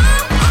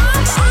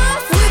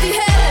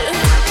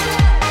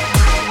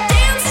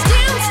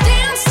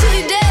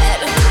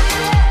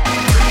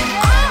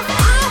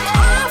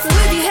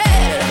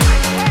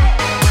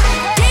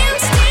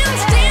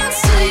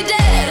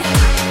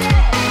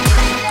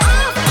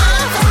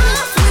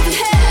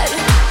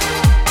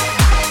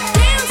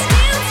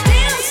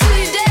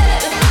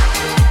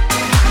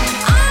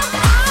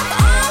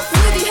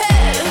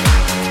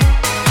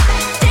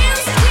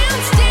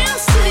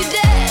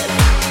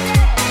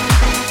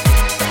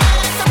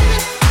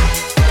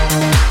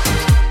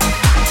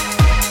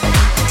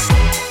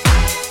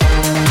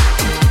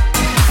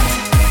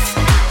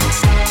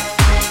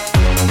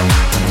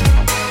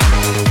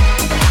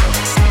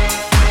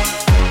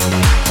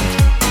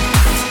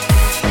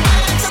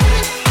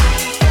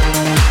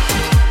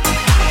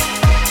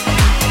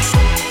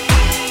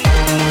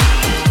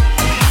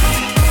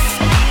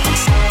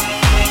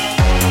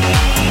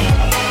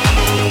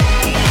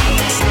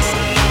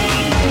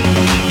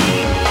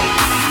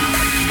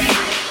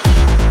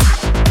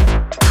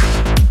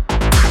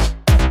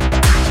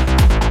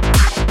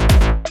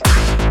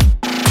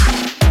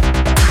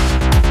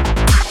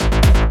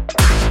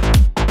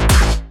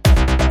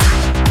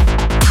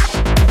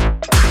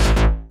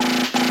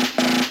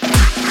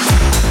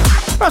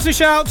 Massive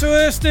shout out to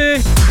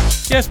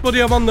Irsty. Yes,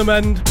 buddy, I'm on the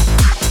mend.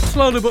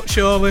 Slowly but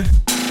surely.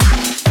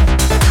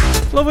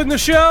 Loving the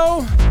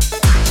show.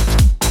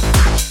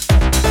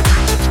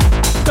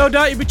 No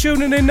doubt you'll be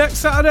tuning in next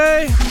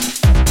Saturday.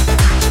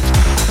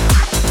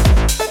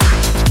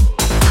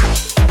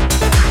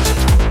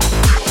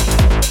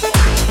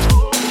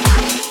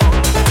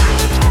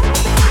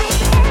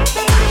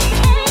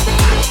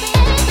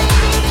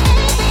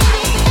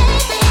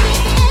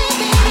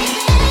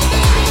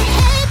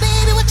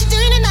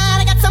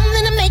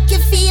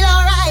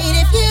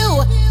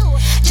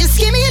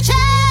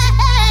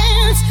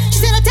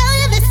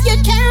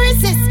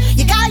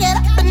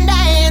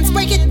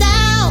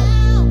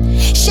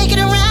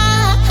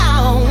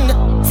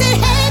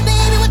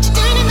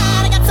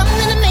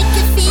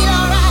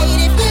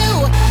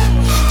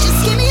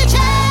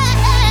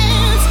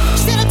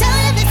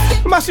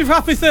 Massive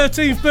happy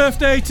 13th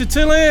birthday to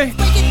Tilly.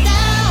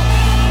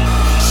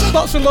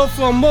 Lots of love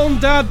from Mum,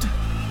 Dad,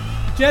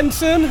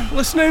 Jensen,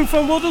 listening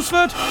from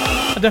Woodlesford.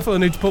 I definitely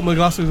need to put my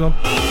glasses on.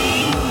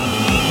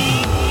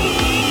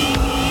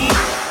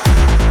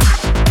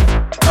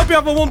 Hope you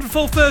have a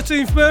wonderful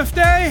 13th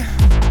birthday.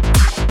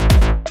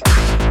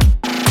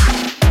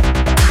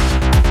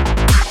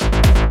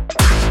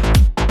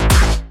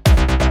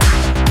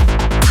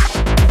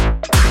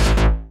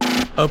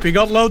 Hope you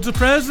got loads of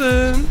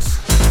presents.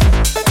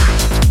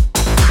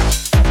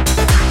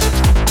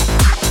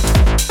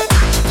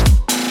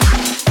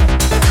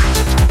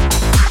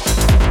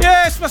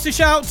 Yes, massive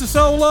shout out to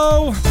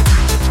Solo.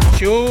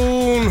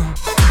 Tune.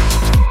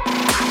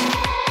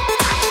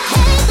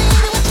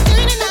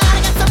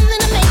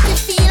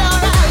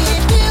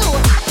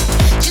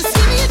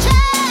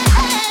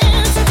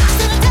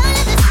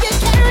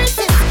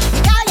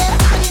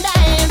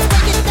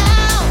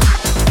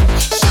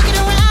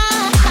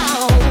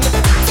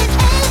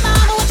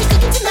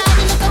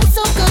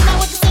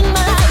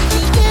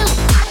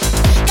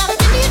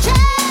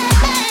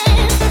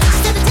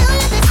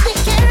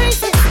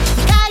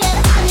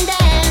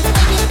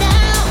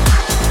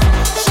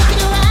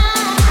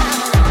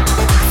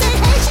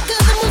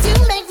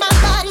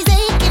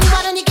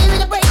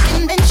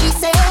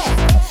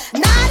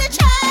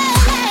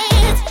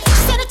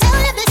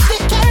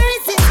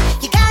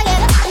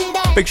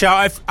 Big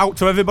shout out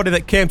to everybody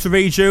that came to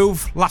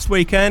Rejuve last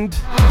weekend.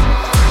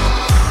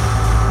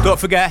 Don't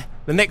forget,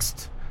 the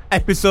next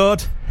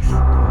episode is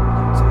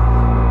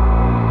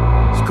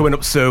coming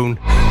up soon,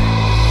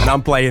 and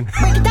I'm playing.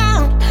 Break it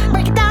down,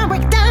 break it down,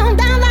 break it down,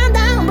 down, down,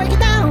 down, break it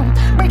down,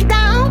 break it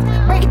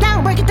down, break it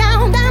down, break it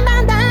down, down,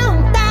 down,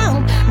 down,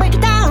 down, break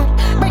it down,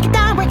 break it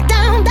down, break it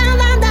down, down,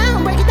 down,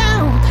 down, break it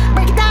down,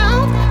 break it down,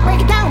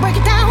 break it down, break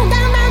it down,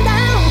 down, down,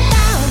 down, down,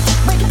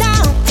 break it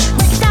down,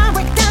 break it down,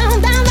 break it down,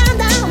 down, down,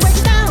 down, break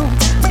it down,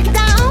 break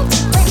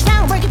it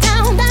down, break it down, break it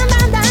down, down,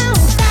 down,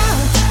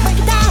 down, down, break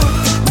it down, break it down, break it down, down, down, down, break it down,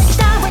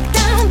 break it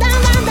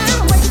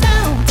down, break it down, break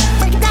it down,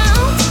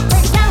 down, down, down,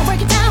 down,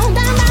 break it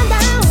down,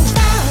 break it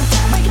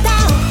down, break it down, down, down,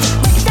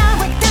 down, break it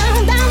down,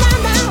 break it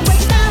down,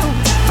 break it down, break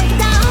it down,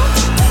 down, down,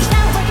 down.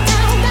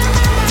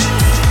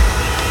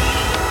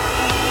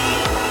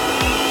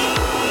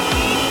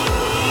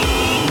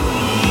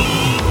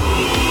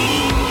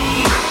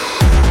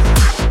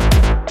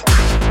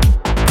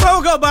 Well,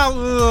 we've got about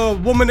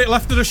 1 minute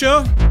left of the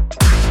show.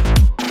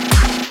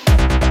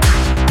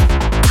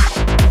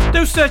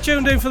 Do stay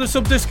tuned in for the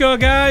Sub Disco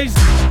guys.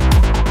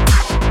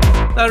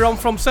 They're on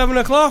from 7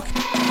 o'clock.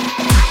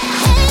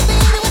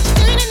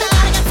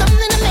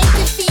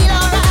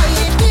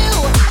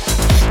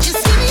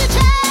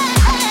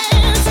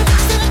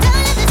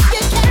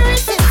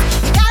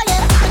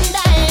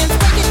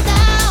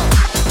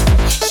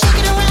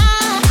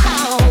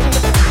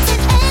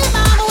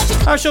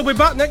 I shall be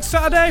back next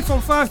Saturday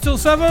from 5 till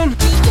 7.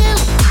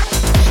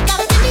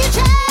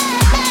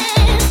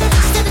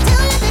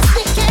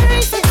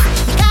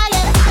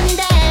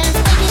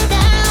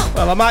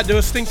 Well, I might do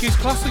a Stinky's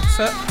Classic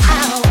set.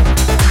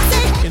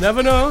 You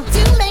never know.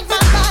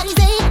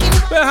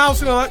 Bit of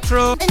house and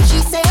electro.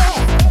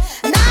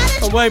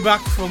 And way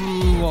back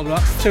from, what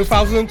was that,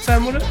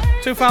 2010, wasn't it?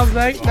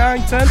 2008,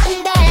 9, 10,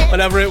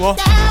 whenever it was.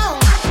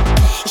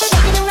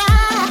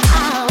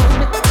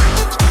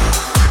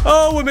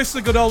 Oh, we miss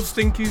the good old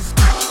Stinkies.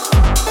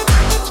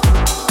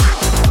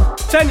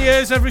 10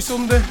 years every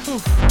Sunday.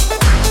 Oof.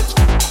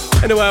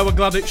 Anyway, we're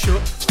glad it's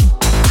shut.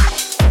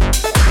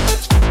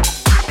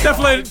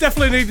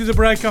 Definitely needed a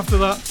break after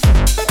that.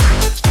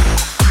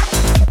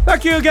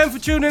 Thank you again for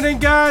tuning in,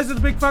 guys, and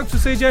a big thanks to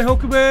CJ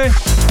Huckabee.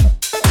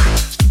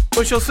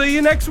 We shall see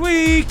you next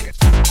week.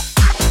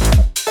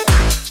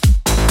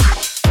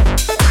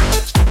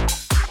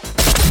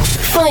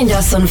 Find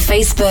us on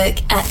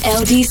Facebook at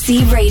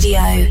LDC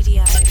Radio.